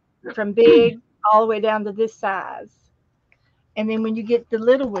very from big all the way down to this size. And then when you get the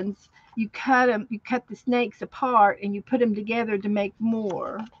little ones, you cut the snakes apart, and you put them together to make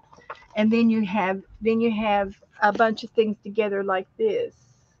more. And then you have a bunch of things together like this,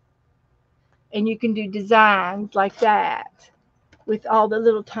 and you can do designs like that with all the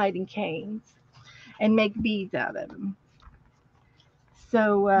little Titan canes and make beads out of them.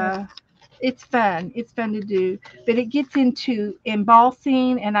 So it's fun. It's fun to do. But it gets into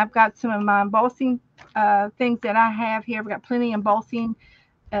embossing, and I've got some of my embossing things that I have here. I've got plenty of embossing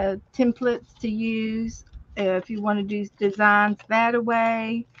templates to use if you want to do designs that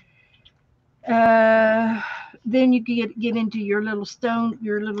way. Uh, then you get into your little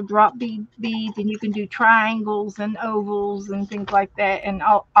drop beads, and you can do triangles and ovals and things like that, and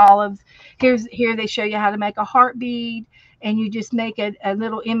olives. Here they show you how to make a heart bead, and you just make a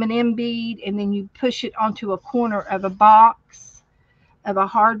little M&M bead, and then you push it onto a corner of a box, of a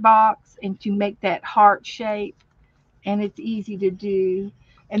hard box, and to make that heart shape, and it's easy to do.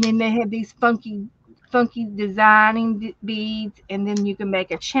 And then they have these funky designing beads, and then you can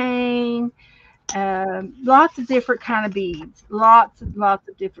make a chain, lots of different kind of beads, lots of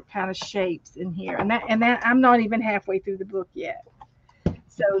different kind of shapes in here, and that I'm not even halfway through the book yet.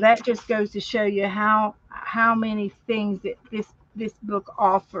 So that just goes to show you how many things that this book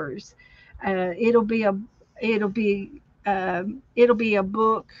offers. It'll be a it'll be a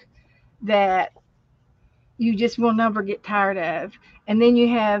book that you just will never get tired of. And then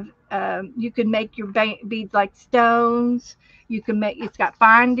you can make your beads like stones. You can make, it's got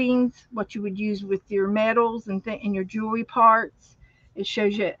findings, what you would use with your metals and your jewelry parts. It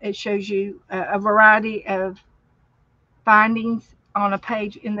shows you a variety of findings on a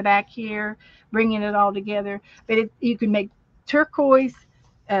page in the back here, bringing it all together. But you can make turquoise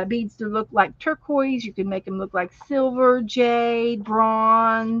beads to look like turquoise. You can make them look like silver, jade,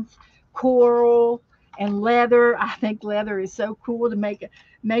 bronze, coral, and leather. I think leather is so cool to make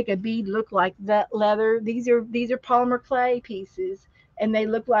a bead look like that leather. These are polymer clay pieces, and they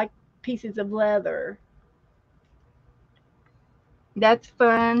look like pieces of leather. That's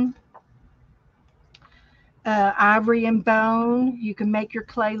fun. Ivory and bone. You can make your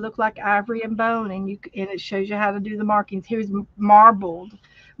clay look like ivory and bone, and it shows you how to do the markings. Here's marbled,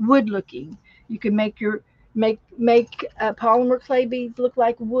 wood looking. You can make polymer clay beads look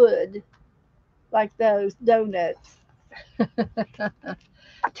like wood, like those donuts.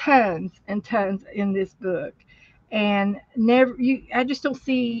 Tons and tons in this book, and never you. I just don't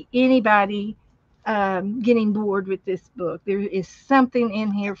see anybody getting bored with this book. There is something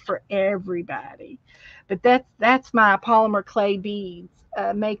in here for everybody. But that's my polymer clay beads,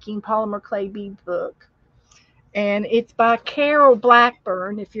 making polymer clay beads book, and it's by Carol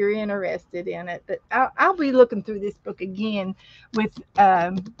Blackburn if you're interested in it. But I'll be looking through this book again with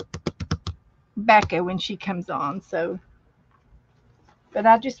Becca when she comes on. So, but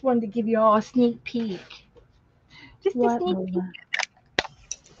I just wanted to give you all a sneak peek. Just a What, sneak peek. Lola?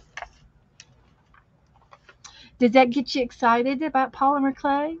 Does that get you excited about polymer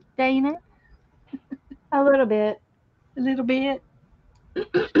clay, Dana? A little bit. A little bit.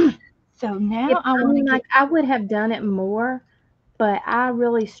 So It, now I I want to mean, like get. I would have done it more, but I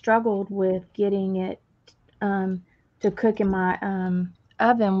really struggled with getting it um, to cook in my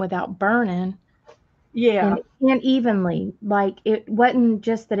oven without burning Yeah. and evenly. Like it wasn't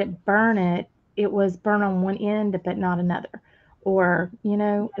just that it burned it; it was burn on one end but not another. Or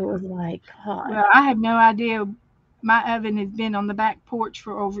it was like God. Well, I have no idea. My oven has been on the back porch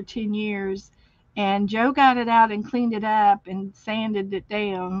for over 10 years, and Joe got it out and cleaned it up and sanded it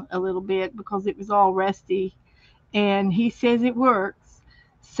down a little bit because it was all rusty, and he says it works.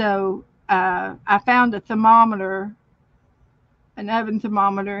 So I found a thermometer, an oven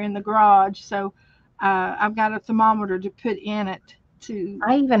thermometer in the garage. So I've got a thermometer to put in it to,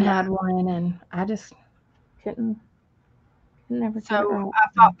 I even you know, had one, and I just couldn't never get it so right. I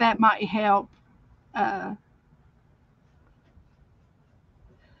thought that might help. Uh,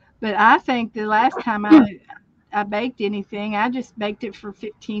 but I think the last time I baked anything, I just baked it for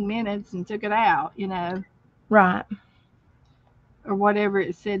 15 minutes and took it out, Right. or whatever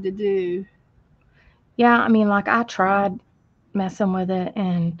it said to do. Yeah, I mean, like I tried messing with it,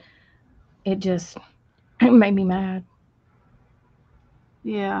 and it just it made me mad.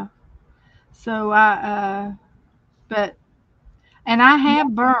 Yeah. So but and I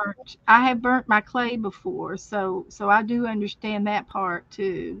have burnt my clay before, so I do understand that part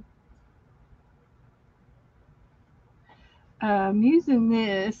too. I'm using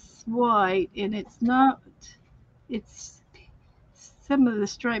this white, and it's some of the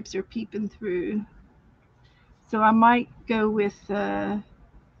stripes are peeping through. So I might go with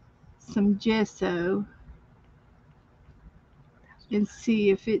some gesso and see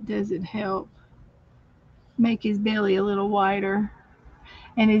if it doesn't help make his belly a little wider.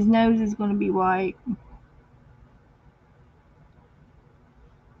 And his nose is going to be white.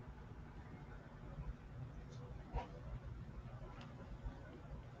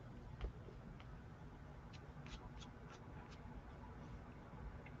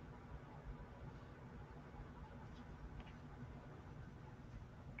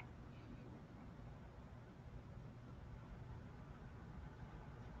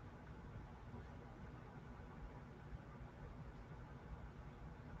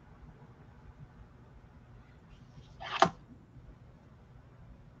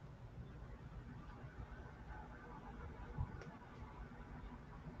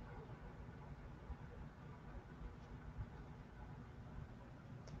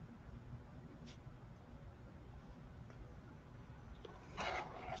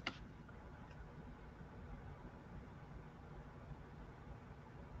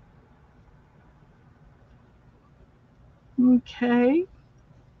 Okay,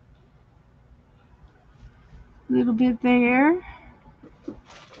 a little bit there.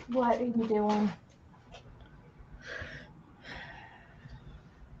 What are you doing?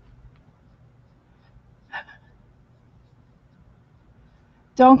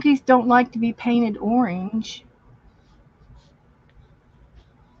 Donkeys don't like to be painted orange.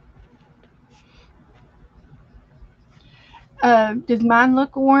 Does mine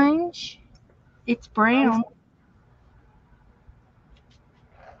look orange? It's brown.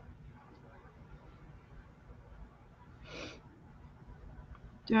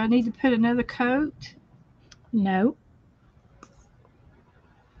 Do I need to put another coat? No.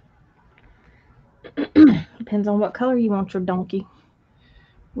 depends on what color you want your donkey.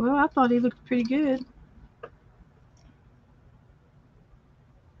 Well, I thought he looked pretty good.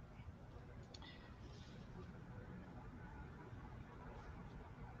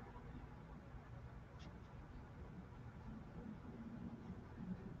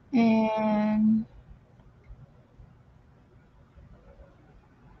 And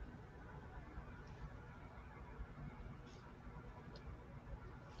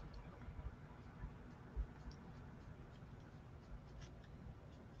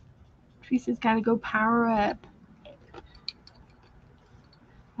Teresa's got to go power up.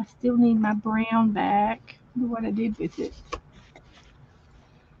 I still need my brown back. I wonder what I did with it.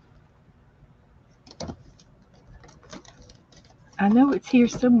 I know it's here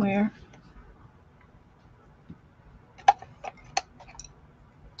somewhere.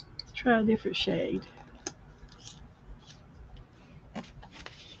 Let's try a different shade.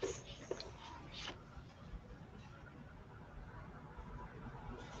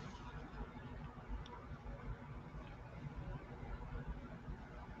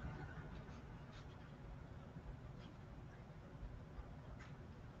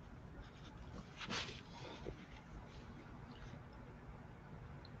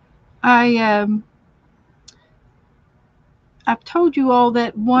 I I've told you all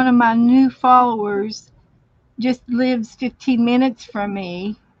that one of my new followers just lives 15 minutes from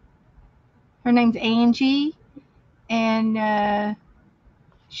me. Her name's Angie, and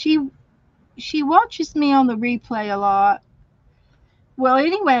she she watches me on the replay a lot. Well,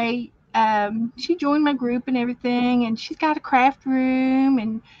 anyway, she joined my group and everything, and she's got a craft room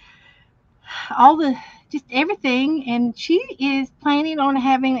and all the just everything. And she is planning on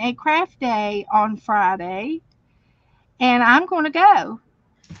having a craft day on Friday, and I'm going to go.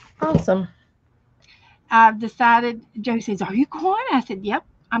 Awesome. I've decided. Joe says, "Are you going?" I said, "Yep,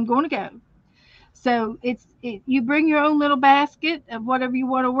 I'm going to go." So you bring your own little basket of whatever you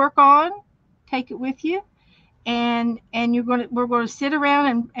want to work on, take it with you, and we're going to sit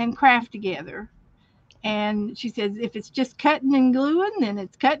around and craft together. And she says, if it's just cutting and gluing, then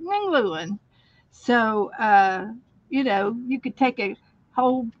it's cutting and gluing. So you could take a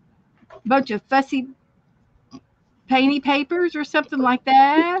whole bunch of fussy painty papers or something like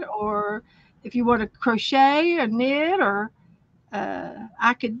that, or if you want to crochet or knit, or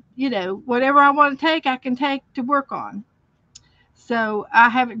I could, whatever I want to take, I can take to work on. So I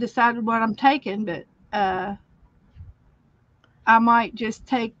haven't decided what I'm taking, but I might just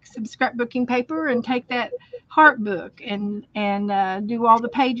take some scrapbooking paper and take that heart book and do all the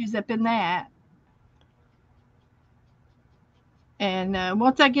pages up in that. And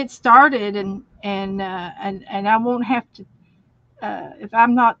once I get started, and I won't have to, if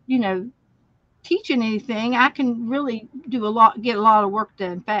I'm not, teaching anything, I can really get a lot of work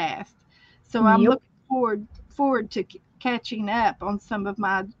done fast. So I'm Yep. looking forward to catching up on some of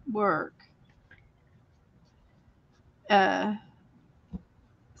my work. Uh,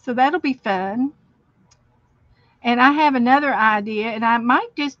 so that'll be fun. And I have another idea, and I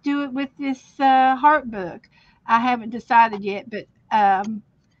might just do it with this heart book. I haven't decided yet, but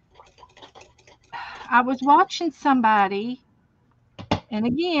I was watching somebody, and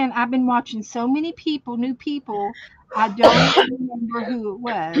again, I've been watching so many people, new people, I don't remember who it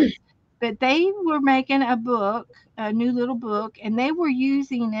was, but they were making a book, a new little book, and they were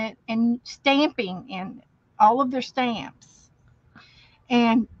using it and stamping in all of their stamps.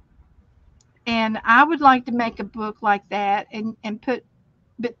 And I would like to make a book like that and put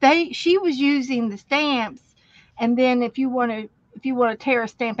but she was using the stamps, and then if you want to tear a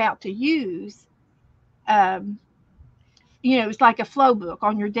stamp out to use, um, it's like a flow book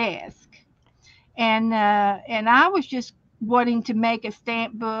on your desk. And I was just wanting to make a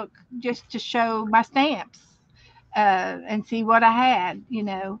stamp book just to show my stamps, and see what I had,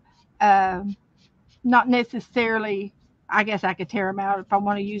 um, not necessarily. I guess I could tear them out if I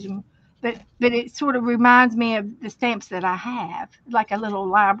want to use them, but it sort of reminds me of the stamps that I have, like a little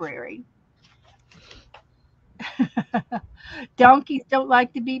library. Donkeys don't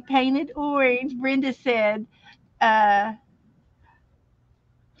like to be painted orange. Brenda said, uh,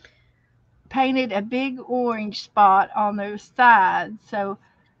 painted a big orange spot on their sides so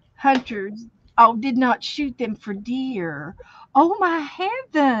hunters, did not shoot them for deer. Oh my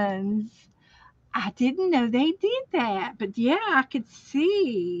heavens! I didn't know they did that, but yeah, I could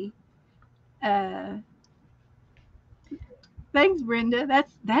see. Uh, Thanks, Brenda.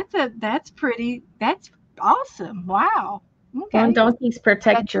 That's pretty. That's awesome. Wow. Well, and Okay. donkeys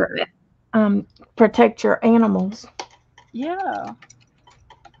Got um protect your animals. Yeah.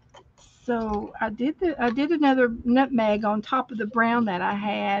 So I did another nutmeg on top of the brown that I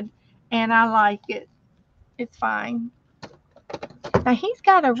had, and I like it. It's fine. Now he's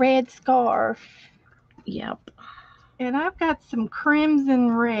got a red scarf, Yep. and I've got some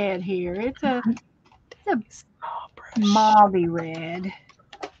crimson red here. It's a Small brush. mauvey red.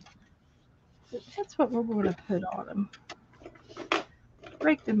 That's what we're going to put on him.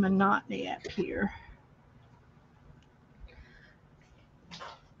 Break the monotony up here.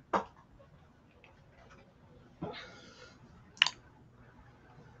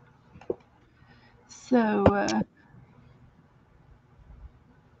 So,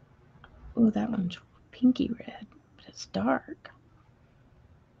 Oh, that one's pinky red, but it's dark.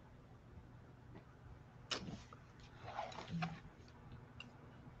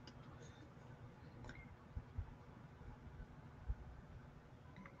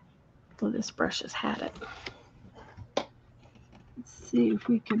 Well, this brush has had it. let's see if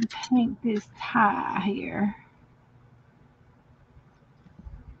we can paint this tie here.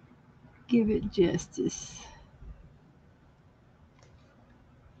 Give it justice.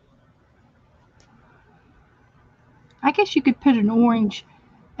 I guess you could put an orange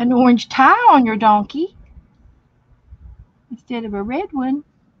tie on your donkey instead of a red one.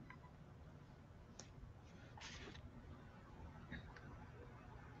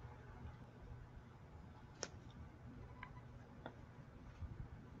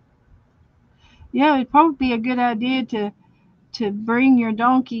 Yeah, it'd probably be a good idea to bring your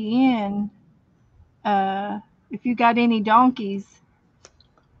donkey in. If you got any donkeys,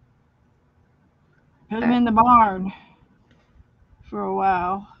 put them in the barn for a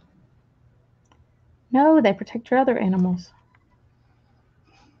while. No, they protect your other animals.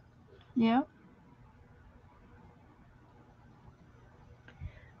 Yeah.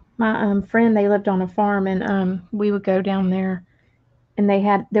 My friend, they lived on a farm, and we would go down there, and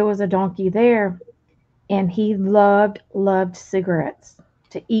there was a donkey there, and he loved cigarettes,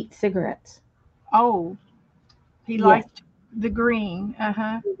 to eat cigarettes. Oh, he Yes, liked the green. Uh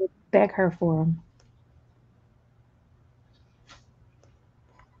huh. we would beg her for them.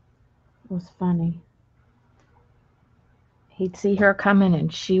 It was funny. He'd see her coming,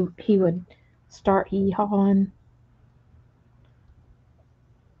 and he would start hee-hawing.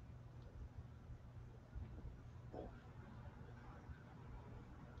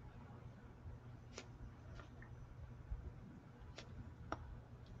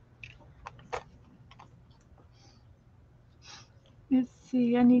 Let's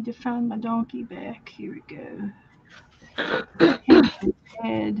see. I need to find my donkey back. Here we go. His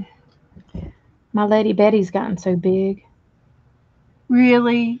head. My Lady Betty's gotten so big.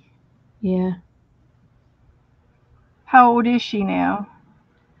 Really? Yeah. How old is she now?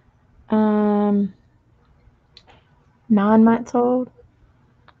 Um, 9 months old.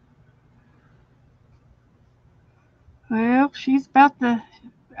 Well, she's about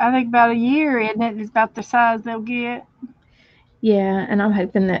I think about a year, isn't it? It's about the size they'll get. Yeah, and I'm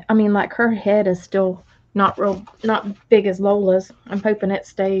hoping that, I mean, like, her head is still not big as Lola's. I'm hoping that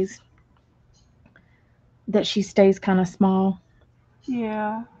she stays kind of small.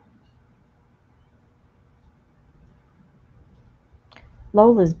 Yeah.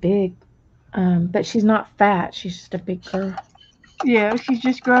 Lola's big, but she's not fat. She's just a big girl. Yeah, she's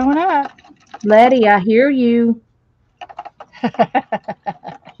just growing up. Letty, I hear you.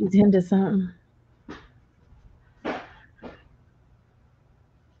 She's into something.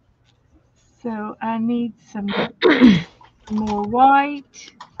 So I need some more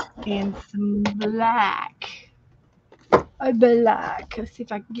white and some black. Black. Let's see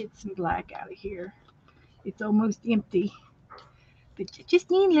if I can get some black out of here. It's almost empty, but you just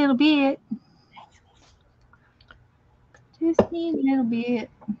need a little bit. Just need a little bit.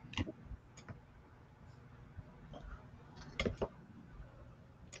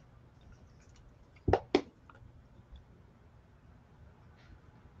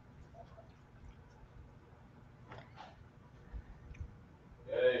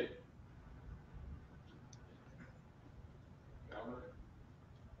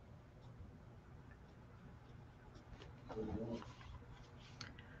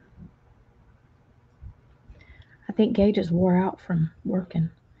 I think Gage is wore out from working.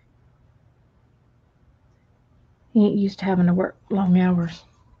 He ain't used to having to work long hours.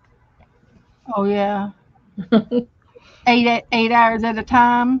 Oh yeah, 8 hours at a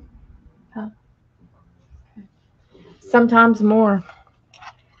time. Sometimes more.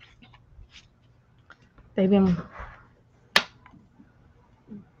 They've been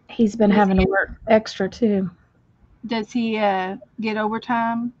He's been Does having to work extra too. he get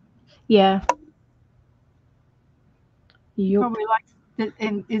overtime? Yeah. He Yup. probably likes.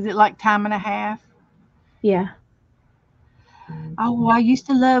 And is it like time and a half? Yeah. Oh, I used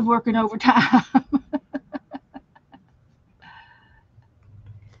to love working overtime.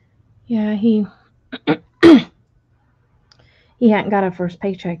 Yeah, he hadn't got a first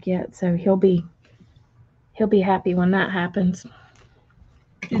paycheck yet, so he'll be happy when that happens.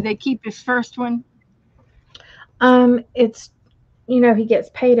 Did they keep his first one? It's he gets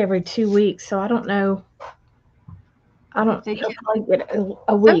paid every 2 weeks, so I don't know. I If don't. they He'll keep, probably get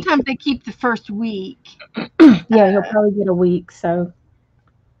a week. sometimes they keep the first week. Yeah, he'll probably get a week. So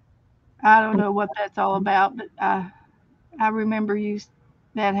I don't know what that's all about, but I remember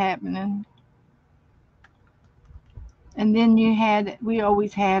that happening. And then we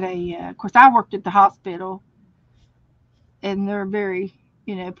always had of course, I worked at the hospital, and they're very,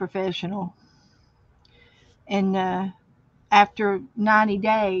 professional. And after 90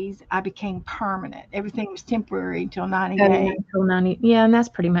 days, I became permanent. Everything was temporary until 90 oh yeah, days. until 90. Yeah, and that's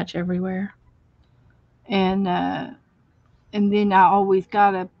pretty much everywhere. And and then I always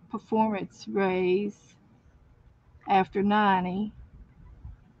got a performance raise after 90.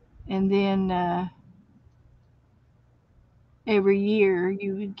 And then every year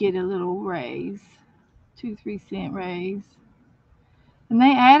you would get a little raise, 2, 3 cent raise. And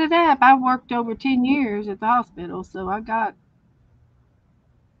they added up. I worked over 10 years at the hospital, so I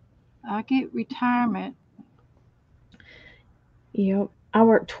get retirement. Yep. I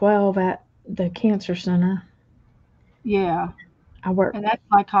worked 12 at the cancer center. Yeah. I worked And that's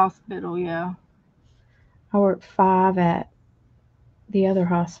like hospital, yeah. I worked 5 at the other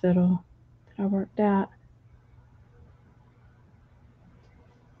hospital that I worked at.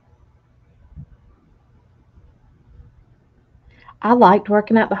 I liked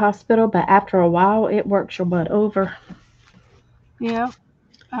working at the hospital, but after a while, it works your butt over. Yeah.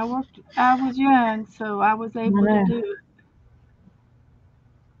 I was young, so I was I able to know. do it.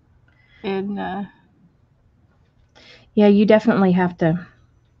 And Yeah, you definitely have to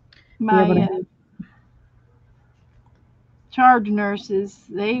be able to. my charge nurses,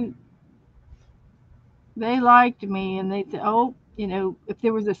 they liked me, and they said, "Oh, if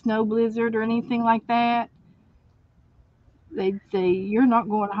there was a snow blizzard or anything like that, they'd say, 'You're not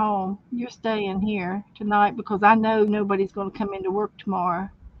going home. You're staying here tonight because I know nobody's going to come into work tomorrow.'"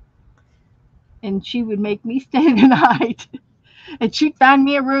 And she would make me stay the night, and she'd find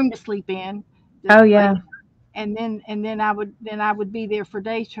me a room to sleep in. Oh yeah. And then I would be there for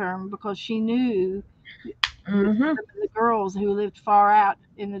day term because she knew Mhm. some of the girls who lived far out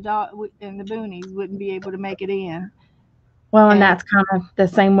in the boonies wouldn't be able to make it in. Well, and And that's kind of the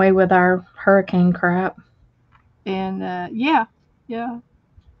same way with our hurricane crap. yeah, yeah.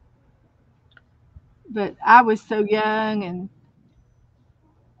 But I was so young and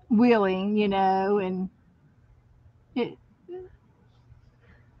willing, it,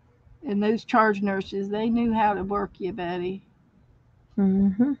 and those charge nurses, they knew how to work you, Betty.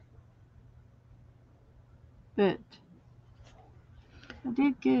 Mhm. But I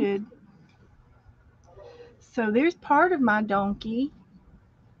did good. So there's part of my donkey.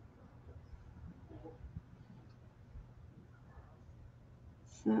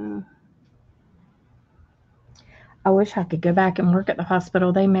 So I wish I could go back and work at the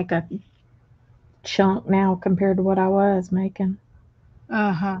hospital. They make a chunk now compared to what I was making.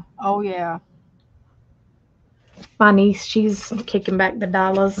 uh huh. Oh yeah. My niece, she's kicking back the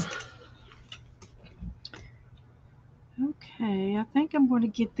dollars, Okay. I think I'm going to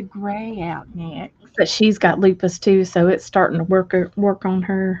get the gray out next. but she's got lupus too, so it's starting to work on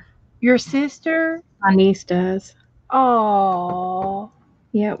her. Your sister? My niece does. Oh.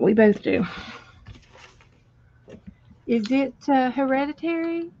 Yeah, we both do. Is it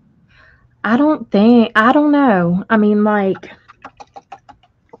hereditary? I don't know. I mean, like,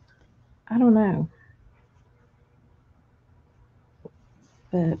 I don't know,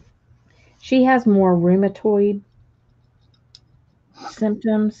 but she has more rheumatoid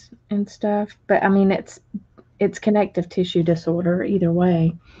symptoms and stuff. But I mean, it's connective tissue disorder either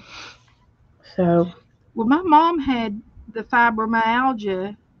way. So, Well, my mom had the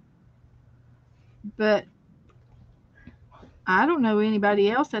fibromyalgia, but I don't know anybody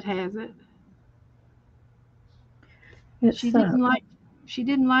else that has it. it She didn't sucks. like she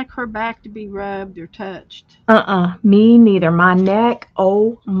didn't like her back to be rubbed or touched. Me neither. My neck,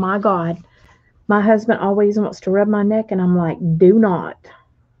 oh my God. My husband always wants to rub my neck, and I'm like, do not.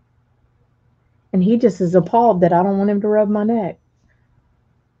 And he just is appalled that I don't want him to rub my neck.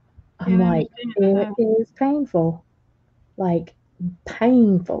 I'm Can't like, understand it, it huh? is painful. Like,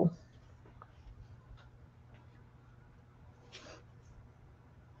 painful.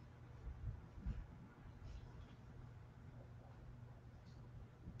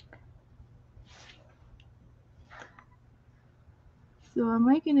 So I'm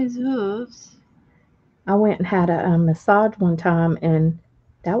making his hooves. I went and had a massage one time, and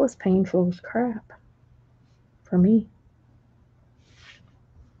That was painful as crap for me.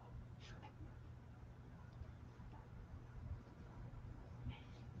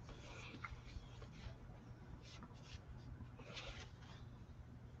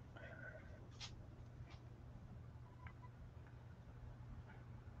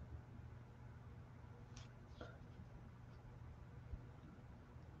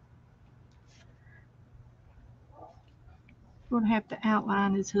 We're gonna have to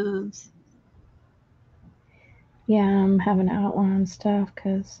outline his hooves. Yeah, I'm having to outline stuff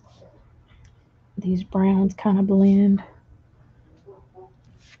because these browns kind of blend.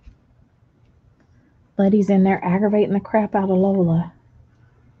 Letty's in there aggravating the crap out of Lola.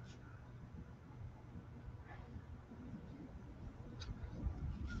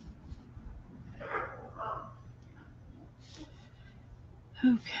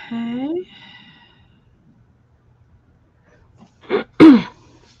 Okay.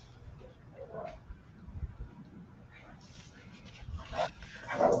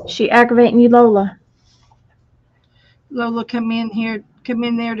 She aggravating you, Lola? Lola, come in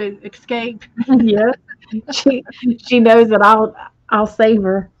there to escape. Yeah. She she knows that I'll save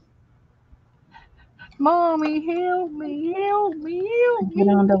her. Mommy, help me, help me, help Get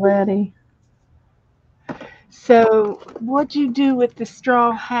on me. to Letty. So, what'd you do with the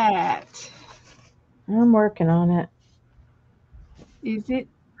straw hat? I'm working on it. Is it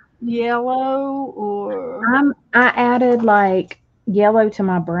yellow or I added like yellow to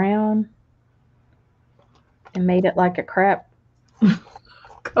my brown and made it like a crap it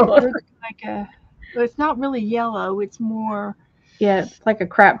color. looks like a, well, it's not really yellow, it's more, Yeah, it's like a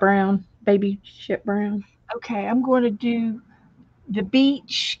crap brown, baby shit brown. okay, I'm going to do the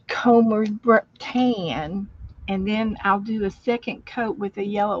beach comber tan, and then I'll do a second coat with a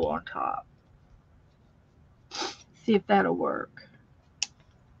yellow on top. See if that'll work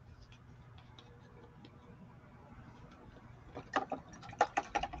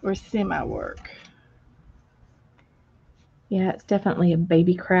or semi work. Yeah, it's definitely a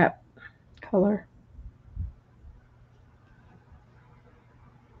baby crap color.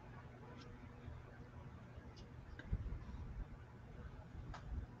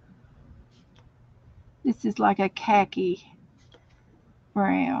 This is like a khaki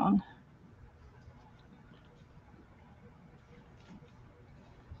brown.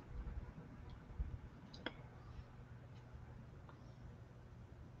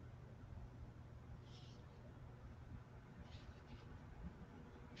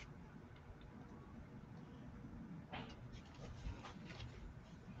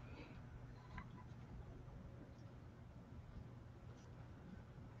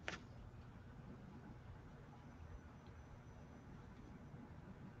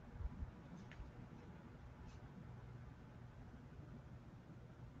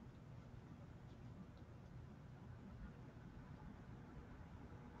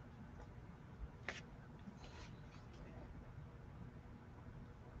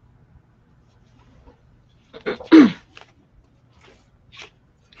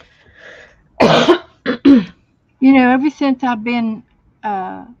 You know, ever since I've been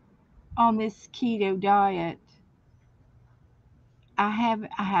uh, on this keto diet,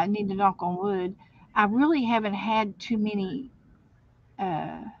 I need to knock on wood. I really haven't had too many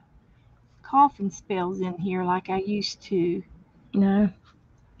uh, coughing spells in here like I used to. No.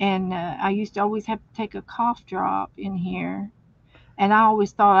 And I used to always have to take a cough drop in here. And I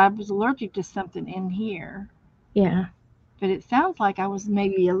always thought I was allergic to something in here. Yeah, But it sounds like I was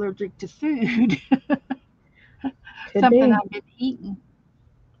maybe allergic to food, could something be. I've been eating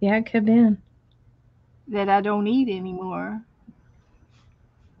Yeah, it could be. that I don't eat anymore.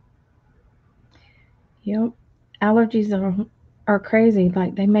 Yep. Allergies are crazy.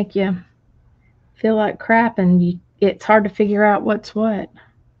 Like they make you feel like crap and it's hard to figure out what's what.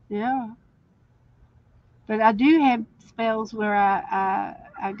 Yeah. But I do have spells where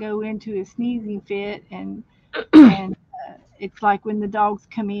I go into a sneezing fit, and it's like when the dogs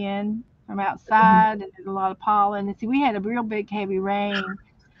come in from outside and there's a lot of pollen. And see, we had a real big heavy rain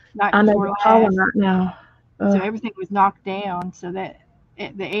night I know before the pollen last, right now. so Ugh. everything was knocked down. So that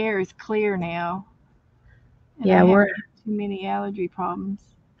the air is clear now, and I Yeah, we're haven't had too many allergy problems.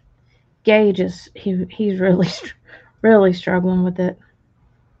 Gage is he's really really struggling with it.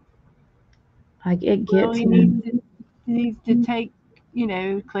 Like it Well, gets him. he needs to take,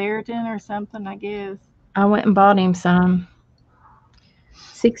 Claritin or something, I guess. I went and bought him some.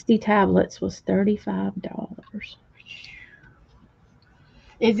 60 tablets was $35.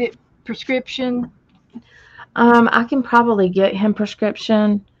 Is it prescription? I can probably get him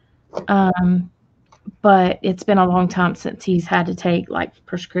prescription. Um, but it's been a long time since he's had to take like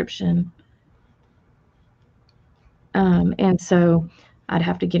prescription. And so I'd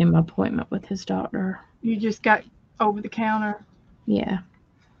have to get him an appointment with his doctor. You just got over the counter. Yeah,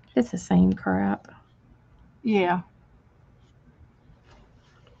 it's the same crap. Yeah.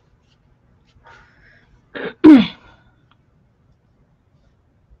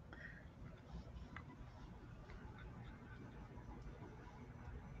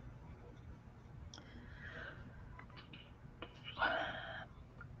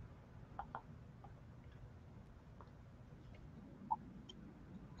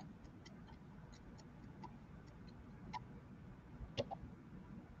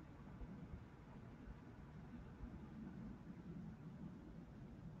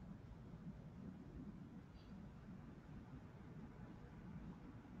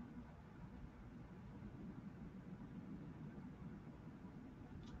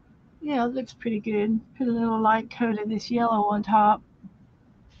 Yeah, it looks pretty good. Put a little light coat of this yellow on top.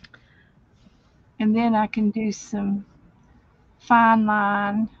 And then I can do some fine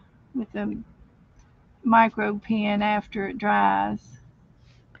line with a micro pen after it dries.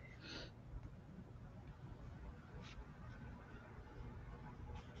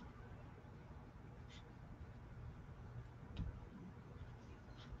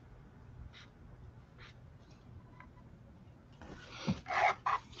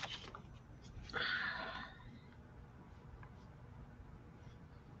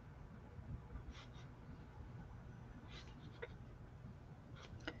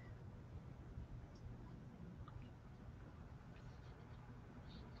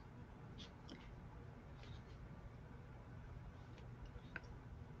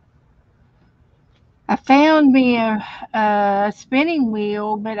 I found me a spinning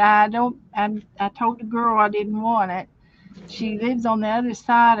wheel, but I don't. I told the girl I didn't want it. She lives on the other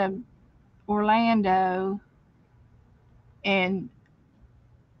side of Orlando, and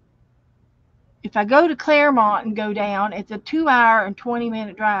if I go to Claremont and go down, it's a 2 hour and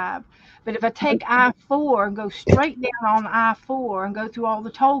 20-minute drive. But if I take I-4 and go straight down on I-4 and go through all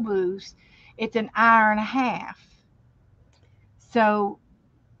the toll booths, it's an hour and a half. So,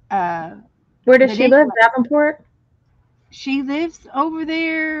 uh, Where does but she live? anyway, Davenport? she lives over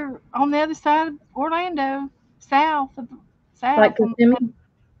there on the other side of Orlando, south of Like south on, Kissimmee?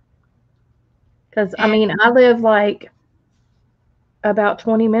 Because I and mean, I live like about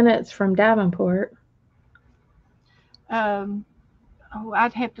 20 minutes from Davenport. um, oh,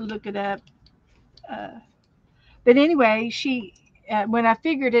 I'd have to look it up. Uh, But anyway, she when I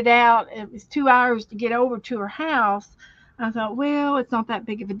figured it out, it was 2 hours to get over to her house. I thought, well, it's not that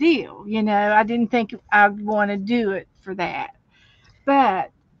big of a deal, you know. I didn't think I'd want to do it for that,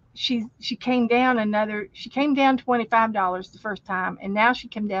 but she came down $25 the first time, and now she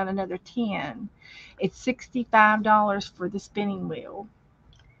came down another 10. It's $65 for the spinning wheel.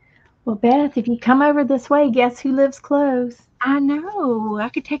 Well, Beth, if you come over this way, guess who lives close? I know. I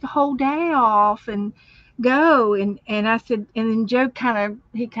could take a whole day off and go. And I said, and then Joe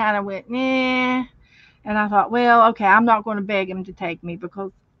he kind of went, nah. And I thought, well, okay, I'm not going to beg him to take me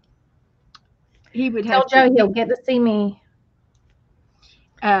because he would Tell have to. Joe he'll get to see me.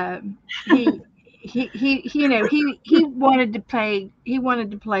 Um, he, you know, he wanted to play. He wanted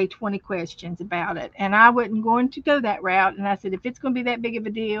to play 20 questions about it, and I wasn't going to go that route. And I said, if it's going to be that big of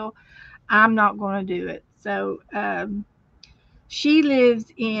a deal, I'm not going to do it. So she lives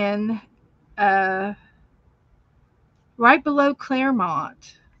in uh, right below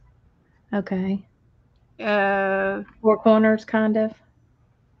Claremont. Okay. Uh, Four Corners, kind of.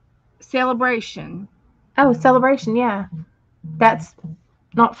 Celebration. Oh, Celebration, yeah. That's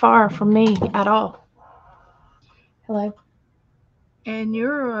not far from me at all. Hello. And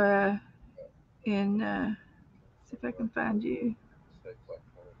you're in. See if I can find you. I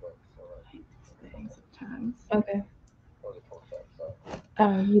hate this thing sometimes. Okay.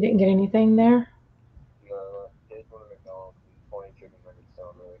 You didn't get anything there?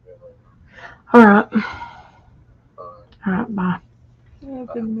 All right. All right, bye.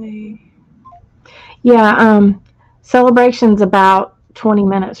 Openly. Yeah, Celebration's about 20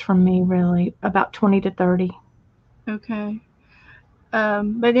 minutes from me, really. About 20 to 30. Okay.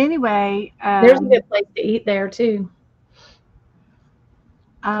 But anyway, There's a good place to eat there, too.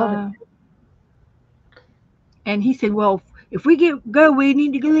 It's called uh, and he said, well, if we go, we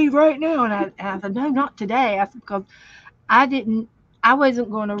need to leave right now. And I said, no, not today. I said, because I didn't, I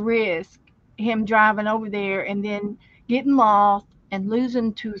wasn't going to risk him driving over there and then getting lost and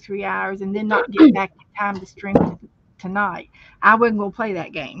losing 2 or 3 hours and then not getting back in time to stream tonight. I wasn't going to play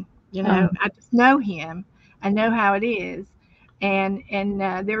that game. You um, know, I just know him. I know how it is. and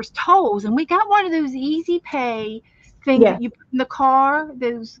there's tolls, and we got one of those easy pay things Yeah. that you put in the car,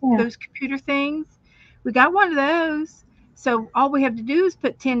 Yeah. those computer things. We got one of those, so all we have to do is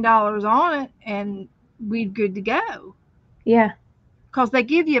put $10 on it, and we're good to go. Yeah. Because they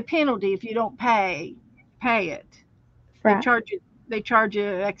give you a penalty if you don't pay it. They Right. charge you they charge you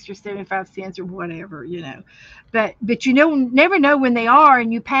extra 75 cents or whatever, you know. But you know, never know when they are,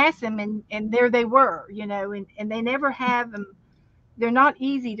 and you pass them, and there they were, you know, and they never have them. They're not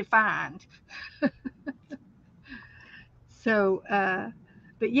easy to find. So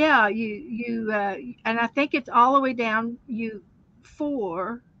but yeah, and I think it's all the way down you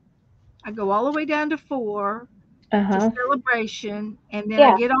four. I go all the way down to four to Uh-huh. Celebration, and then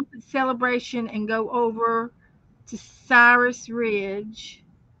I Yeah. get off at Celebration and go over to Cyrus Ridge,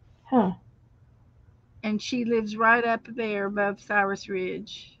 Huh. and she lives right up there above Cyrus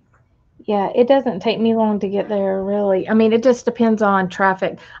Ridge. Yeah, it doesn't take me long to get there, really. I mean, it just depends on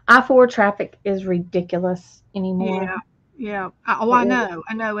traffic. I-4 traffic is ridiculous anymore. Yeah, yeah. Oh, It really,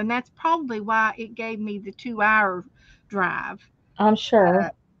 I know, and that's probably why it gave me the 2 hour drive. I'm Uh,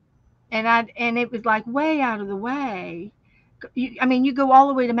 sure. and it was like way out of the way. I mean, you go all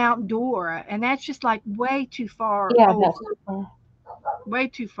the way to Mount Dora, and that's just like way too far Yeah, over, that's too far. way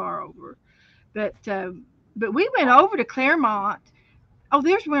too far over. But we went over to Claremont. Oh,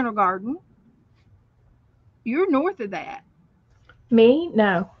 there's Winter Garden. You're north of that. Me?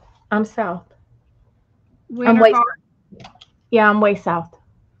 No. I'm south. I'm Winter way Garden. south. Yeah, I'm way south.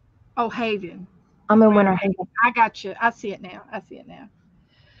 Oh, Haven. I'm in Winter Winter Haven. Haven. I got you. I see it now. I see it now.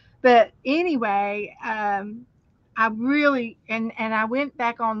 But anyway, I really and I went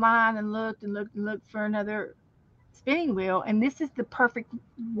back online and looked and looked and looked for another spinning wheel, and this is the perfect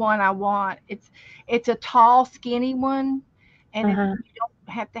one I want. It's a tall, skinny one, and Uh-huh. you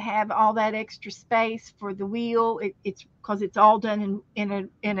don't have to have all that extra space for the wheel. It's because it's all done in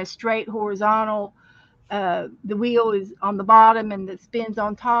a straight horizontal. The wheel is on the bottom and the spins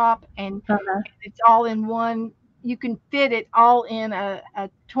on top, and Uh-huh. it's all in one. You can fit it all in a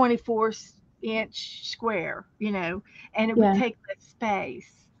 24-inch square, you know, and it would Yeah. take less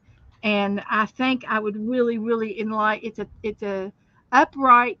space. And I think I would really, really like it's a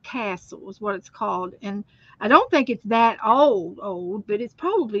upright castle is what it's called, and I don't think it's that old, but it's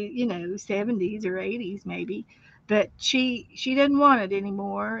probably 70s or 80s maybe. But she didn't want it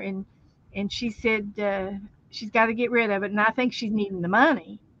anymore, and she said she's got to get rid of it, and I think she's needing the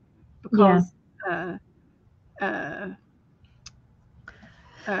money Yeah. because uh, uh,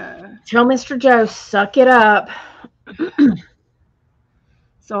 uh, Tell Mr. Joe, suck it up.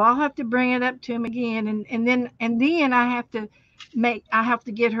 so I'll have to bring it up to him again, and then I have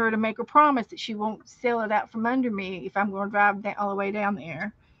to get her to make a promise that she won't sell it out from under me if I'm going to drive all the way down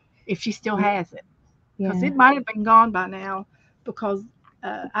there, if she still has it, because Yeah. it might have been gone by now, because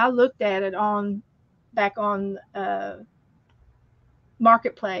I looked at it on back on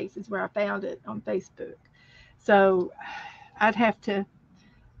Marketplace is where I found it on Facebook. So I'd have to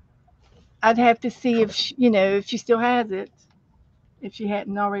I'd have to see if if she still has it, if she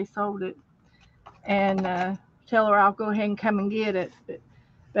hadn't already sold it, and tell her I'll go ahead and come and get it.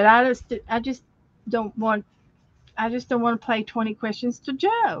 But don't want I just don't want to play 20 questions to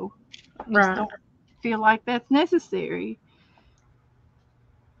Joe. I just Right. don't feel like that's necessary.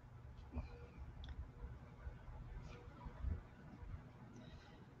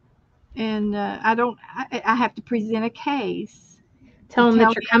 And I have to present a case to Tell him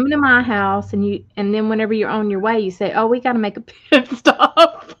tell that you're coming to my house, and then whenever you're on your way, you say, "Oh, we got to make a pit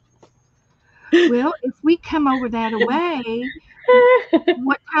stop." well, if we come over that away,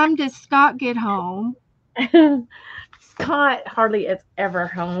 what time does Scott get home? Scott hardly is ever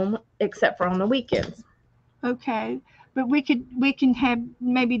home except for on the weekends. Okay, but we can have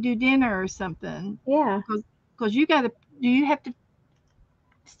maybe do dinner or something, Yeah. because you got to do you have to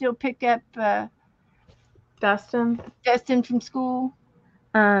still pick up Dustin, Justin from school?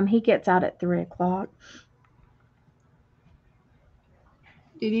 he gets out at 3 o'clock,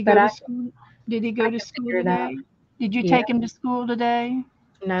 Did he but go I to school? Did he I go to can school figure it out. today? Did you Yeah. take him to school today?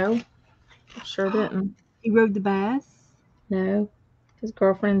 No, sure didn't. He rode the bus. No, his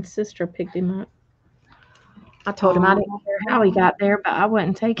girlfriend's sister picked him up. I told him I didn't Oh, care how he got there, but I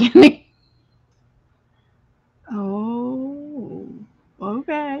wasn't taking him. oh,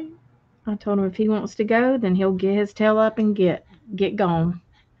 okay. I told him if he wants to go, then he'll get his tail up and get gone.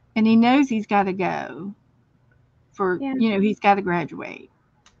 And he knows he's got to go for Yeah. he's got to graduate.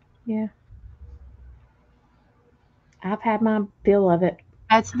 Yeah. I've had my fill of it.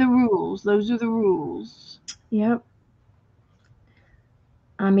 That's the rules. Those are the rules. Yep.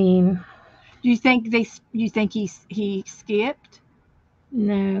 I mean, Do you think you think he skipped?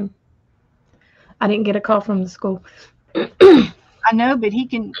 No, I didn't get a call from the school. I know, but he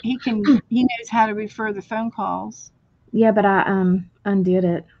knows how to refer the phone calls. Yeah, but I undid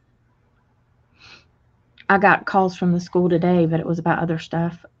it. I got calls from the school today, but it was about other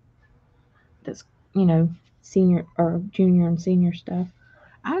stuff that's, you know, senior or junior and senior stuff.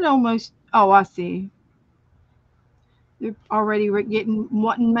 I'd almost. Oh, I see. They're already getting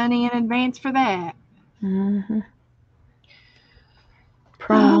wanting money in advance for that. Uh-huh.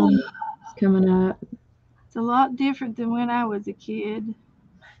 Prom It's is coming up. a lot different than when I was a kid.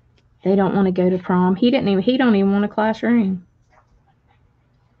 They don't want to go to prom. He don't even want a class ring.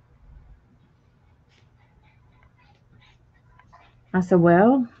 I said,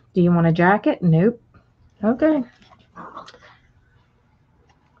 "Well, do you want a jacket?" Nope. Okay.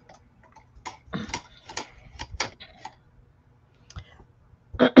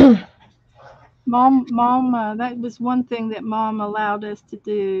 Mom, that was one thing that Mom allowed us to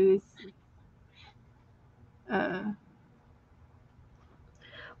do is uh,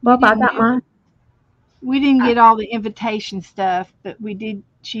 we Well, I didn't got do my. we didn't I, get all the invitation stuff, but we did.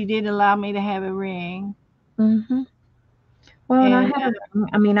 She did allow me to have a ring, hmm Well, and I and had a ring.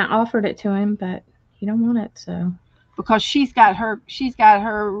 I mean, I offered it to him, but he don't want it. So, because she's got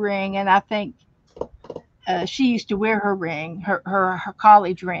her ring, and I think she used to wear her ring, her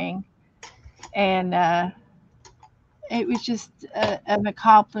college ring, and it was just an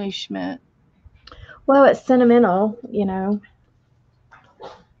accomplishment. well, it's sentimental,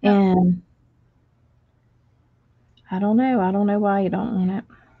 Yeah. and I don't know. I don't know why you don't want it.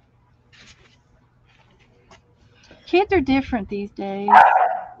 Kids are different these days.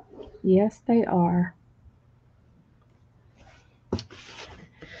 Yes, they are.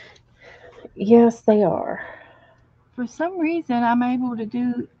 Yes, they are. For some reason, I'm able to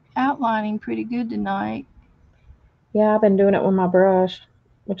do outlining pretty good tonight. Yeah, I've been doing it with my brush,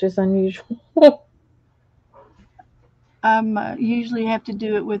 which is unusual. I'm usually have to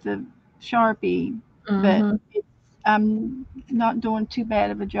do it with a Sharpie, but hmm I'm not doing too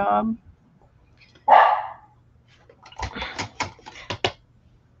bad of a job.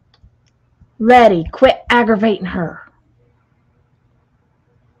 Ready, quit aggravating her.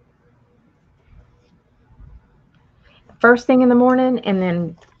 First thing in the morning and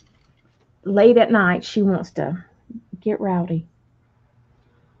then late at night, she wants to get rowdy.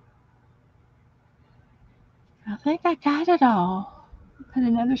 I think I got it all. Put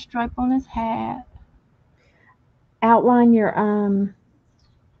another stripe on his hat. Outline your,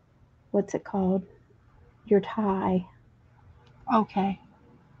 what's it called? Your tie, Okay.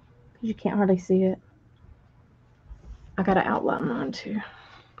 because you can't hardly see it. I got to outline mine too.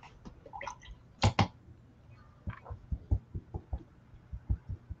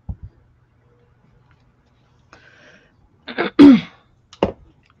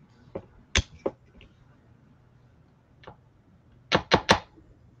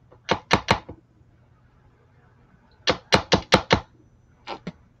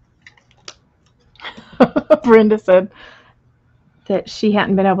 Brenda said that she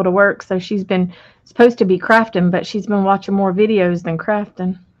hadn't been able to work, so she's been supposed to be crafting, but she's been watching more videos than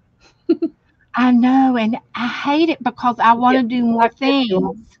crafting. I know, and I hate it because I You want get to do more sucked into things.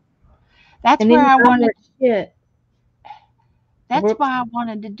 'em, That's and then where you I buy more wanted. shit. That's Whoops. why I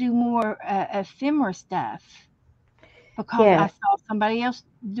wanted to do more ephemera stuff because Yeah, I saw somebody else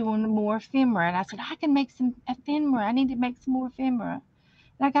doing more ephemera, and I said I can make some ephemera. I need to make some more ephemera,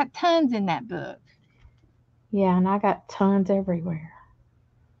 and I got tons in that book. yeah, and I got tons everywhere.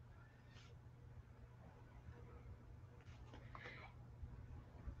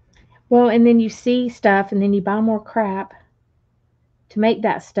 Well, and then you see stuff, and then you buy more crap to make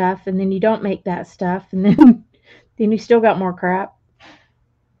that stuff, and then you don't make that stuff, and then then you still got more crap.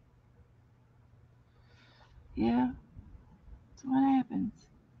 Yeah, that's what happens.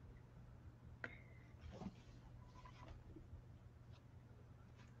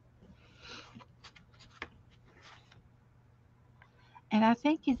 And I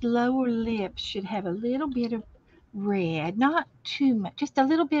think his lower lip should have a little bit of red, not too much, just a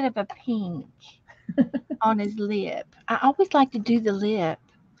little bit of a pink on his lip. I always like to do the lip.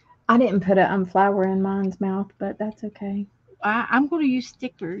 I didn't put a flower in mine's mouth, but that's okay. I'm going to use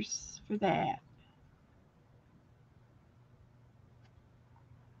stickers for that.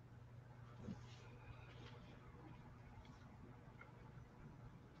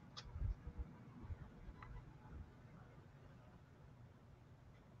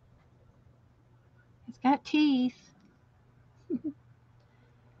 It's got teeth.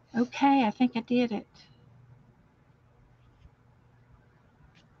 Okay, I think I did it.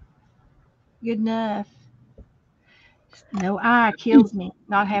 Good enough. No eye kills me.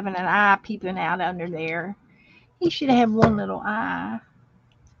 Not having an eye peeping out under there. He should have one little eye.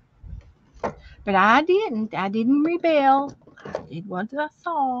 But I didn't. I didn't rebel. I did what I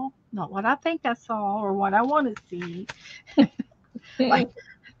saw, not what I think I saw or what I want to see. Like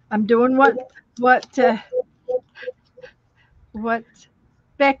I'm doing what uh, what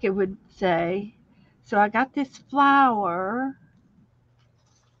Becca would say. So I got this flower.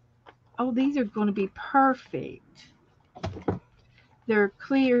 Oh, these are going to be perfect. They're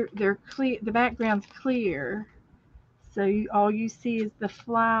clear. They're clear. The background's clear. So all you see is the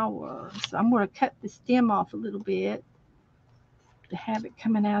flower. So I'm going to cut the stem off a little bit to have it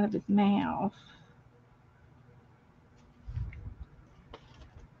coming out of his mouth.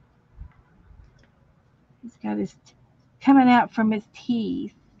 He's got his coming out from his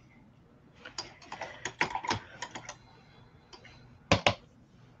teeth.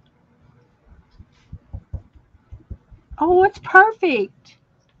 Oh, it's perfect.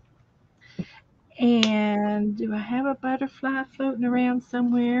 And do I have a butterfly floating around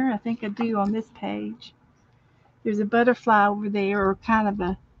somewhere? I think I do on this page. There's a butterfly over there, or kind of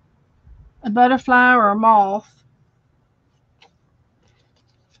a butterfly or a moth.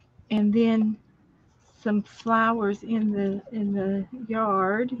 And then some flowers in the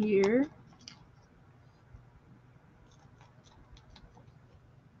yard here.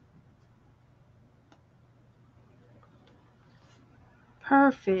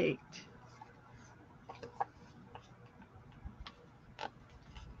 Perfect.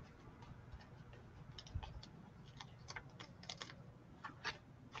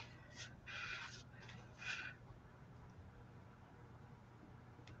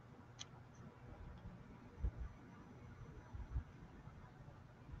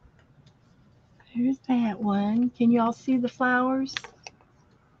 There's that one. Can y'all see the flowers?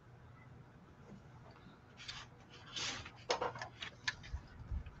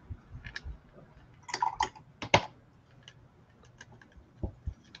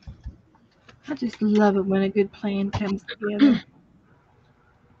 I just love it when a good plan comes together.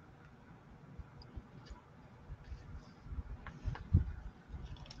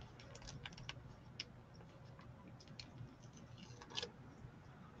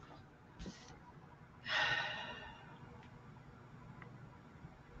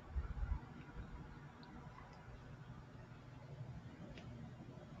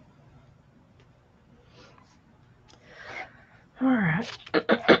 All right.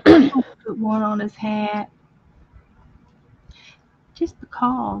 Put one on his hat. Just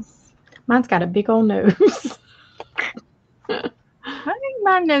because. Mine's got a big old nose. I think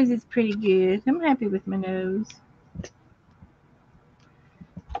my nose is pretty good. I'm happy with my nose.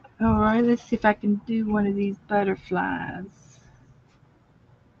 All right, let's see if I can do one of these butterflies.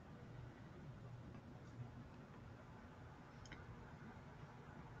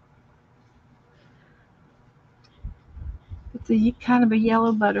 It's a kind of a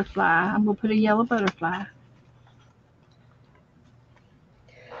yellow butterfly. I'm gonna put a yellow butterfly.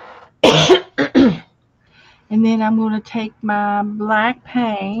 And then I'm gonna take my black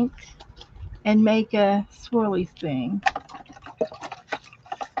paint and make a swirly thing.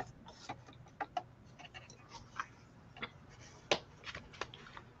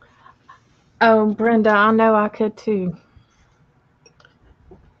 Oh, Brenda, I know I could too.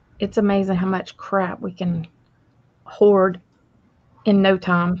 It's amazing how much crap we can hoard in no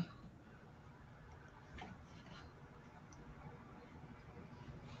time.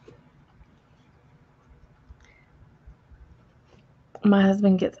 My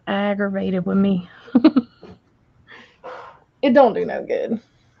husband gets aggravated with me. It don't do no good.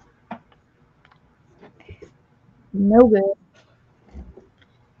 No good.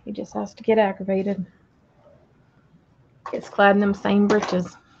 He just has to get aggravated. Gets clad in them same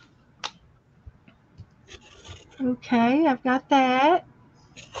breeches. Okay, I've got that.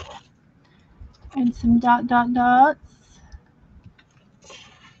 And some dots.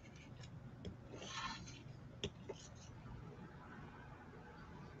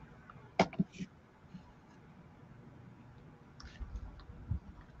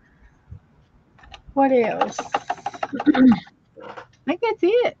 What else? I think that's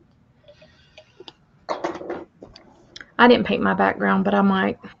it. I didn't paint my background, but I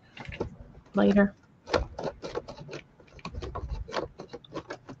might later.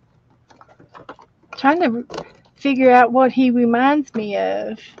 Trying to figure out what he reminds me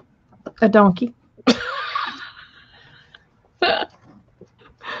of. A donkey.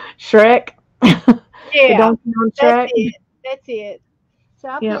 Shrek. The Yeah, donkey on that's Shrek. it. That's it. So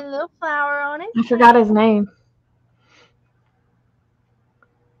I'll Yep. put a little flower on it. I forgot his name.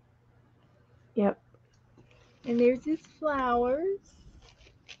 Yep. And there's his flowers.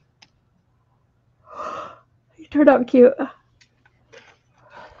 He turned out cute.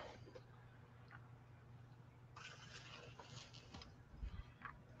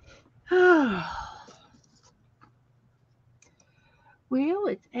 Well,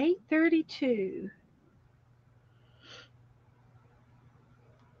 it's 8:32.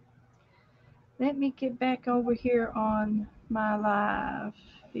 Let me get back over here on my live.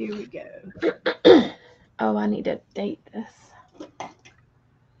 Here we go. Oh, I need to date this.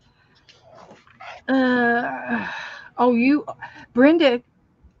 Uh, oh, Brenda,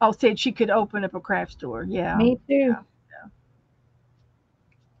 said she could open up a craft store. Yeah. Me too.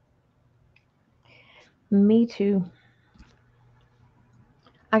 Me too.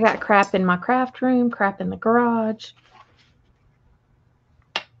 I got crap in my craft room, crap in the garage.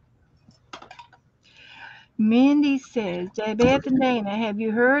 Mindy says, Beth and Dana, have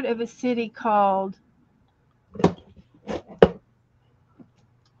you heard of a city called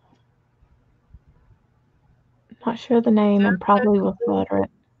Not sure the name and probably will slaughter it.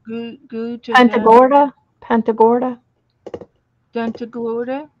 Gutagorda? Pantagorda? Pantagorda?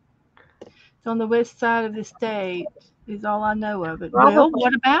 Duntagorda? It's on the west side of the state, is all I know of it. Well, Probably.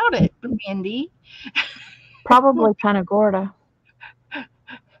 what about it, Mindy? Probably Pantagorda.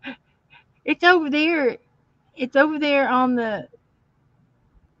 It's over there. It's over there on the.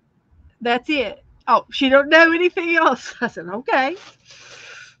 That's it. Oh, she don't know anything else. I said, okay.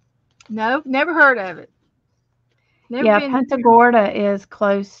 No, never heard of it. Never Yeah, been. Pantagorda is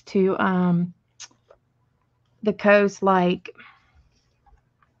close to the coast. Like,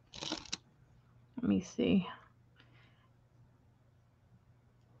 let me see.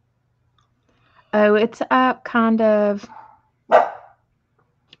 Oh, it's up kind of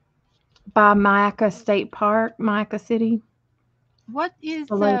by Mayaca State Park, Mayaca City. What is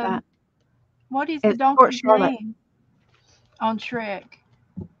Below that. the It's Port donkey's Charlotte. name on Shrek?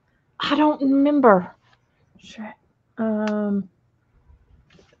 I don't remember.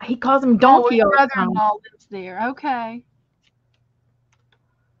 He calls him Oh, his Donkey all the time. brother-in-law lives there. Okay.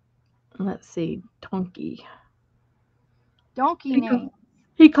 Let's see, Donkey. Donkey He, ca- name.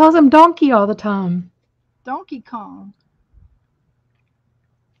 he calls him Donkey all the time. Donkey Kong.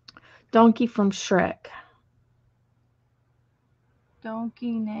 Donkey from Shrek.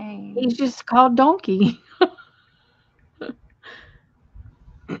 Donkey He's name. just called Donkey.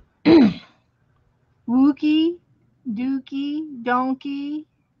 Wookie, Dookie, Donkey,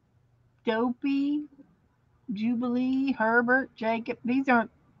 Dopey, Jubilee, Herbert, Jacob. These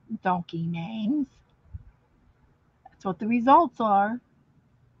aren't donkey names. That's what the results are.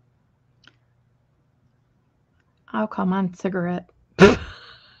 I'll call mine Cigarette.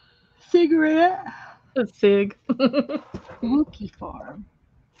 Cigarette. A cig. Wookie Farm.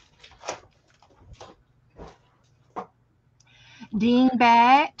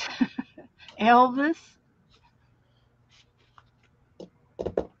 Dingbat. Elvis.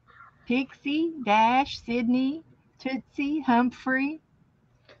 Pixie. Dash. Sydney. Tootsie. Humphrey.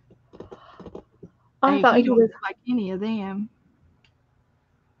 I Hey, thought he he don't was. look like any of them.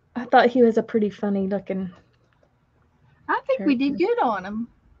 I thought he was a pretty funny looking I think we did character. good on him.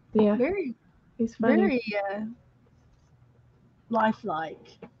 Yeah, Very, he's funny. very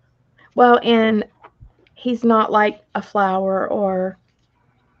lifelike. Well, and he's not like a flower or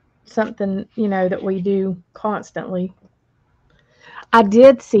something, that we do constantly. I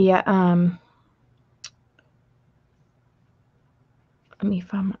did see a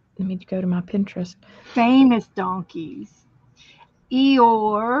let me go to my Pinterest. Famous donkeys.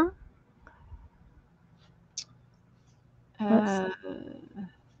 Eeyore. Let's Uh, see.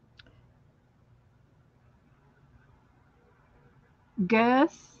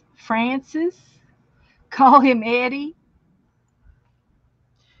 Gus. Francis. Call him Eddie.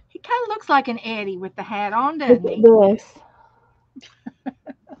 He kind of looks like an Eddie with the hat on, Look doesn't at he? this.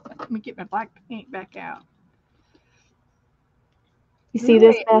 Let me get my black paint back out. You see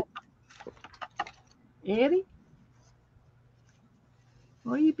Little this, Beth? Eddie?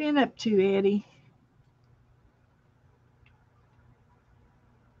 What you been up to, Eddie?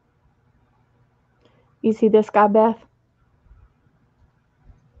 You see this guy, Beth?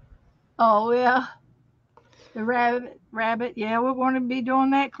 Oh, yeah. The rabbit. Yeah, we're going to be doing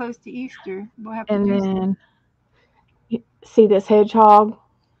that close to Easter. We'll have to And do. then you see this hedgehog?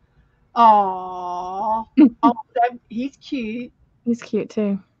 Oh, he's cute. He's cute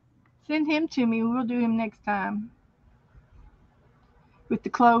too. Send him to me. We'll do him next time with the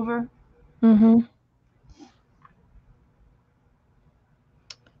clover. Mm-hmm.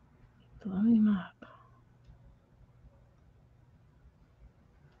 Blow him up.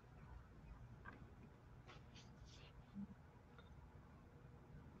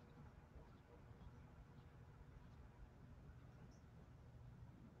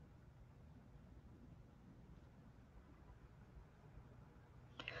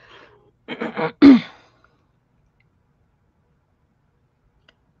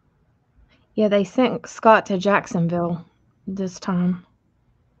 Yeah, they sent Scott to Jacksonville this time,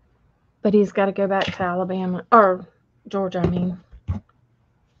 but he's got to go back to Alabama or Georgia, I mean.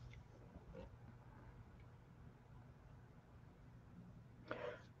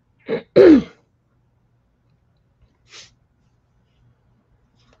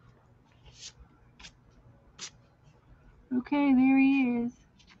 Okay, there he is.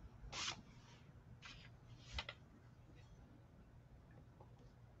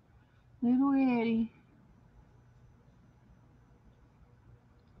 Little Eddie.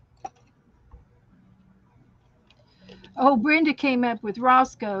 Oh, Brenda came up with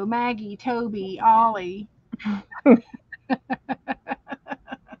Roscoe, Maggie, Toby, Ollie.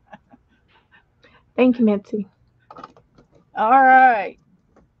 Thank you, Mitzi. All right.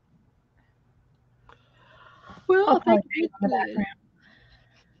 Well, I'll I think probably put it that's on the good. background.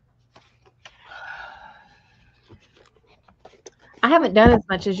 I haven't done as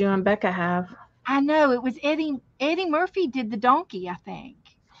much as you and Becca have. I know it was Eddie Murphy did the donkey, I think.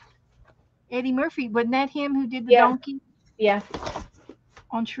 Eddie Murphy, wasn't that him who did the Yeah, donkey yeah.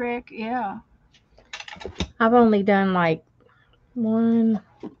 on Shrek? Yeah. I've only done like one,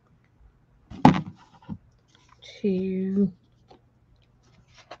 two.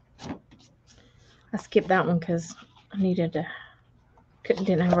 I skipped that one because I needed to.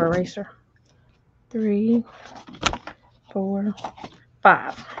 Didn't have an eraser. 3, 4,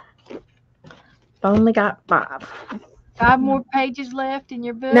 5. Only got 5. 5 more pages left in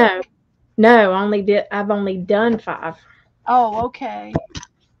your book? No, no. I've only done 5. Oh, okay.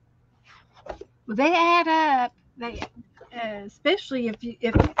 Well, they add up. They, especially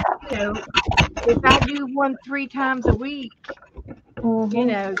you know, if I do one 3 times a week,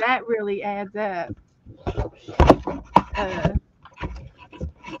 Mm-hmm. that really adds up. Uh,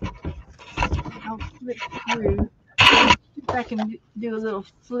 I'll flip through. See if I can do a little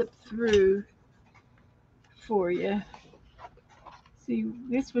flip through for you. See,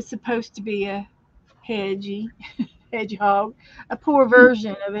 this was supposed to be a hedgehog, a poor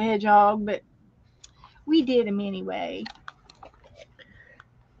version of a hedgehog, but we did him anyway.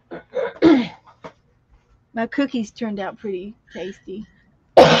 My cookies turned out pretty tasty.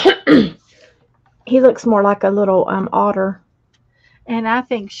 He looks more like a little otter. And I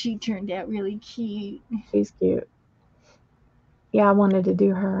think she turned out really cute. She's cute. Yeah, I wanted to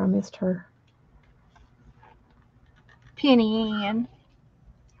do her. I missed her. Penny Ann.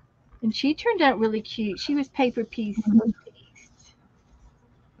 And she turned out really cute. She was paper piece Mhm. paste.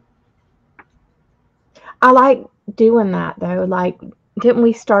 I like doing that though. Like, didn't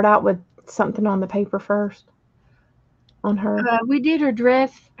we start out with something on the paper first on her? We did her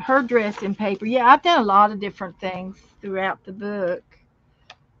dress in paper. Yeah, I've done a lot of different things throughout the book.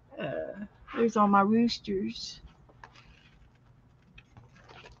 There's all my roosters.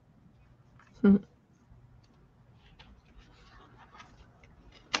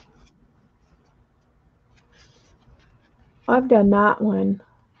 I've done that one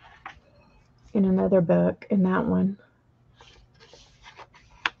in another book, and that one.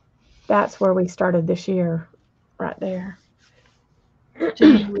 That's where we started this year, right there.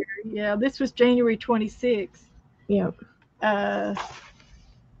 January. Yeah, this was January 26th. Yep. Uh,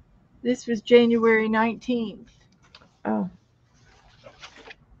 this was January 19th. Oh,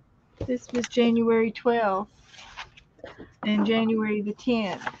 This was January 12th and January the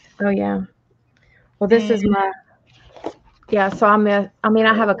 10th. oh yeah. Well, this And is my yeah. So I mean,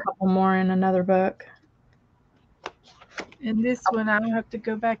 I have a couple more in another book. and this one I'll have to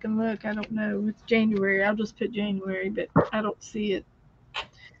go back and look. I don't know. It's January. I'll just put January, but I don't see it.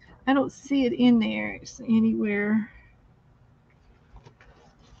 I don't see it in there. It's anywhere.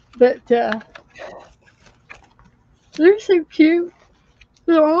 But they're so cute.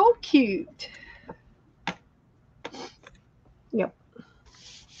 They're all cute. Yep.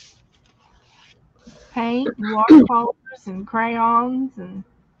 Paint and watercolors and crayons and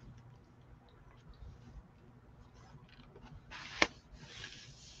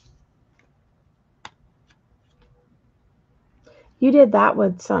You did that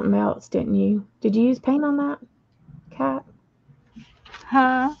with something else, didn't you? Did you use paint on that cat?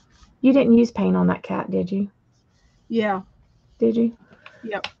 huh? You didn't use paint on that cat, did you? Yeah. Did you?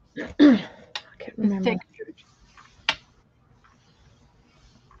 Yep. I can't Let's remember. take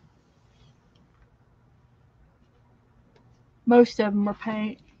most of them are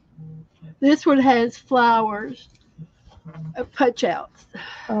paint. This one has flowers, punch outs,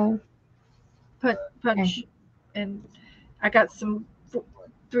 Oh, okay. punch, and I got some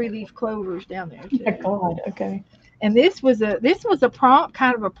 3-leaf clovers down there My too. God. Okay. And this was a prompt,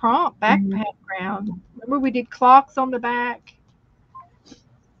 kind of a prompt Mhm. background. Remember we did clocks on the back.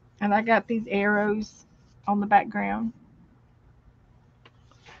 And I got these arrows on the background.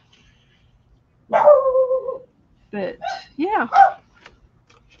 But yeah,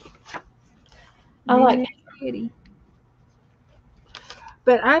 I like. many kitty.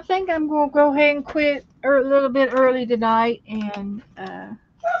 But I think I'm going to go ahead and quit a little bit early tonight and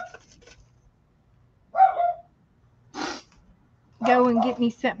go and get me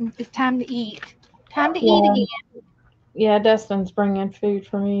something. It's time to eat. Time to eat Yeah, again. yeah. Dustin's bringing food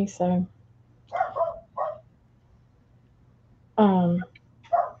for me, so um,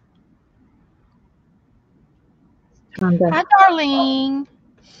 time to. Hi, darling.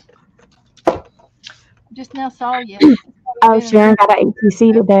 Just now saw you. Oh, Been Sharon got an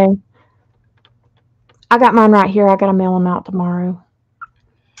ATC today. I got mine right here. I got to mail them out tomorrow.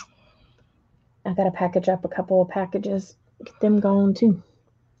 I got to package up a couple of packages, get them going too.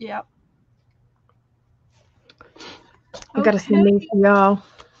 Yep. I got to Okay, send these to y'all.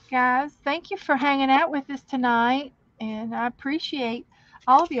 guys. Thank you for hanging out with us tonight, and I appreciate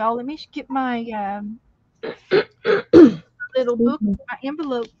all of y'all. Let me get my little Excuse book, me. my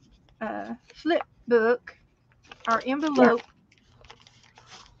envelope flip book, our Yeah, envelope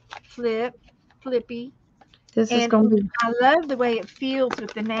flippy. this is And gonna be I love the way it feels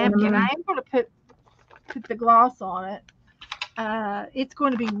with the one of napkin. I mine. am going to put the gloss on it. It's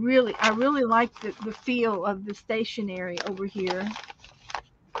going to be really. I really like the feel of the stationery over here,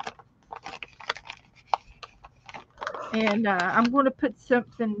 and I'm going to put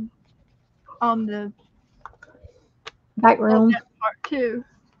something on the on Background. that part too.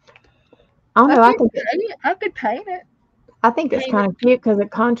 I don't I know. could paint it. I could I think it's paint it. kind of cute because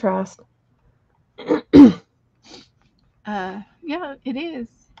it contrasts. Yeah, it is.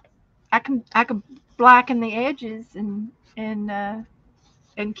 I can blacken the edges and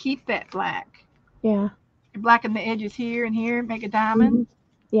keep that black. Yeah. Blacken the edges here and here, make a diamond. Hmm.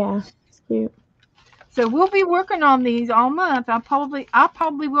 Yeah. It's cute. So we'll be working on these all month. I probably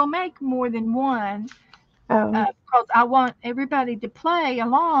will make more than one Oh, because I want everybody to play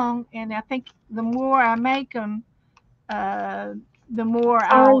along, and I think the more I make them, uh, the more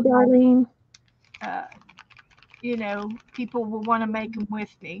sorry, I'll darling. uh, people will want to make them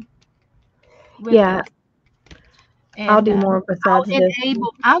with Yeah, us, I'll and do more besides this.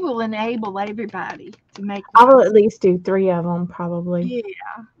 I will enable everybody to make I will ones. at least do three of them probably.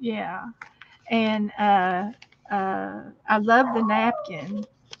 Yeah, yeah, and I love the napkin,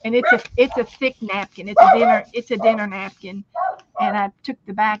 and it's a thick napkin. It's a dinner napkin, and I took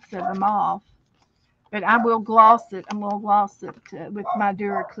the backs of them off, but I will gloss it. I'm gonna gloss it with my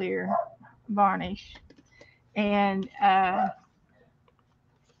Duraclear varnish, and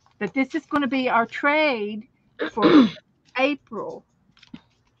but this is going to be our trade for April,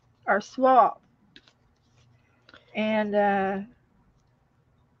 our swap, and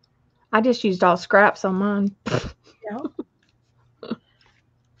I just used all scraps on mine. yeah.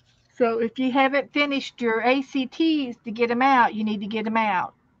 So if you haven't finished your ACTs to get them out, you need to get them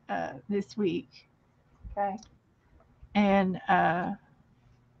out this week. Okay. And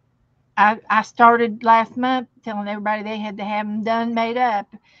I started last month telling everybody they had to have them done, made up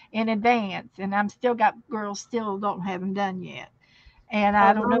in advance, and I'm still got girls still don't have them done yet, and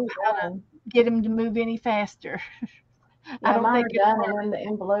I Oh, don't know mine's how to done. get them to move any faster. I Yeah, don't mine think are it'll done and work. in the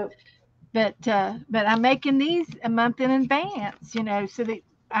envelope. But I'm making these a month in advance, so that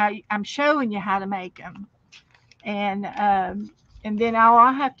I'm showing you how to make them, and then all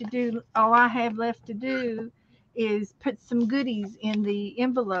I have left to do is put some goodies in the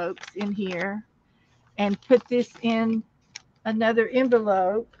envelopes in here and put this in another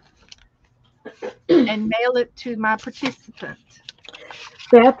envelope and mail it to my participant.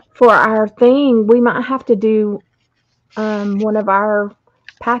 Beth, for our thing, we might have to do one of our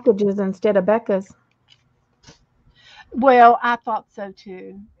packages instead of Becca's. Well, I thought so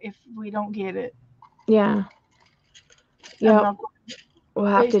too. If we don't get it, Yeah. I'm Yep. not. We'll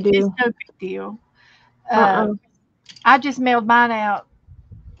have It's, to it's do. no big deal. Uh, Uh-uh. I just mailed mine out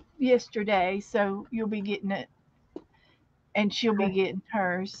yesterday, so you'll be getting it, and she'll be getting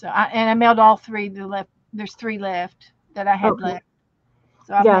hers. And I mailed all three. There's three left that I had Okay. left,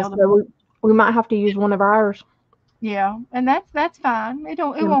 so I Yeah, mailed them. so we might have to use one of ours. Yeah, and that's fine. It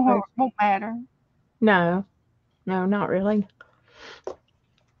In place. won't matter. No, no, not really.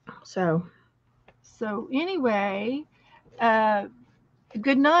 So, So anyway, uh,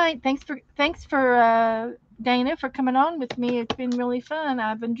 good night. Thanks for Dana for coming on with me. It's been really fun.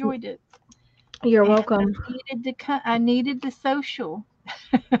 I've enjoyed it, you're and welcome. I needed the social.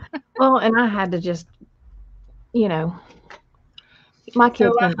 Well, and I had to just, you know, my So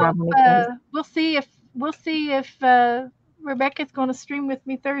kid's I been hope driving me crazy. we'll see if Rebecca's going to stream with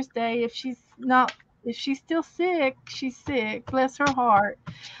me Thursday. If she's still sick, she's sick. Bless her heart.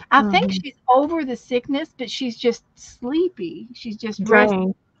 I think Mm-hmm. she's over the sickness, but she's just sleepy. She's just restless.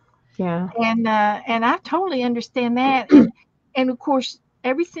 Drained. Yeah. And I totally understand that. And of course,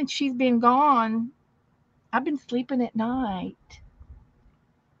 ever since she's been gone, I've been sleeping at night.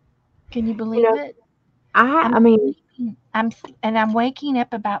 Can you You believe know, it? I I'm I mean, sleeping. I'm waking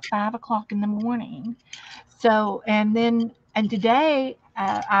up about 5 o'clock in the morning. So and today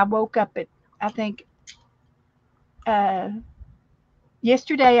I woke up at I think uh,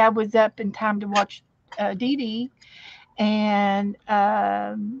 yesterday I was up in time to watch Dee Dee, and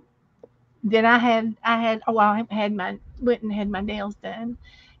then I had my went and had my nails done,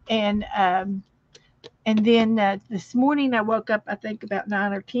 and then this morning I woke up I think about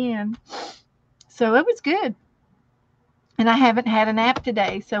 9 or 10, so it was good, and I haven't had a nap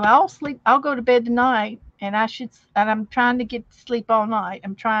today, so I'll sleep. I'll go to bed tonight, and I'm trying to get to sleep all night.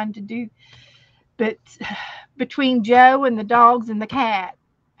 I'm trying to do, but between Joe and the dogs and the cat,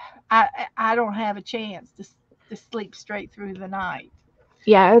 I don't have a chance to sleep straight through the night.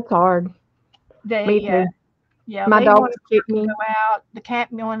 yeah, it's hard. Me They too. yeah, My they want dogs to get kick up and me. go out. The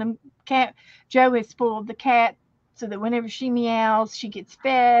cat want them cat Joe is spoiled the cat so that whenever she meows, she gets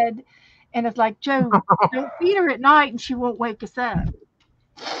fed. And it's like, Joe, don't feed her at night and she won't wake us up.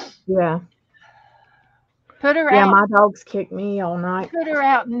 Yeah. Put her Yeah, out my dogs kick me all night. put her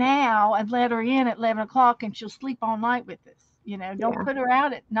out now and let her in at 11 o'clock and she'll sleep all night with us. Don't Yeah. put her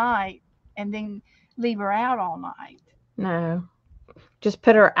out at night and then leave her out all night. No. Just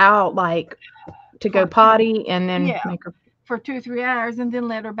put her out like to go For two potty and then Yeah, make her. for 2 or 3 hours and then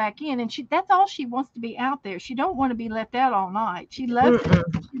let her back in. And that's all she wants to be out there. She don't want to be left out all night. Mm-mm.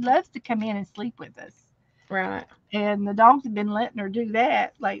 She loves to come in and sleep with us. Right. And the dogs have been letting her do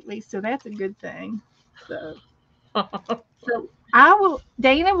that lately, so that's a good thing. So I will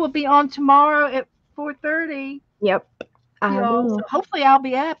Dana will be on tomorrow at 4:30. Yep. I So will. hopefully I'll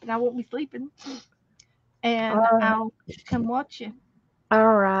be up and I won't be sleeping All and right. I'll come watch you.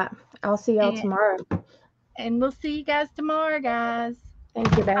 All right. I'll see y'all And tomorrow. we'll see you guys tomorrow, guys.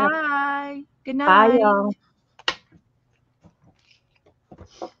 Thank you, Beth. Bye. Good Bye, night. y'all.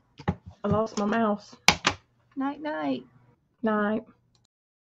 I lost my mouse. Night night. Night.